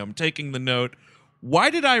contextualize why I'm taking the note. Why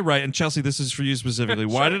did I write? And Chelsea, this is for you specifically.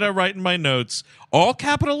 Why did I write in my notes all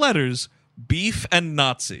capital letters beef and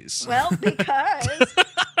Nazis? Well, because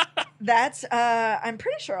that's I'm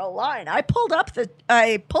pretty sure a line. I pulled up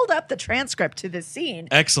the transcript to this scene.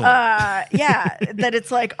 Excellent. Yeah, that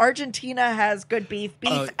it's like Argentina has good beef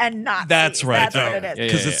and Nazis. That's right. That's what it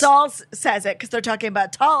is. Because yeah. Saul says it because they're talking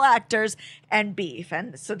about tall actors and beef,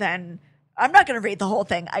 and so then. I'm not going to read the whole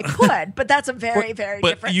thing. I could, but that's a very, very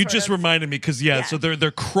different. But you just reminded me because so they're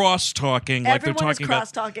cross talking, like they're talking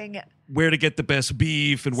cross talking where to get the best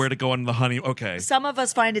beef and where to go on the honey. Okay, some of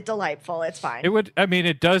us find it delightful. It's fine. It would. I mean,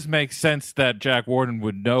 it does make sense that Jack Warden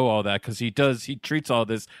would know all that because he treats all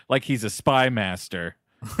this like he's a spy master.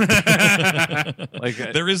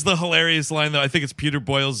 There is the hilarious line though. I think it's Peter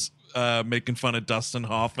Boyle's making fun of Dustin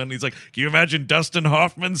Hoffman. He's like, "Can you imagine Dustin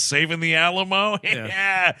Hoffman saving the Alamo?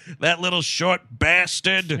 Yeah, that little short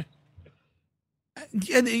bastard."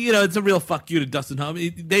 And it's a real fuck you to Dustin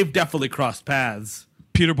Hoffman. They've definitely crossed paths.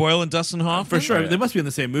 Peter Boyle and Dustin Hoffman? For sure. They must be in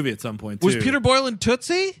the same movie at some point, too. Was Peter Boyle in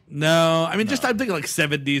Tootsie? No. I mean, I'm thinking like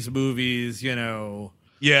 70s movies,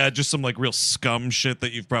 Yeah, just some like real scum shit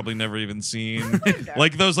that you've probably never even seen.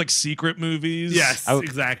 Like those like secret movies. Yes,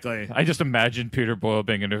 exactly. I just imagine Peter Boyle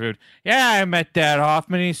being interviewed. Yeah, I met Dad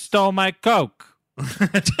Hoffman. He stole my Coke.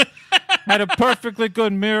 Had a perfectly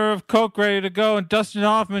good mirror of Coke ready to go, and Dustin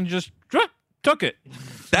Hoffman just took it.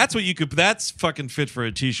 That's fucking fit for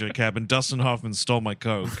a t-shirt, Cabin. Dustin Hoffman stole my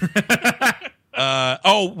Coke.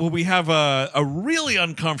 We have a really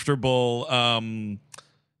uncomfortable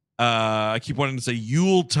I keep wanting to say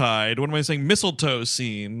Yuletide. What am I saying? Mistletoe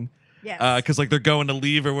scene. Yes. Because like they're going to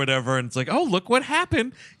leave or whatever, and it's like, oh, look what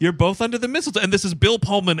happened. You're both under the mistletoe. And this is Bill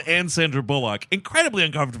Pullman and Sandra Bullock. Incredibly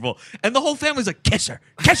uncomfortable. And the whole family's like, kiss her,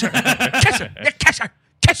 kiss her, kiss her, kiss her,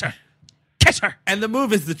 kiss her. Kiss her. And the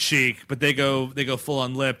move is the cheek, but they go full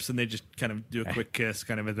on lips and they just kind of do a quick kiss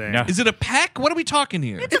kind of a thing. No. Is it a peck? What are we talking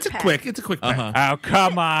here? It's a quick peck. Oh,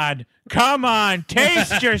 come on.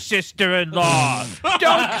 Taste your sister-in-law.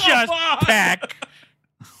 Don't just peck.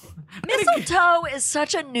 Mistletoe is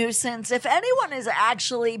such a nuisance. If anyone is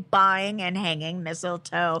actually buying and hanging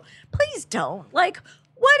mistletoe, please don't. Like,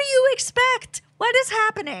 what do you expect? What is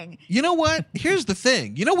happening? You know what? Here's the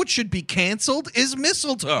thing. You know what should be canceled is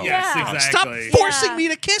mistletoe. Yes, Yeah. exactly. Stop forcing me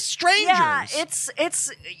to kiss strangers. Yeah,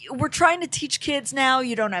 it's we're trying to teach kids now.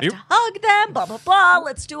 You don't have to hug them, blah, blah, blah.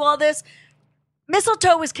 Let's do all this.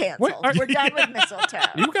 Mistletoe is canceled. We're done with mistletoe.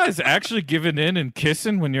 You guys actually giving in and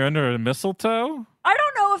kissing when you're under a mistletoe? I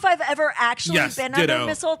don't know if I've ever actually been ditto. under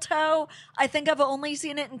mistletoe. I think I've only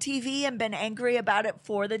seen it in TV and been angry about it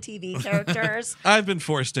for the TV characters. I've been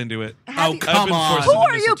forced into it. Have you- Come on. Who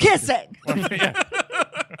are you kissing?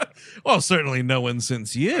 Well, certainly no one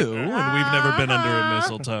since you, and we've never been under a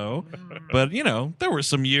mistletoe. But, there were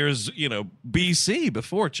some years, BC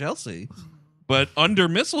before Chelsea. But under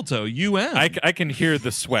mistletoe, UM. I can hear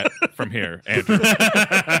the sweat from here, Andrew.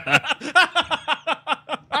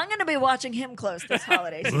 I'm going to be watching him close this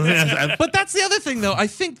holiday season. But that's the other thing, though. I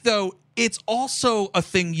think, though, it's also a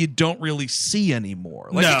thing you don't really see anymore.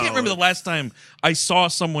 Like, I No. can't remember the last time I saw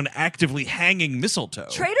someone actively hanging mistletoe.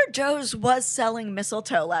 Trader Joe's was selling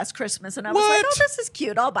mistletoe last Christmas, and I was like, What? oh, this is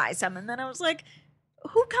cute. I'll buy some. And then I was like,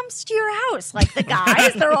 who comes to your house? Like the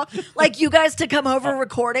guys? They're all like, you guys to come over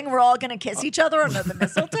recording. We're all going to kiss each other under the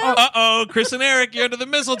mistletoe. Uh-oh, Chris and Eric, you're under the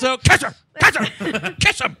mistletoe. Kiss her! Kiss her!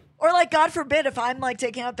 Kiss him! Or like, God forbid, if I'm like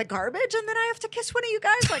taking out the garbage and then I have to kiss one of you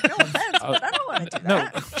guys. Like, no offense, but I don't want to do No,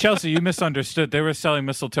 that. Chelsea, you misunderstood. They were selling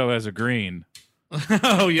mistletoe as a green.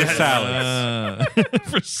 Oh, yeah. Salad.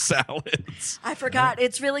 For salads. I forgot.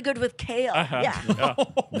 It's really good with kale. Yeah.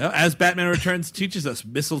 No, as Batman Returns teaches us,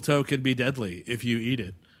 mistletoe can be deadly if you eat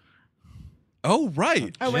it. Oh,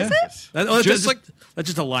 right. Oh, is it? That's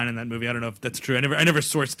just a line in that movie. I don't know if that's true. I never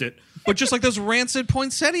sourced it. But just like those rancid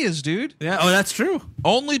poinsettias, dude. Yeah. Oh, that's true.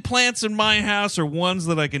 Only plants in my house are ones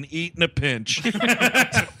that I can eat in a pinch.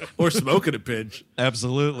 Or smoke in a pinch.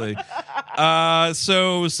 Absolutely.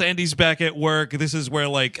 So Sandy's back at work. This is where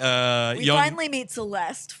We young finally meet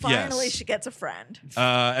Celeste. Finally, Yes. she gets a friend.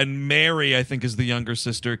 and Mary, I think, is the younger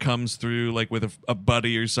sister, comes through like with a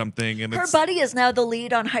buddy or something, and Her it's buddy is now the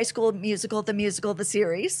lead on High School Musical, the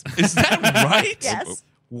series. is that right? Yes.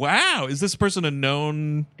 Wow. Is this person a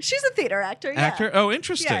known She's a theater actor. Yeah. actor? Oh,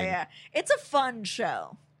 interesting. Yeah, yeah. It's a fun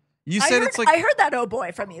show. You I said heard, it's like I heard that oh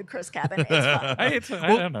boy from you, Chris Cabin. It's fun. I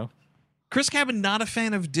don't know. Chris Cabin, not a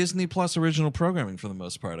fan of Disney Plus original programming for the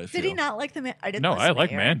most part, I feel. Did he not like the? I didn't. No, listen I to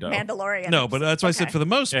like your Mando. Mandalorian. No, but that's why I said Okay. for the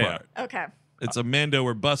most Yeah, part. Okay. It's a Mando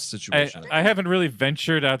or bust situation. I haven't really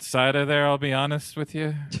ventured outside of there, I'll be honest with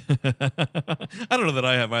you. I don't know that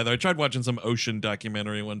I have either. I tried watching some ocean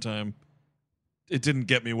documentary one time. It didn't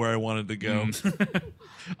get me where I wanted to go.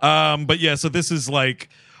 But yeah, so this is like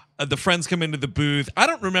the friends come into the booth. I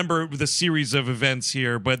don't remember the series of events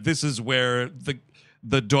here, but this is where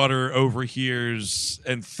the daughter overhears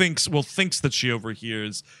and thinks that she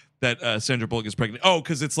overhears that Sandra Bullock is pregnant. Oh,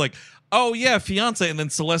 because it's like, oh yeah, fiance, and then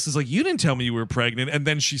Celeste is like, you didn't tell me you were pregnant, and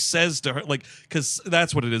then she says to her, like, because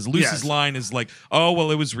that's what it is. Lucy's line is like, oh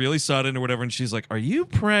well, it was really sudden or whatever, and she's like, are you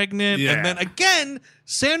pregnant? Yeah. And then again,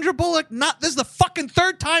 Sandra Bullock, this is the fucking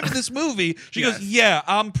third time in this movie, she goes, yeah,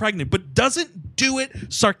 I'm pregnant, but doesn't do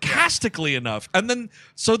it sarcastically enough. And then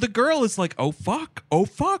so the girl is like, oh fuck,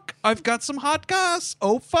 I've got some hot goss.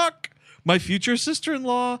 Oh fuck, my future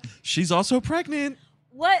sister-in-law, she's also pregnant.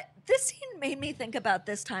 What this scene made me think about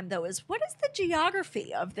this time, though, is what is the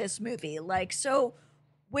geography of this movie? Like, so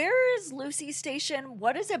where is Lucy Station?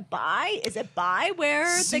 What is it by? Is it by where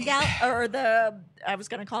I was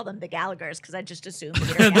going to call them the Gallaghers because I just assumed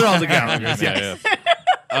They're all the Gallaghers.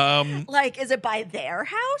 Yeah. Like, is it by their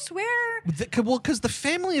house? Where? Well, because the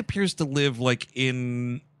family appears to live like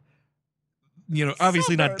in,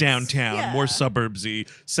 obviously not Suburbs, downtown, yeah. more suburbsy.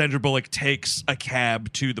 Sandra Bullock takes a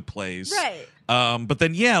cab to the place. Right. But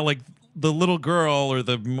then, yeah, like the little girl or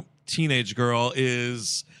the teenage girl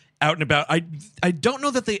is out and about. I don't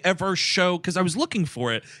know that they ever show, because I was looking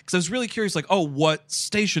for it, because I was really curious, like, oh, what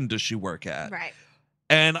station does she work at? Right.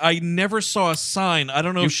 And I never saw a sign. I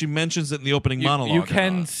don't know if she mentions it in the opening monologue. You or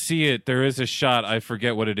can not. see it. There is a shot. I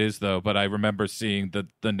forget what it is, though, but I remember seeing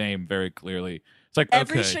the name very clearly. It's like,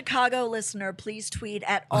 Every okay. Chicago listener, please tweet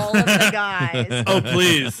at all of the guys. Oh,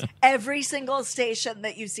 please. Every single station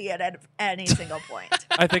that you see it at any single point.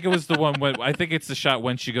 I think it was the one when I think it's the shot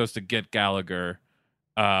when she goes to get Gallagher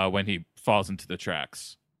when he falls into the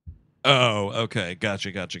tracks. Oh, okay.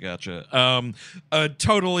 Gotcha.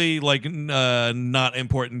 Totally like not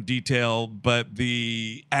important detail, but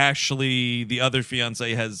the other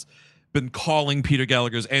fiance, has been calling Peter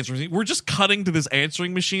Gallagher's answering machine. We're just cutting to this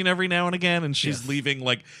answering machine every now and again, and she's leaving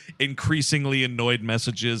like increasingly annoyed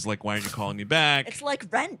messages like, why aren't you calling me back? It's like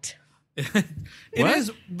Rent. It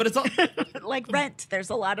is, but it's all. Like Rent. There's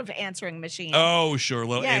a lot of answering machines. Oh, sure.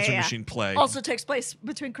 Little Yeah, answering yeah. machine play. Also takes place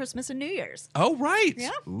between Christmas and New Year's. Oh, right.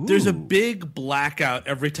 Yeah. There's a big blackout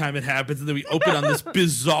every time it happens, and then we open on this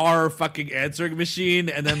bizarre fucking answering machine,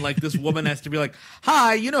 and then like this woman has to be like,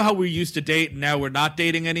 "Hi, you know how we used to date, and now we're not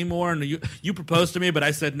dating anymore, and you proposed to me, but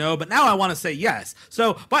I said no, but now I want to say yes."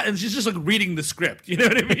 So, and she's just like reading the script. You know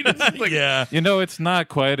what I mean? It's just like, yeah. It's not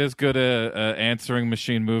quite as good a answering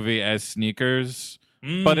machine movie as Sneakers,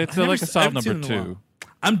 but it's like a solid number 2.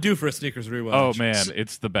 I'm due for a Sneakers rewatch. Oh man,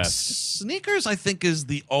 it's the best. Sneakers, I think, is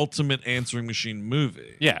the ultimate answering machine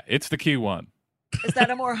movie. Yeah, it's the key one. Is that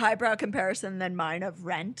a more highbrow comparison than mine of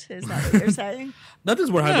Rent? Is that what you're saying? Nothing's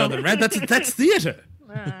more high than Rent. That's theater.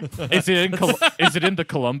 Is it in the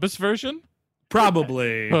Columbus version?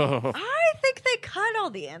 Probably. I think they cut all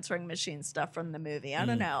the answering machine stuff from the movie. I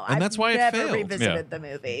don't know. And that's why it never failed. revisited the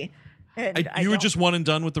movie. And You were don't- just one and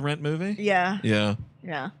done with the Rent movie? Yeah. Yeah.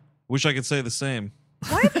 Wish I could say the same.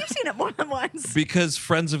 Why have you seen it more than once? Because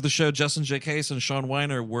friends of the show, Justin J. Case and Sean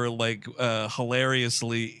Weiner, were like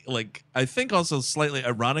hilariously, like, I think also slightly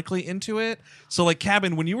ironically into it. So, like,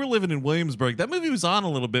 Cabin, when you were living in Williamsburg, that movie was on a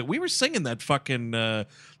little bit. We were singing that fucking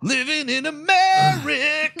Living in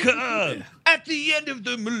America at the end of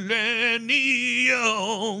the millennium.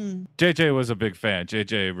 JJ was a big fan.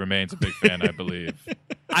 JJ remains a big fan, I believe.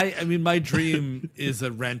 I mean, my dream is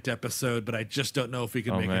a Rent episode, but I just don't know if we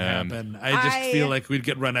can make it happen. I just feel like we'd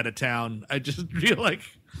get run out of town. I just feel like.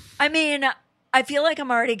 I mean, I feel like I'm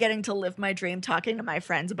already getting to live my dream talking to my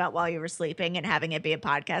friends about While You Were Sleeping and having it be a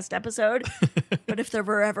podcast episode. But if there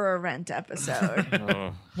were ever a Rent episode.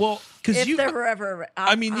 Well, because if there were ever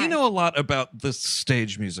you know a lot about the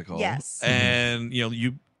stage musical. Yes. And,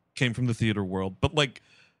 you came from the theater world. But, like,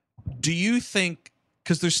 do you think,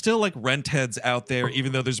 because there's still, like, rent heads out there,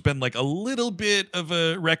 even though there's been, like, a little bit of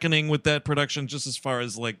a reckoning with that production, just as far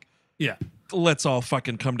as, like, Yeah. let's all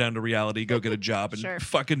fucking come down to reality, go get a job, and Sure.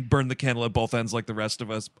 fucking burn the candle at both ends like the rest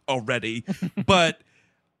of us already. But,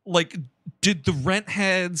 like, did the rent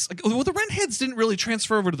heads, the rent heads didn't really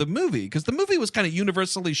transfer over to the movie, because the movie was kind of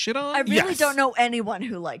universally shit on. I really don't know anyone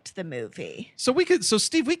who liked the movie. So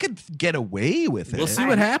Steve, we could get away with it. We'll see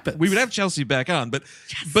what happens. We would have Chelsea back on, but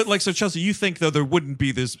like, so Chelsea, you think though there wouldn't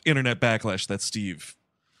be this internet backlash that Steve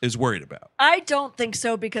is worried about. I don't think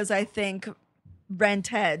so, because I think rent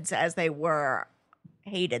heads, as they were,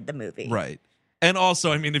 hated the movie. Right. And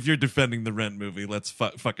also, I mean, if you're defending the Rent movie, let's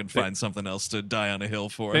fucking find something else to die on a hill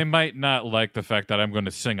for. They might not like the fact that I'm going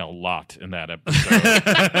to sing a lot in that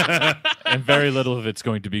episode. And very little of it's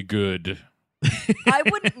going to be good. I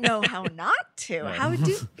wouldn't know how not to. How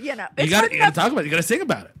do you know? You got to talk about it. You got to sing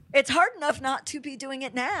about it. It's hard enough not to be doing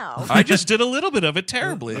it now. I just did a little bit of it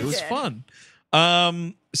terribly. It was fun.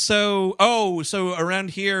 So around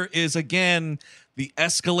here is again the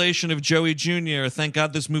escalation of Joey Jr. Thank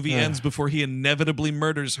God this movie ends before he inevitably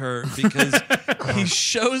murders her, because he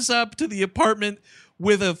shows up to the apartment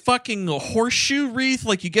with a fucking horseshoe wreath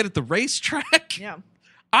like you get at the racetrack. Yeah.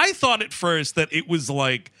 I thought at first that it was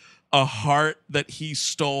like a heart that he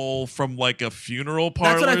stole from like a funeral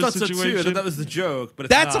parlor That's what I thought situation. so too. I thought that was the joke, but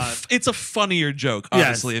it's not. It's a funnier joke,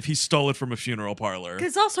 honestly, if he stole it from a funeral parlor.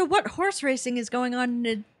 Because also, what horse racing is going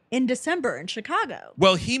on in December in Chicago?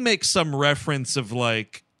 Well, he makes some reference of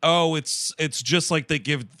like, oh, it's just like they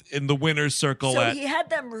give in the winner's circle. So he had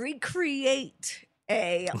them recreate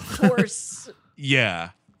a horse.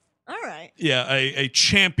 Yeah. All right. Yeah, a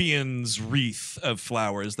champion's wreath of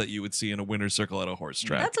flowers that you would see in a winner's circle at a horse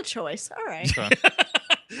track. That's a choice. All right.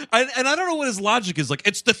 I don't know what his logic is. Like,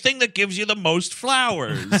 it's the thing that gives you the most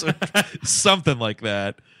flowers. Something like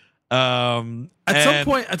that.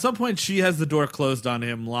 At some point, she has the door closed on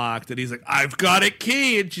him, locked, and he's like, "I've got a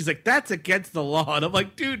key," and she's like, "That's against the law." And I'm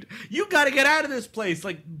like, "Dude, you got to get out of this place.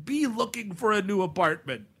 Like, be looking for a new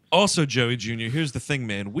apartment." Also, Joey Jr., here's the thing,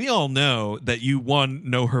 man. We all know that you, one,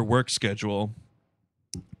 know her work schedule.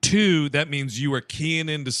 Two, that means you are keying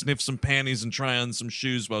in to sniff some panties and try on some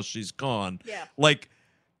shoes while she's gone. Yeah. Like,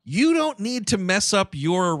 you don't need to mess up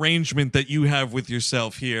your arrangement that you have with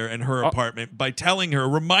yourself here in her apartment by telling her,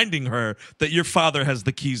 reminding her that your father has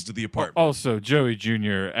the keys to the apartment. Also, Joey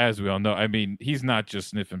Jr., as we all know, I mean, he's not just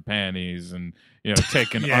sniffing panties and,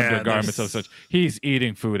 taking undergarments of such. He's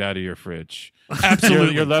eating food out of your fridge.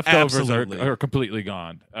 Absolutely. Your leftovers are completely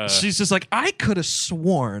gone. She's just like, I could have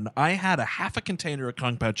sworn I had half a container of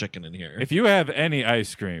Kung Pao chicken in here. If you have any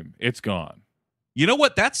ice cream, it's gone. You know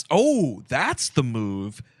what? That's the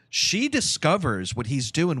move. She discovers what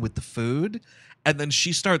he's doing with the food, and then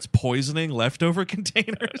she starts poisoning leftover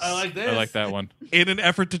containers. I like this. I like that one. In an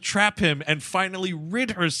effort to trap him and finally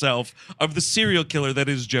rid herself of the serial killer that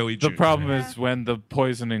is Joey Jr. The problem is when the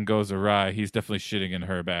poisoning goes awry, he's definitely shitting in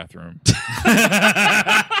her bathroom.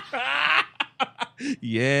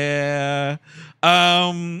 Yeah.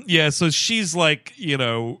 So she's like,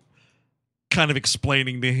 kind of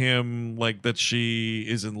explaining to him like that she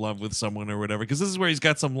is in love with someone or whatever, because this is where he's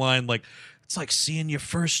got some line like, it's like seeing your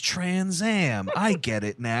first Trans Am. I get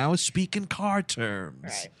it now, speaking car terms.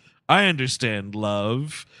 Right. I understand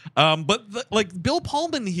love. But Bill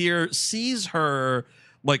Pullman here sees her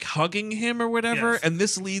like hugging him or whatever, Yes. and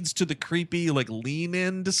this leads to the creepy like lean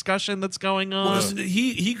in discussion that's going on. Well,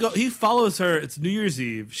 he follows her. It's New Year's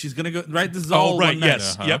Eve. She's gonna go. Right. This is all. right. One night.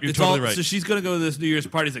 Yes. Yep. You're It's totally all, right. So she's gonna go to this New Year's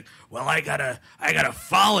party. He's like, "Well, I gotta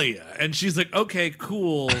follow you," and she's like, "Okay,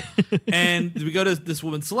 cool." And we go to this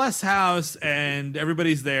woman Celeste's house, and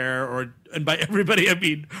everybody's there, and by everybody I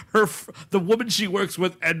mean the woman she works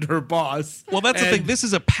with and her boss. Well, that's the thing. This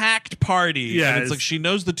is a packed party. Yes. And it's like she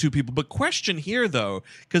knows the two people. But question here, though,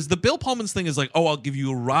 because the Bill Pullman's thing is like, oh, I'll give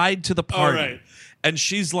you a ride to the party. right. And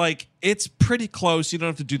she's like, it's pretty close. You don't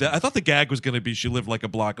have to do that. I thought the gag was going to be she lived like a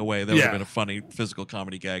block away. That would have been a funny physical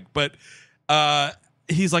comedy gag. But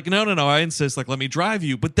he's like, no, I insist. Like, let me drive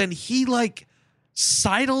you. But then he like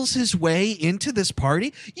sidles his way into this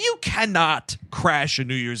party. You cannot crash a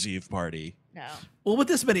New Year's Eve party. No. Well, with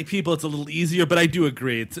this many people, it's a little easier, but I do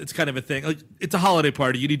agree. It's kind of a thing. Like, it's a holiday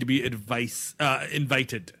party. You need to be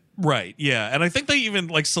invited. Right, yeah. And I think they even,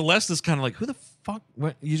 like, Celeste is kind of like, who the fuck?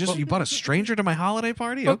 What? You brought a stranger to my holiday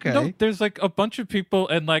party? Okay. No, there's like a bunch of people,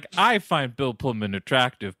 and like I find Bill Pullman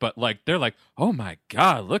attractive, but like they're like, oh my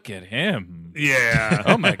God, look at him. Yeah.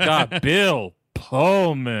 Oh my God, Bill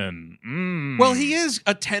Pullman. Mm. Well, he is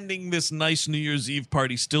attending this nice New Year's Eve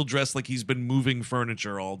party still dressed like he's been moving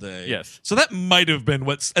furniture all day. Yes. So that might have been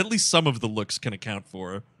what at least some of the looks can account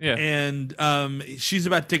for. Yeah. And she's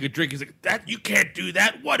about to take a drink. He's like, "That you can't do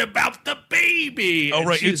that. What about the baby?" Oh, And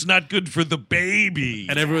right. It's not good for the baby.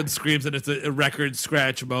 And everyone screams, and it's a record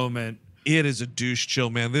scratch moment. It is a douche chill,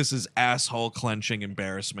 man. This is asshole clenching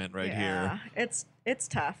embarrassment right here. It's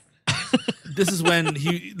tough. this is when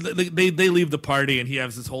they leave the party and he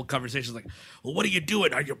has this whole conversation like, well, what are you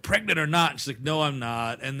doing? Are you pregnant or not? And she's like, no, I'm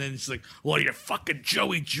not. And then she's like, well, you're fucking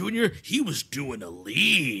Joey Jr. He was doing a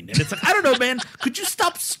lean. And it's like, I don't know, man. Could you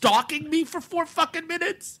stop stalking me for 4 fucking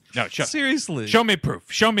minutes? No, Seriously. Show me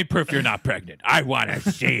proof. Show me proof you're not pregnant. I want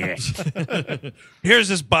to see it. Here's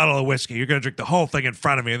this bottle of whiskey. You're going to drink the whole thing in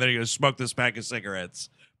front of me, and then you're going to smoke this pack of cigarettes.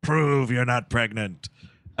 Prove you're not pregnant.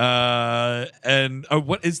 And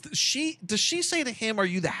what is she? Does she say to him, "Are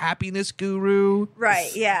you the happiness guru?"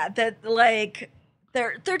 Right. Yeah. That like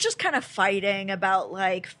they're just kind of fighting about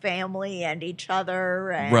like family and each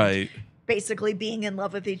other, and Right. basically being in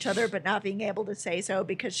love with each other, but not being able to say so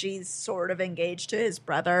because she's sort of engaged to his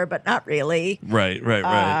brother, but not really. Right.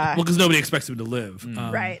 Well, because nobody expects him to live.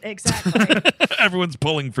 Right. Exactly. Everyone's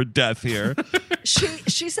pulling for death here.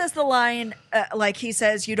 She says the line like he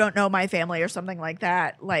says, "You don't know my family" or something like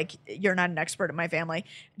that. Like, you're not an expert in my family.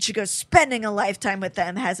 She goes, "Spending a lifetime with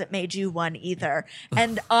them hasn't made you one either."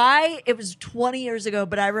 And it was 20 years ago,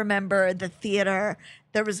 but I remember the theater.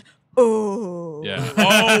 There was Yeah.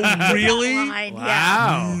 Oh, really? line,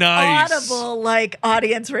 Wow. Nice. audible like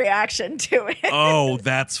audience reaction to it. Oh,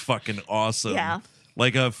 that's fucking awesome. Yeah.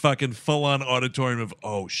 Like a fucking full-on auditorium of,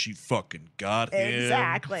 oh, she fucking got him.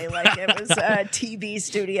 Exactly. Like it was a TV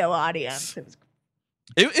studio audience. It was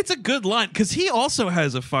It's a good line because he also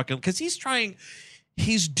has a fucking, because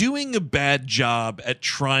he's doing a bad job at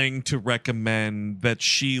trying to recommend that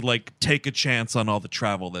she like take a chance on all the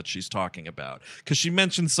travel that she's talking about, because she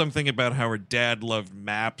mentioned something about how her dad loved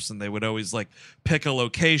maps and they would always like pick a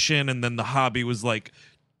location, and then the hobby was like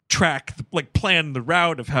plan the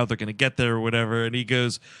route of how they're going to get there or whatever. And he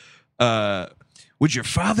goes, would your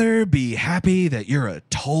father be happy that you're a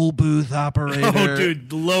toll booth operator? Oh,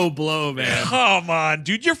 dude, low blow, man. Come on,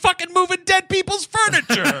 dude. You're fucking moving dead people's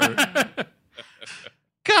furniture.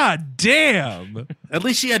 God damn. At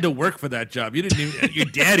least she had to work for that job. You didn't even, your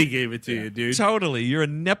daddy gave it to you, dude. Totally. You're a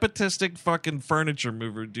nepotistic fucking furniture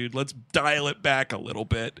mover, dude. Let's dial it back a little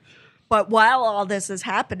bit. But while all this is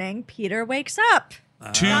happening, Peter wakes up.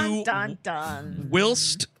 To Dun, dun, dun.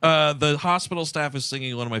 whilst the hospital staff is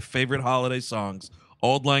singing one of my favorite holiday songs,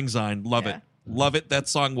 Auld Lang Syne. Love Yeah. it. Love it. That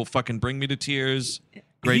song will fucking bring me to tears.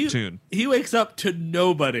 Great tune. He wakes up to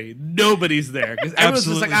nobody. Nobody's there. Because everyone's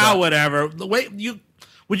just like, Absolutely not. whatever.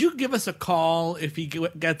 Would you give us a call if he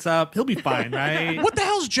gets up? He'll be fine, right? What the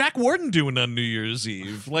hell's Jack Warden doing on New Year's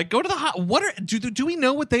Eve? Like, go to the do we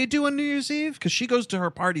know what they do on New Year's Eve? Because she goes to her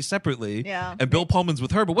party separately, Yeah. and Bill Pullman's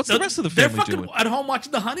with her. But what's the rest of the family They're fucking doing? at home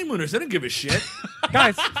watching The Honeymooners. They don't give a shit.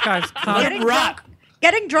 guys, Getting rock.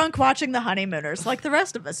 Getting drunk watching the Honeymooners like the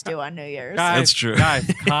rest of us do on New Year's. That's true. Guys,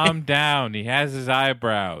 calm down. He has his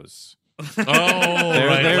eyebrows. Oh,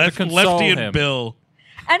 right. there to console Lefty and him. Bill.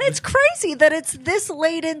 And it's crazy that it's this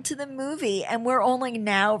late into the movie and we're only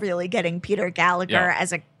now really getting Peter Gallagher Yeah.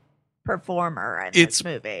 as a performer in It's- this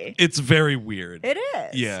movie. It's very weird. It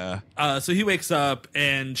is. Yeah. So he wakes up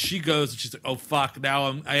and she goes and she's like, "Oh fuck!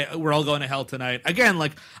 Now we're all going to hell tonight again."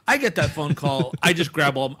 Like I get that phone call, I just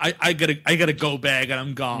grab all. I get a go bag and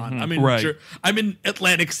I'm gone. I'm in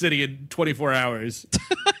Atlantic City in 24 hours.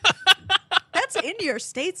 That's in your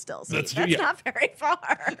state still. So That's that's true, yeah. not very far.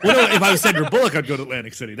 Well, no, if I was Sandra Bullock, I'd go to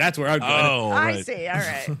Atlantic City. That's where I'd go. Oh, I right. see. All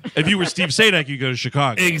right. If you were Steve Sadak, you go to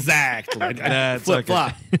Chicago. Exactly. That's Flip okay.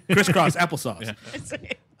 flop, crisscross applesauce. I see.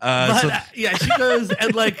 But yeah, she goes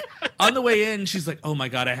and like on the way in, she's like, "Oh my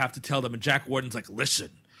god, I have to tell them." And Jack Warden's like, "Listen,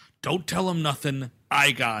 don't tell them nothing.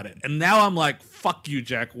 I got it." And now I'm like, "Fuck you,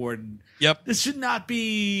 Jack Warden." Yep. This should not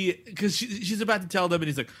be because she's about to tell them, and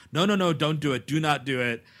he's like, "No, don't do it. Do not do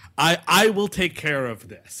it. I will take care of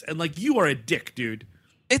this." And like, you are a dick, dude.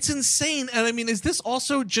 It's insane. And I mean, is this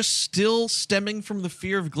also just still stemming from the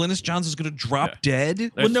fear of Glynis Johns is going to drop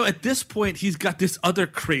dead? Well, no, at this point, he's got this other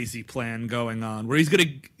crazy plan going on where he's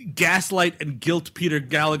going to gaslight and guilt Peter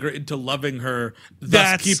Gallagher into loving her,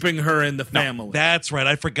 thus keeping her in the family. That's right.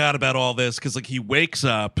 I forgot about all this because like he wakes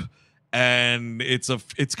up and it's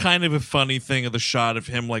kind of a funny thing of the shot of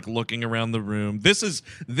him like looking around the room. This is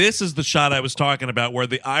the shot I was talking about where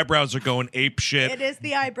the eyebrows are going ape shit. It is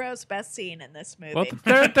the eyebrows' best scene in this movie. Well,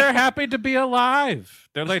 they're happy to be alive.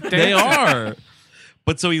 They're like They dancing. are.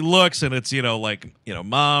 But so he looks and it's,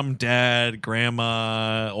 mom, dad,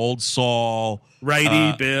 grandma, old Saul.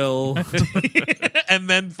 Righty, Bill. And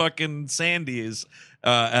then fucking Sandy is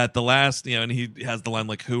at the last, and he has the line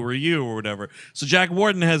like, "Who are you?" or whatever. So Jack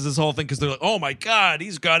Warden has this whole thing because they're like, "Oh my God,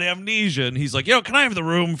 he's got amnesia." And he's like, "Can I have the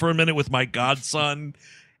room for a minute with my godson?"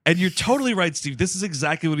 And you're totally right, Steve. This is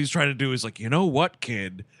exactly what he's trying to do. He's like, "You know what,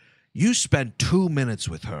 kid? You spent 2 minutes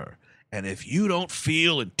with her. And if you don't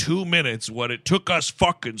feel in 2 minutes what it took us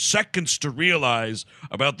fucking seconds to realize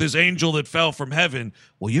about this angel that fell from heaven,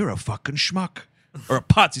 well, you're a fucking schmuck. Or a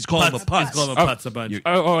putz. He's calling him a putz. He's calling him a putz a bunch.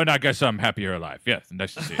 And I guess I'm happier alive. Yes,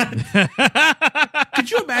 nice to see you.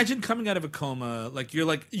 Could you imagine coming out of a coma? Like you're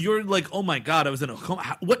like, oh my God, I was in a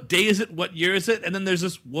coma. What day is it? What year is it? And then there's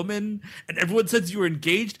this woman, and everyone says you were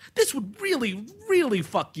engaged. This would really, really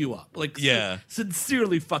fuck you up. Like,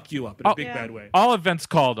 sincerely fuck you up in a big bad way. All events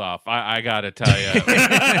called off. I gotta tell you.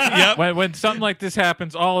 Yep. When something like this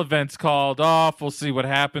happens, all events called off. We'll see what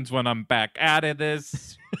happens when I'm back out of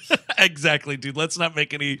this. Exactly, dude. Let's not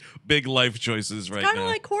make any big life choices right now. Kind of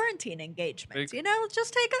like quarantine engagements,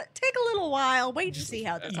 Just take a little while. Wait and see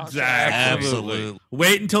how this all goes. Absolutely.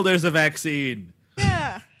 Wait until there's a vaccine.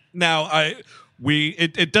 Yeah. Now,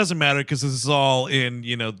 it doesn't matter because this is all in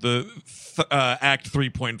the Act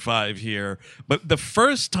 3.5 here. But the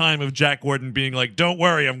first time of Jack Warden being like, "Don't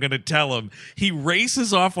worry, I'm going to tell him," he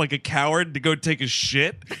races off like a coward to go take a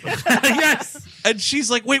shit. Yes. And she's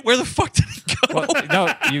like, "Wait, where the fuck did he go?" Well,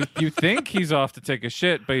 no, you think he's off to take a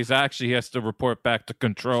shit, but he has to report back to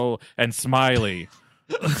Control and Smiley.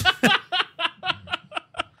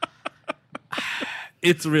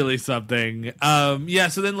 It's really something. So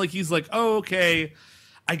then he's like, "Oh, okay,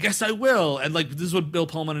 I guess I will." And this is what Bill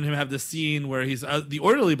Pullman and him have this scene where he's the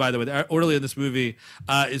orderly, by the way. The orderly in this movie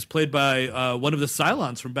is played by one of the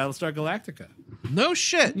Cylons from Battlestar Galactica. No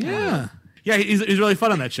shit. Yeah. Yeah, he's really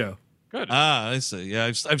fun on that show. Good. I see. Yeah,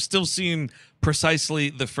 I've still seen precisely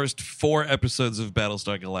the first 4 episodes of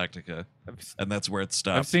Battlestar Galactica, and that's where it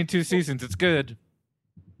stopped. I've seen 2 seasons. It's good.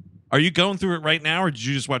 Are you going through it right now, or did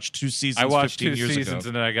you just watch 2 seasons? I watched 15 2 years seasons ago?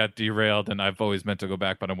 and then I got derailed, and I've always meant to go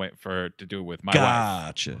back, but I'm waiting for it to do it with my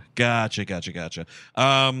wife. Gotcha.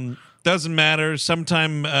 Doesn't matter.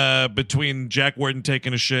 Sometime between Jack Warden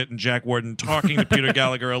taking a shit and Jack Warden talking to Peter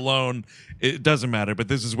Gallagher alone, it doesn't matter. But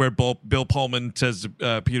this is where Bill Pullman says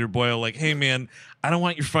to Peter Boyle, like, "Hey, man, I don't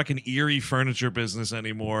want your fucking eerie furniture business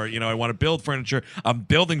anymore. I want to build furniture. I'm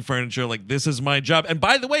building furniture. Like, this is my job. And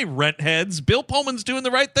by the way, rent heads, Bill Pullman's doing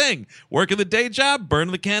the right thing. Working the day job,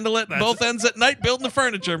 burning the candle at both ends at night, building the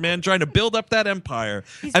furniture, man, trying to build up that empire."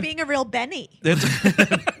 He's being a real Benny.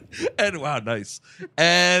 And wow, nice.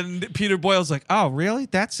 And Peter Boyle's like, "Oh, really?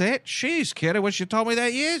 That's it? Jeez, kid, I wish you told me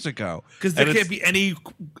that years ago." Because there can't be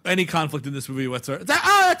any conflict in this movie whatsoever.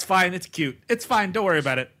 That's fine. It's cute. It's fine. Don't worry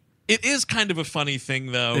about it. It is kind of a funny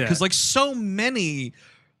thing, though, because so many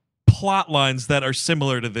plot lines that are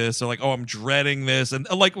similar to this are like, "Oh, I'm dreading this," and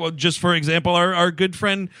just for example, our good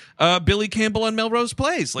friend Billy Campbell on Melrose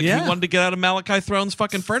Place, he wanted to get out of Malachi Throne's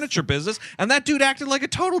fucking furniture business, and that dude acted like a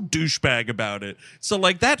total douchebag about it. So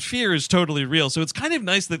that fear is totally real. So it's kind of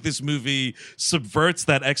nice that this movie subverts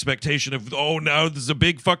that expectation of, "Oh, now there's a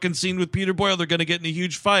big fucking scene with Peter Boyle, they're going to get in a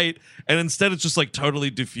huge fight," and instead it's just totally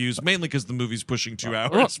diffused, mainly because the movie's pushing 2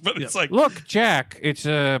 hours. But it's look, Jack, it's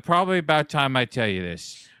probably about time I tell you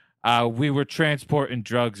this. We were transporting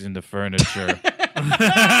drugs into furniture.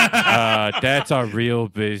 That's our real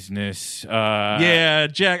business. Yeah,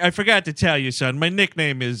 Jack, I forgot to tell you, son. My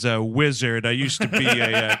nickname is Wizard. I used to be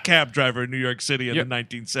a cab driver in New York City in the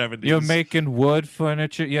 1970s. You're making wood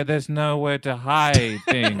furniture? Yeah, there's nowhere to hide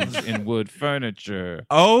things in wood furniture.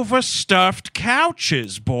 Overstuffed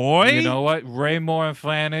couches, boy. You know what? Raymore and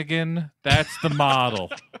Flanagan, that's the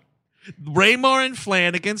model. Raymore and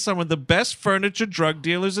Flanagan, some of the best furniture drug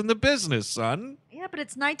dealers in the business, son. Yeah, but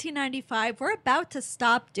it's 1995. We're about to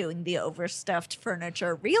stop doing the overstuffed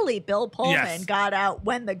furniture. Really, Bill Pullman got out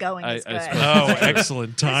when the going is good. Oh,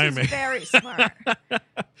 excellent timing. This is very smart.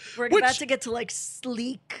 We're about to get to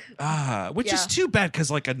sleek. Which is too bad because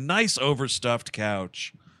a nice overstuffed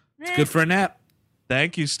couch. It's good for a nap.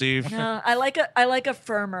 Thank you, Steve. No, I like a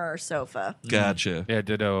firmer sofa. Gotcha. Yeah,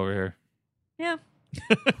 ditto over here. Yeah.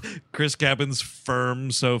 Chris Cabin's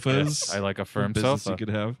firm sofas. Yes, I like a firm business sofa. you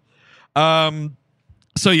could have.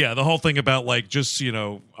 So yeah, the whole thing about just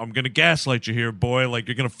I'm gonna gaslight you here, boy.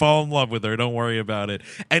 You're gonna fall in love with her. Don't worry about it.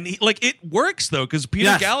 And it works though, because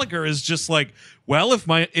Peter Gallagher is just well,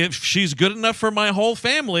 if she's good enough for my whole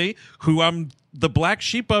family, who I'm the black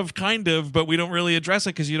sheep of, kind of, but we don't really address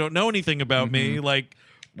it because you don't know anything about me.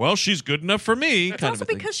 Well, she's good enough for me. It's also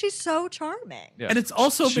because she's so charming. Yeah. And it's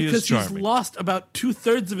also because he's lost about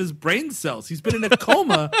 2/3 of his brain cells. He's been in a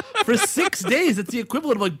coma for 6 days. It's the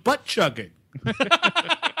equivalent of butt chugging.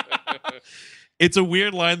 It's a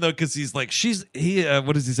weird line though, because he's what does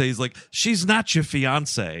he say? He's like, "She's not your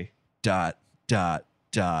fiance. ...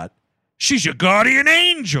 She's your guardian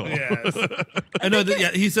angel." Yes. I know that.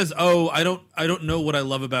 Yeah, he says, "Oh, I don't know what I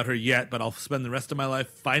love about her yet, but I'll spend the rest of my life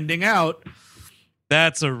finding out."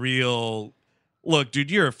 That's a real look, dude,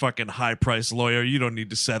 you're a fucking high-priced lawyer. You don't need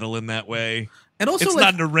to settle in that way. And also, it's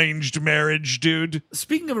not an arranged marriage, dude.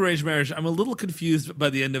 Speaking of arranged marriage, I'm a little confused by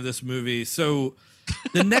the end of this movie. So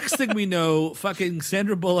the next thing we know, fucking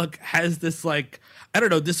Sandra Bullock has this, like, I don't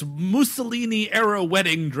know, this Mussolini-era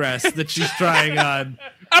wedding dress that she's trying on.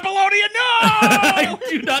 Apollonia, no! I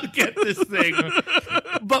do not get this thing.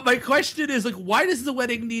 But my question is, like, why does the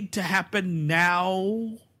wedding need to happen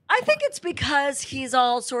now? I think it's because he's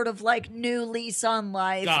all sort of like new lease on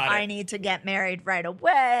life. I need to get married right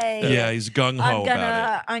away. Yeah, he's gung-ho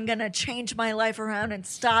about it. I'm gonna change my life around and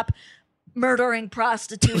stop murdering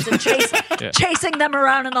prostitutes and chasing them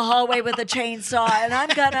around in the hallway with a chainsaw. And I'm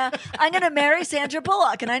gonna marry Sandra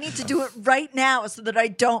Bullock, and I need to do it right now so that I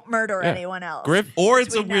don't murder anyone else. Or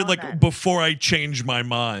it's a weird like before I change my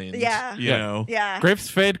mind. Yeah, you know. Yeah, Griff's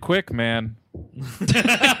fade quick, man.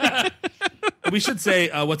 We should say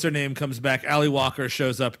what's her name comes back. Ally Walker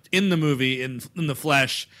shows up in the movie in the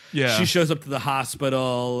flesh. Yeah, she shows up to the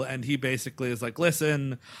hospital, and he basically is like,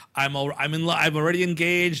 "Listen, I'm already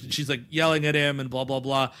engaged." And she's like yelling at him and blah blah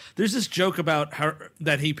blah. There's this joke about her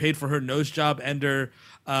that he paid for her nose job and her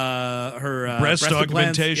breast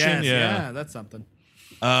augmentation. Yes, yeah, that's something.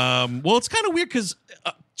 Well, it's kind of weird because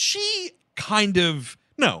she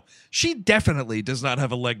definitely does not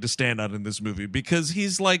have a leg to stand on in this movie because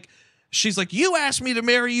she's like, you asked me to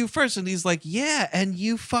marry you first. And he's like, yeah, and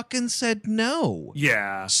you fucking said no.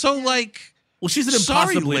 Yeah. So, like, well, she's an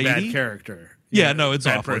impossibly bad character. Yeah, no, it's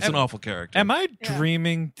awful. It's an awful character. Am I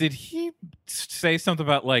dreaming? Did he say something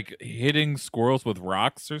about, like, hitting squirrels with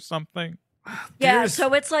rocks or something? Yeah,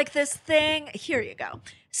 so it's like this thing. Here you go.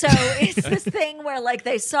 So it's this thing where, like,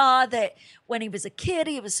 they saw that when he was a kid,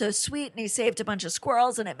 he was so sweet and he saved a bunch of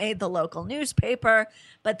squirrels and it made the local newspaper.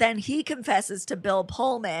 But then he confesses to Bill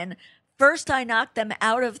Pullman, first I knocked them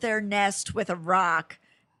out of their nest with a rock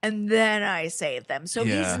and then I saved them. So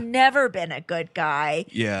he's never been a good guy.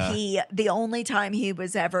 Yeah. The only time he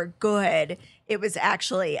was ever good, it was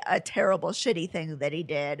actually a terrible, shitty thing that he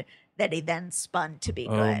did that he then spun to be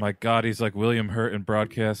good. Oh my God, he's like William Hurt in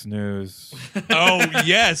broadcast news. Oh,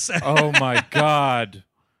 yes. Oh my God.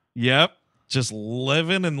 Yep. Just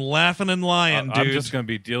living and laughing and lying, dude. I'm just going to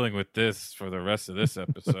be dealing with this for the rest of this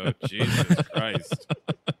episode. Jesus Christ.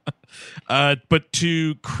 But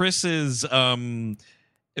to Chris's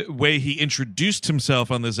way he introduced himself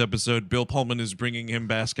on this episode, Bill Pullman is bringing him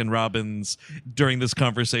Baskin Robbins during this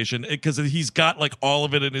conversation because he's got like all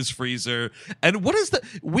of it in his freezer. And what is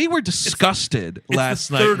we were disgusted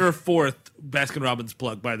last night. Third or fourth Baskin Robbins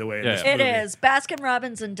plug, by the way. It is. Baskin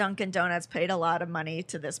Robbins and Dunkin' Donuts paid a lot of money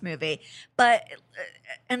to this movie. But,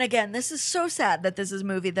 and again, this is so sad that this is a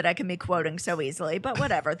movie that I can be quoting so easily, but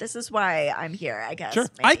whatever. This is why I'm here, I guess. Sure.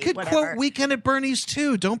 Maybe, I could quote Weekend at Bernie's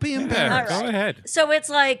too. Don't be embarrassed. Go ahead. So it's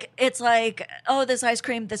like, oh, this ice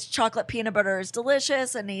cream, this chocolate peanut butter is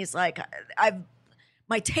delicious. And he's like,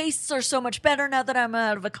 my tastes are so much better now that I'm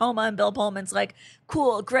out of a coma. And Bill Pullman's like,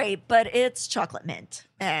 cool, great, but it's chocolate mint.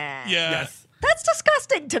 Yes. That's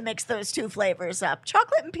disgusting to mix those two flavors up.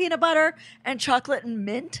 Chocolate and peanut butter and chocolate and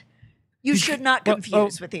mint. You should not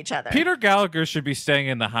confuse with each other. Peter Gallagher should be staying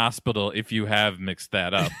in the hospital if you have mixed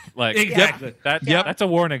that up. Like exactly. That's a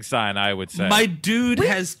warning sign, I would say. My dude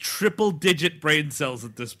has triple-digit brain cells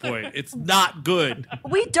at this point. It's not good.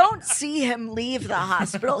 We don't see him leave the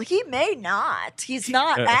hospital. He may not. He's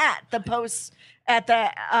not at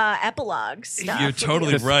the epilogue stuff. You're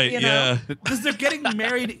totally right. Yeah, because they're getting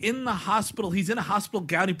married in the hospital. He's in a hospital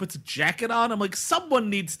gown. He puts a jacket on. I'm like, someone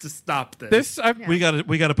needs to stop this. We got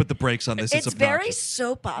to put the brakes on this. It's very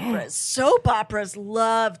soap operas. Soap operas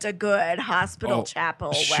loved a good hospital chapel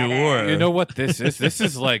wedding. Sure. You know what this is? This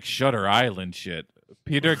is like Shutter Island shit.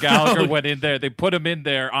 Peter Gallagher went in there. They put him in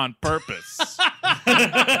there on purpose.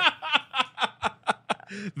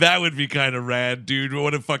 That would be kind of rad, dude.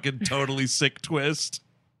 What a fucking totally sick twist.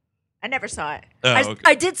 I never saw it. Oh, okay.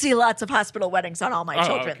 I did see lots of hospital weddings on All My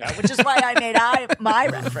Children, though, which is why I made my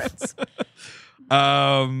reference.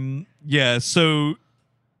 Yeah, so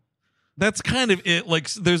that's kind of it.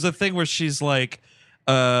 Like, there's a thing where she's like,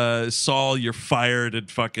 Saul, you're fired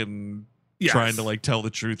and fucking trying to like tell the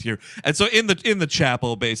truth here. And so in the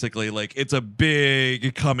chapel, basically, like, it's a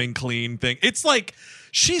big coming clean thing. It's like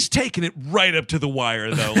she's taking it right up to the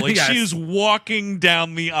wire, though. Like, she's walking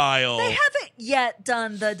down the aisle. They haven't yet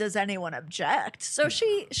done the does anyone object? So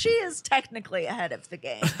she is technically ahead of the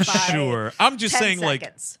game. Sure. I'm just saying,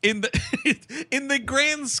 seconds. like, in the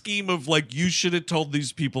grand scheme of, like, you should have told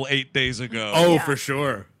these people 8 days ago. Oh, for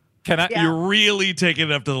sure. Can I? Yeah. You're really taking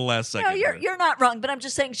it up to the last second. No, you're not wrong, but I'm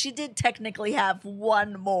just saying she did technically have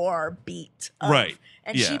one more beat. Right.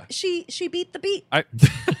 And Yeah. she beat the beat.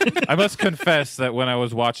 I must confess that when I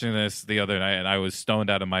was watching this the other night and I was stoned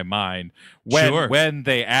out of my mind, when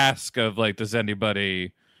they ask of like, does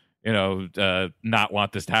anybody, not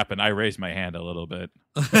want this to happen, I raised my hand a little bit.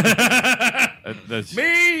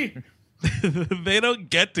 Me. They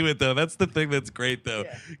don't get to it though. That's the thing that's great though,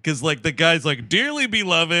 because like the guy's like dearly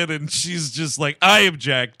beloved, and she's just like I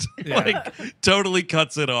object, like totally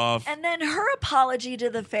cuts it off. And then her apology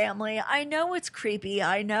to the family. I know it's creepy.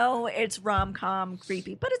 I know it's rom-com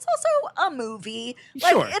creepy, but it's also a movie.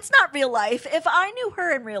 Like Sure. it's not real life. If I knew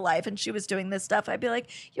her in real life and she was doing this stuff, I'd be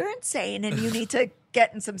like, "You're insane, and you need to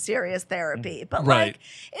get in some serious therapy." But Right. like,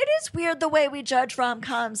 it is weird the way we judge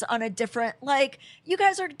rom-coms on a different. Like, you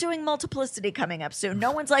guys are doing Multiplicity coming up soon.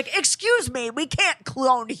 No one's like, "Excuse me, we can't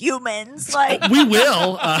clone humans." Like, We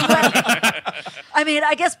will. I mean,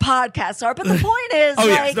 I guess podcasts are, but the point is, Oh like,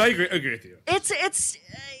 yes, no, I agree with you.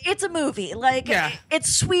 it's a movie. Like, Yeah.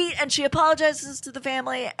 it's sweet, and she apologizes to the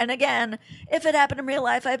family. And again, if it happened in real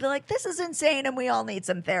life, I'd be like, this is insane, and we all need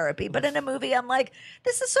some therapy. But in a movie, I'm like,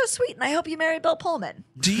 this is so sweet, and I hope you marry Bill Pullman.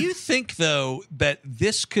 Do you think though that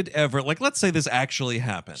this could ever, like, let's say this actually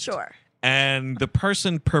happened? Sure. And the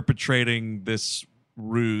person perpetrating this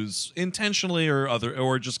ruse, intentionally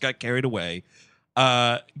or just got carried away,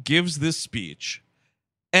 gives this speech.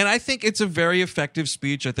 And I think it's a very effective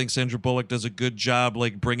speech. I think Sandra Bullock does a good job,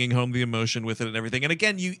 like bringing home the emotion with it and everything. And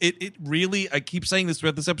again, it really, I keep saying this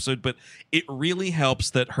throughout this episode, but it really helps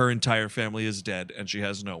that her entire family is dead and she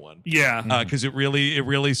has no one. Yeah. Because it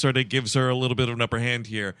really sort of gives her a little bit of an upper hand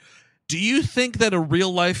here. Do you think that a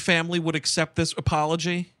real life family would accept this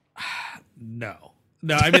apology? No.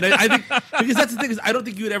 I mean, I think because that's the thing is I don't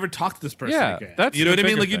think you would ever talk to this person again. That's you know the what I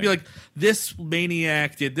mean? bigger Like you'd be thing. like, this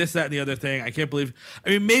maniac did this, that, and the other thing. I can't believe. I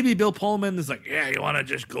mean, maybe Bill Pullman is like, yeah, you want to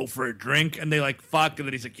just go for a drink, and they like fuck, and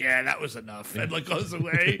then he's like, yeah, that was enough, and like goes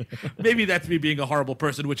away. Maybe that's me being a horrible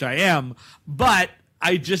person, which I am, but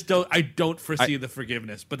I just don't. I don't foresee the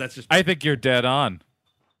forgiveness. But that's just. I think you're dead on.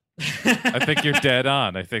 I think you're dead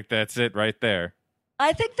on. I think that's it right there.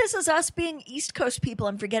 I think this is us being East Coast people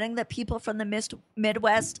and forgetting that people from the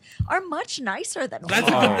Midwest are much nicer than we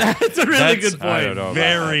That's are. that's a really That's- good I don't point. know.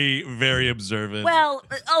 Very, very observant. Well,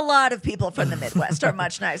 a lot of people from the Midwest are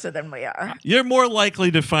much nicer than we are. You're more likely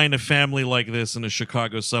to find a family like this in a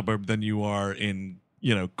Chicago suburb than you are in,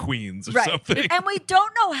 Queens or Right. something. And we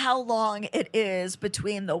don't know how long it is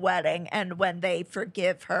between the wedding and when they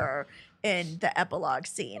forgive her in the epilogue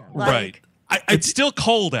scene. Like, Right. It's still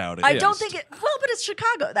cold out. I don't think it. Well, but it's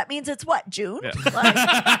Chicago. That means it's what, June? Yeah.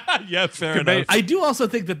 Like, Yeah, fair Debate- enough. I do also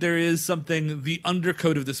think that there is something. The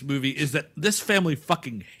undercoat of this movie is that this family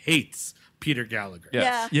fucking hates Peter Gallagher.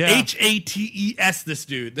 Yes. yeah. Yeah. HATES this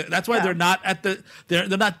dude. That's why Yeah. they're not at the they're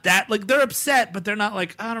not that like they're upset, but they're not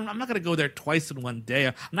like I'm not gonna go there twice in one day.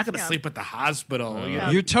 I'm not gonna Yeah. sleep at the hospital. You know?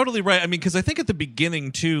 You're totally right. I mean, because I think at the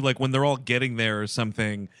beginning too, like when they're all getting there or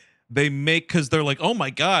something, they make because they're like, "Oh my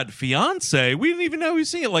god, fiance! We didn't even know he's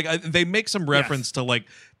seeing it." Like they make some reference to like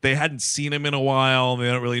they hadn't seen him in a while. They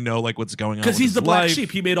don't really know like what's going on Because with he's his the black life.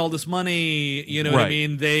 sheep. He made all this money. You know what I Right.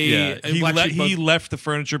 mean? They Yeah, Black Sheep he both- left the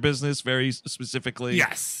furniture business very specifically.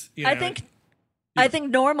 Yes. You I know?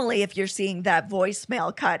 think normally if you're seeing that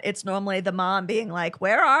voicemail cut, it's normally the mom being like,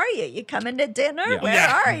 "Where are you? You coming to dinner? Yeah. Where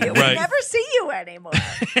Yeah. are you? We Right. never see you anymore.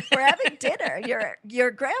 We're having dinner.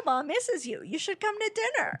 Your grandma misses you. You should come to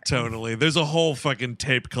dinner." Totally. There's a whole fucking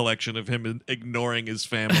tape collection of him ignoring his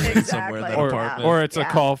family somewhere in that Exactly. apartment. Or it's a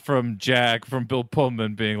Yeah. call from Jack, from Bill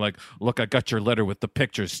Pullman, being like, "Look, I got your letter with the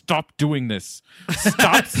pictures. Stop doing this.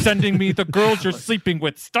 Stop sending me the girls you're sleeping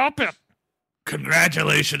with. Stop it."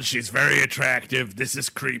 Congratulations, she's very attractive. This is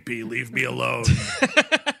creepy. Leave me alone.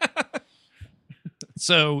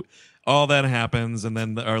 So all that happens, and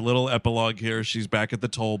then our little epilogue here. She's back at the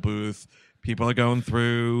toll booth. People are going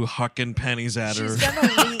through, hucking pennies at her. She's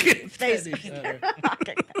gonna leave.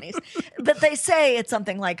 Hucking pennies. But they say it's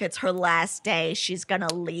something like it's her last day. She's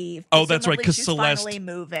gonna leave. Oh, that's right, Presumably 'cause she's Celeste- finally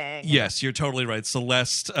moving. Yes, you're totally right.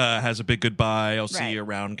 Celeste has a big goodbye. I'll see Right. you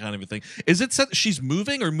around, kind of a thing. Is it said that she's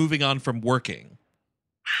moving or moving on from working?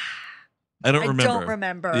 I don't remember. I don't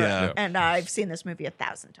remember. Yeah. And I've seen this movie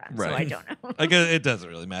 1,000 times, so I Right. don't know. I guess it doesn't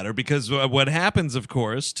really matter because what happens, of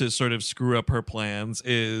course, to sort of screw up her plans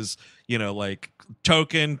is, like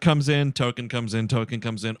token comes in.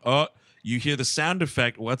 Oh, you hear the sound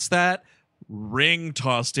effect. What's that? Ring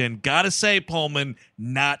tossed in. Gotta say, Pullman,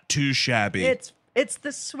 not too shabby. It's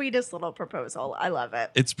the sweetest little proposal. I love it.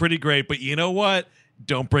 It's pretty great, but you know what?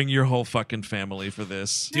 don't bring your whole fucking family for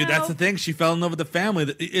this. Dude, that's the thing. She fell in love with the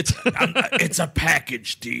family. It's a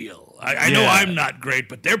package deal. I know I'm not great,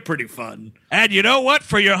 but they're pretty fun. And you know what?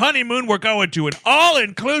 For your honeymoon, we're going to an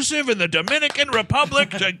all-inclusive in the Dominican Republic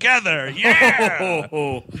together.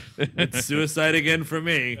 Yeah! It's suicide again for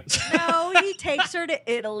me. No, he takes her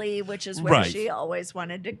to Italy, which is where she always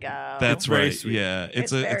wanted to go. That's Very right. sweet. Yeah,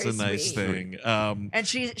 it's a nice sweet. thing. And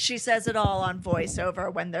she says it all on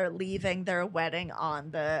voiceover when they're leaving their wedding on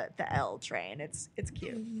the L train. It's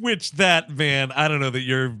cute. Which that, man, I don't know that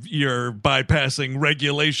you're bypassing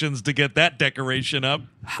regulations to get that decoration up.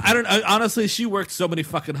 Honestly, she worked so many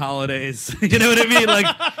fucking holidays. You know what I mean?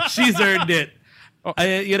 Like, she's earned it.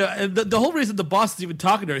 The whole reason the boss is even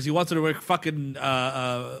talking to her is he wants her to work fucking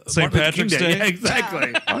St. Patrick's Day. Yeah,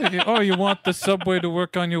 exactly. You want the subway to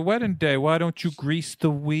work on your wedding day? Why don't you grease the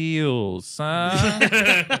wheels,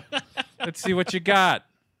 huh? Let's see what you got.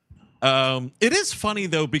 It is funny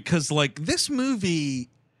though, because like this movie,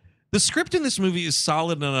 the script in this movie is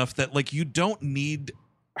solid enough that like you don't need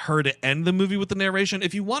her to end the movie with the narration.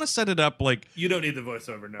 If you want to set it up like You don't need the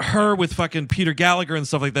voiceover, no. her with fucking Peter Gallagher and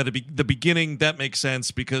stuff like that at the beginning, that makes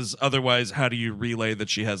sense, because otherwise how do you relay that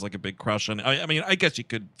she has like a big crush on I mean, I guess you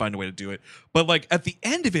could find a way to do it, but like at the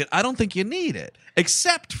end of it, I don't think you need it,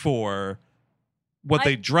 except for what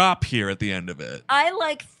they drop here at the end of it. I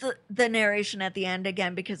like the narration at the end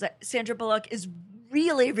again because Sandra Bullock is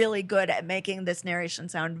really, really good at making this narration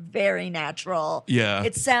sound very natural. Yeah.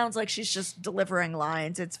 It sounds like she's just delivering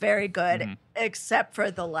lines. It's very good, except for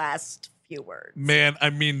the last few words. Man, I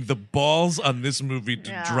mean, the balls on this movie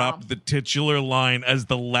to drop the titular line as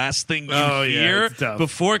the last thing you hear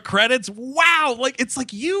before credits. Wow. Like, it's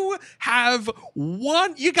like you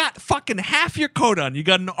got fucking half your coat on. You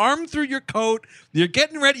got an arm through your coat. You're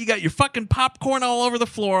getting ready. You got your fucking popcorn all over the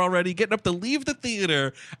floor already, getting up to leave the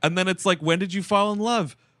theater. And then it's like, when did you fall in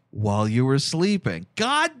love? While you were sleeping.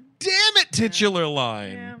 God damn it, titular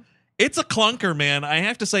line. Yeah. It's a clunker, man. I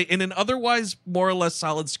have to say, in an otherwise more or less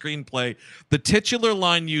solid screenplay, the titular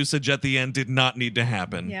line usage at the end did not need to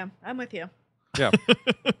happen. Yeah, I'm with you. Yeah.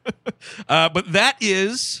 But that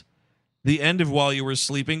is the end of While You Were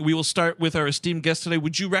Sleeping. We will start with our esteemed guest today.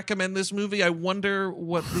 Would you recommend this movie? I wonder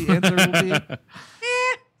what the answer will be.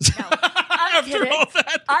 No, I'm kidding. All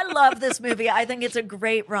that. I love this movie. I think it's a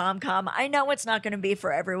great rom-com. I know it's not going to be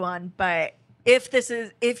for everyone, but if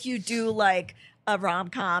you do like a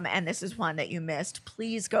rom-com and this is one that you missed,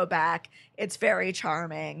 please go back. It's very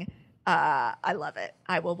charming. I love it.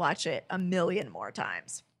 I will watch it a million more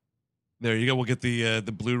times. There you go. We'll get the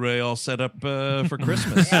Blu-ray all set up for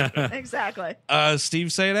Christmas. Yeah, exactly. Steve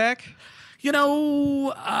Sadak? You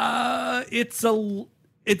know, it's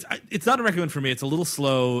not a recommend for me. It's a little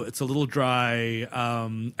slow. It's a little dry.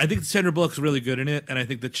 I think Sandra Bullock's really good in it, and I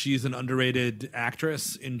think that she's an underrated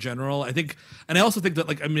actress in general. And I also think that,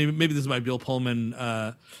 like, I mean, maybe this is my Bill Pullman.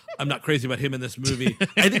 I'm not crazy about him in this movie.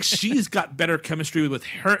 I think she's got better chemistry with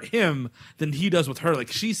him than he does with her.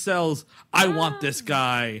 Like, she sells, I want this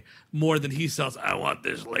guy more than he sells, I want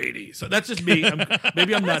this lady. So that's just me.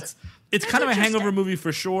 Maybe I'm nuts. It's kind of a hangover movie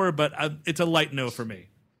for sure, but it's a light no for me.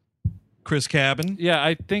 Chris Cabin? Yeah,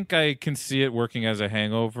 I think I can see it working as a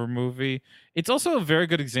hangover movie. It's also a very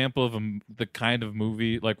good example of the kind of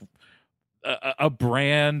movie, like a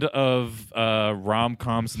brand of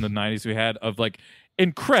rom-coms in the 90s we had of like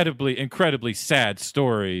incredibly, incredibly sad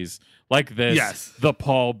stories like this. Yes. The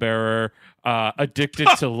Pallbearer, Addicted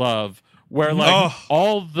to Love, where like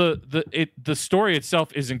all the story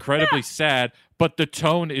itself is incredibly sad, but the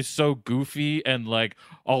tone is so goofy and like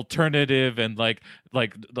alternative and like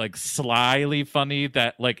slyly funny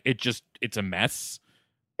that like it's a mess.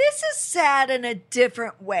 This is sad in a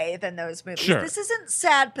different way than those movies. Sure. This isn't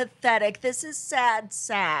sad pathetic. This is sad.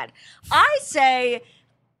 I say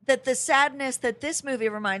that the sadness that this movie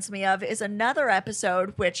reminds me of is another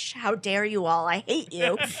episode, which, how dare you all, I hate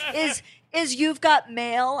you, is You've Got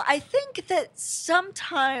Mail. I think that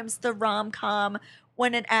sometimes the rom-com,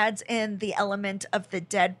 when it adds in the element of the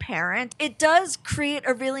dead parent, it does create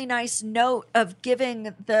a really nice note of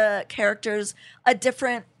giving the characters a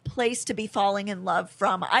different place to be falling in love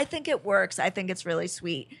from. I think it works. I think it's really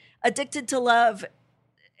sweet. Addicted to Love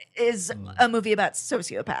is a movie about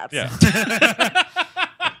sociopaths. Yeah.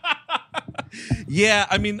 Yeah,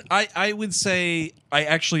 I mean, I would say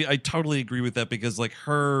I totally agree with that, because like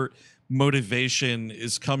her motivation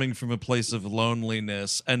is coming from a place of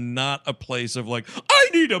loneliness and not a place of like, I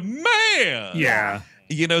need a man. Yeah.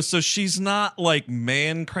 You know, so she's not like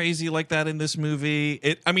man crazy like that in this movie.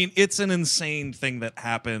 It's an insane thing that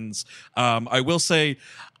happens. I will say,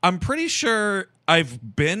 I'm pretty sure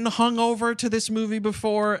I've been hungover to this movie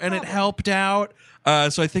before, and it helped out.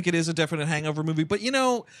 So I think it is a definite hangover movie. But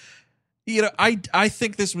I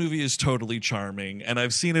think this movie is totally charming, and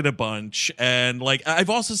I've seen it a bunch. And like, I've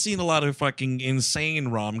also seen a lot of fucking insane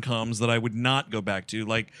rom-coms that I would not go back to.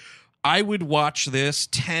 Like, I would watch this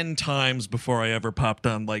 10 times before I ever popped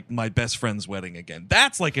on like My Best Friend's Wedding again.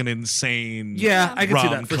 That's like an insane I can see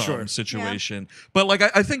that for sure situation. Yeah. But like,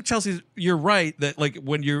 I think, Chelsea, you're right that like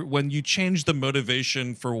when you change the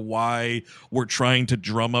motivation for why we're trying to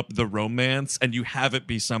drum up the romance and you have it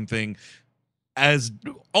be something as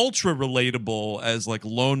ultra relatable as like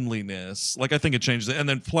loneliness, like I think it changes it. And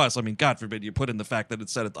then plus, I mean, God forbid you put in the fact that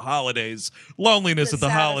it's set at the holidays, loneliness at the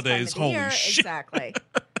holidays. Holy shit. Exactly.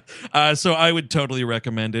 So I would totally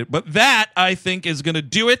recommend it. But that, I think, is going to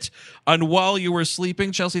do it on While You Were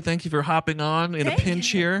Sleeping. Chelsea, thank you for hopping on in a pinch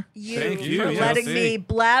here. Thank you for letting me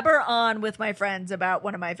blabber on with my friends about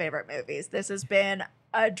one of my favorite movies. This has been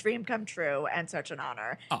a dream come true and such an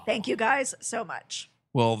honor. Oh. Thank you guys so much.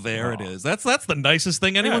 Well, there it is. That's the nicest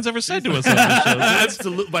thing anyone's ever said to us on the show.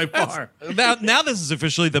 Absolutely, by far. Now this is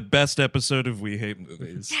officially the best episode of We Hate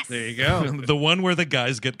Movies. Yes. There you go. The one where the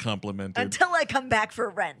guys get complimented. Until I come back for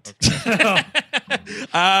rent.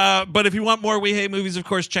 But if you want more We Hate Movies, of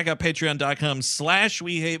course, check out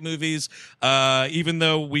patreon.com/We Hate Movies. Even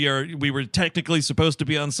though we were technically supposed to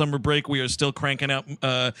be on summer break, we are still cranking out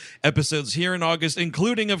episodes here in August,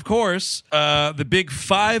 including, of course, the big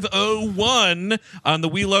 501 on the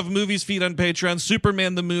We Love Movies feed on Patreon.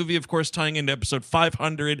 Superman the movie, of course, tying into episode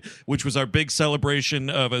 500, which was our big celebration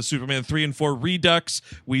of Superman 3 and 4 Redux.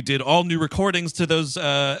 We did all new recordings to those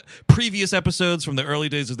previous episodes from the early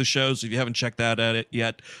days of the show, so if you haven't checked that out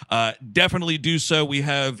yet, definitely do so. We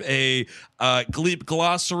have a Gleep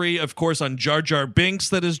glossary, of course, on Jar Jar Binks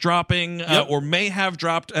that is dropping or may have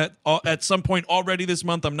dropped at some point already this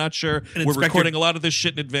month. I'm not sure. We're recording a lot of this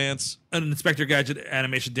shit in advance. An Inspector Gadget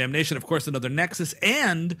Animation Damnation, of course, another Nexus,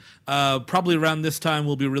 and probably around this time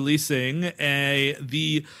we'll be releasing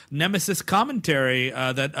the Nemesis commentary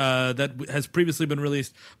that has previously been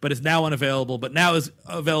released but is now unavailable, but now is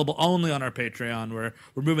available only on our Patreon. We're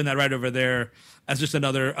moving that right over there as just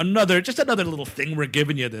another little thing we're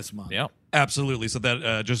giving you this month. Yep. Absolutely. So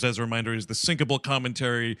that, just as a reminder, is the syncable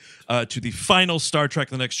commentary to the final Star Trek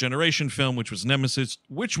The Next Generation film, which was Nemesis,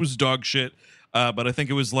 which was dog shit. But I think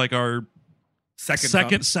it was like our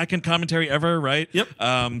second commentary ever, right?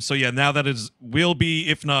 Yep. So yeah, now that will be,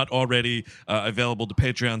 if not already, available to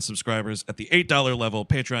Patreon subscribers at the $8 level,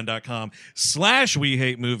 patreon.com/We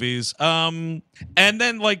Hate Movies. And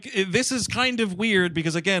then like, this is kind of weird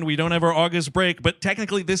because again, we don't have our August break, but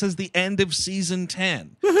technically this is the end of season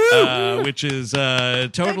 10, which is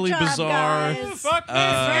totally Good job, bizarre. Guys.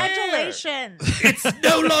 Congratulations. It's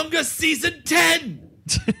no longer season 10.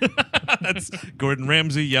 That's Gordon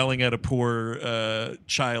Ramsay yelling at a poor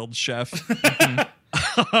child chef.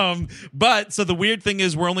 But so the weird thing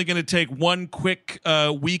is we're only going to take one quick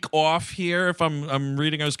week off here. If I'm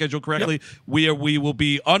reading our schedule correctly, we will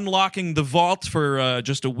be unlocking the vault for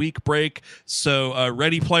just a week break. So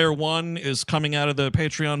Ready Player One is coming out of the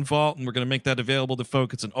Patreon vault, and we're going to make that available to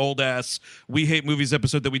folk. It's an old ass We Hate Movies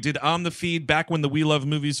episode that we did on the feed back when the We Love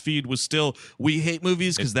Movies feed was still We Hate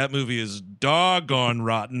Movies, because that movie is doggone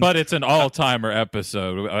rotten. But it's an all-timer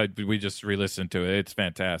episode. We just re-listened to it. It's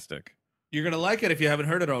fantastic. You're going to like it if you haven't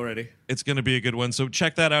heard it already. It's going to be a good one. So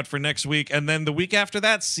check that out for next week. And then the week after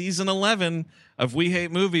that, season 11 of We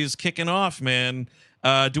Hate Movies kicking off, man.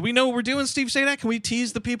 Do we know what we're doing, Steve Sadak? Can we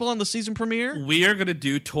tease the people on the season premiere? We are going to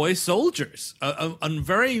do Toy Soldiers, a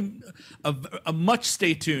much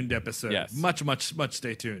stay tuned episode. Yes. Much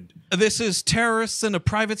stay tuned. This is terrorists in a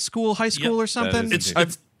private school, high school or something?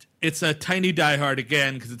 It's a tiny diehard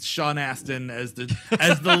again because it's Sean Astin as the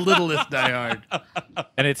littlest diehard,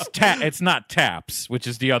 and it's not Taps, which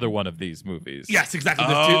is the other one of these movies. Yes, exactly.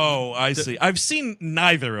 I see. I've seen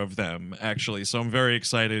neither of them actually, so I'm very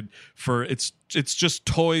excited for it's just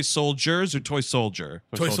Toy Soldiers or Toy Soldier.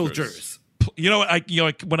 Toy Soldiers.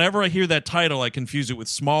 Whenever I hear that title, I confuse it with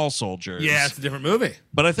Small Soldiers. Yeah, it's a different movie.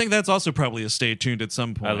 But I think that's also probably a stay tuned at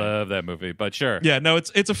some point. I love that movie, but sure. Yeah, no,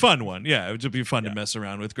 it's a fun one. Yeah, it would be fun to mess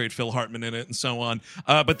around with. Great Phil Hartman in it and so on.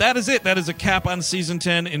 But that is it. That is a cap on season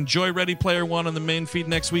 10. Enjoy Ready Player One on the main feed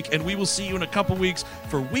next week, and we will see you in a couple weeks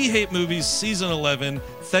for We Hate Movies season 11.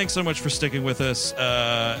 Thanks so much for sticking with us,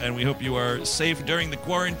 and we hope you are safe during the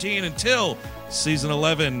quarantine until season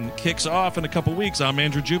 11 kicks off in a couple weeks. I'm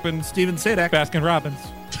Andrew Jupin. Steven Sadak. Baskin Robbins.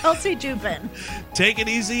 Chelsea Jupin. Take it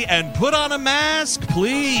easy and put on a mask,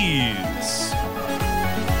 please.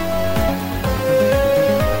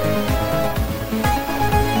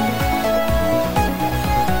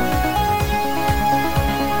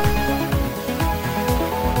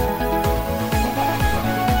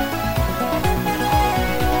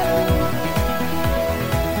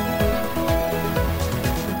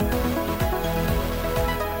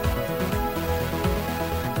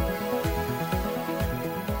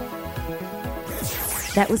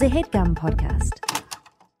 That was a HeadGum podcast.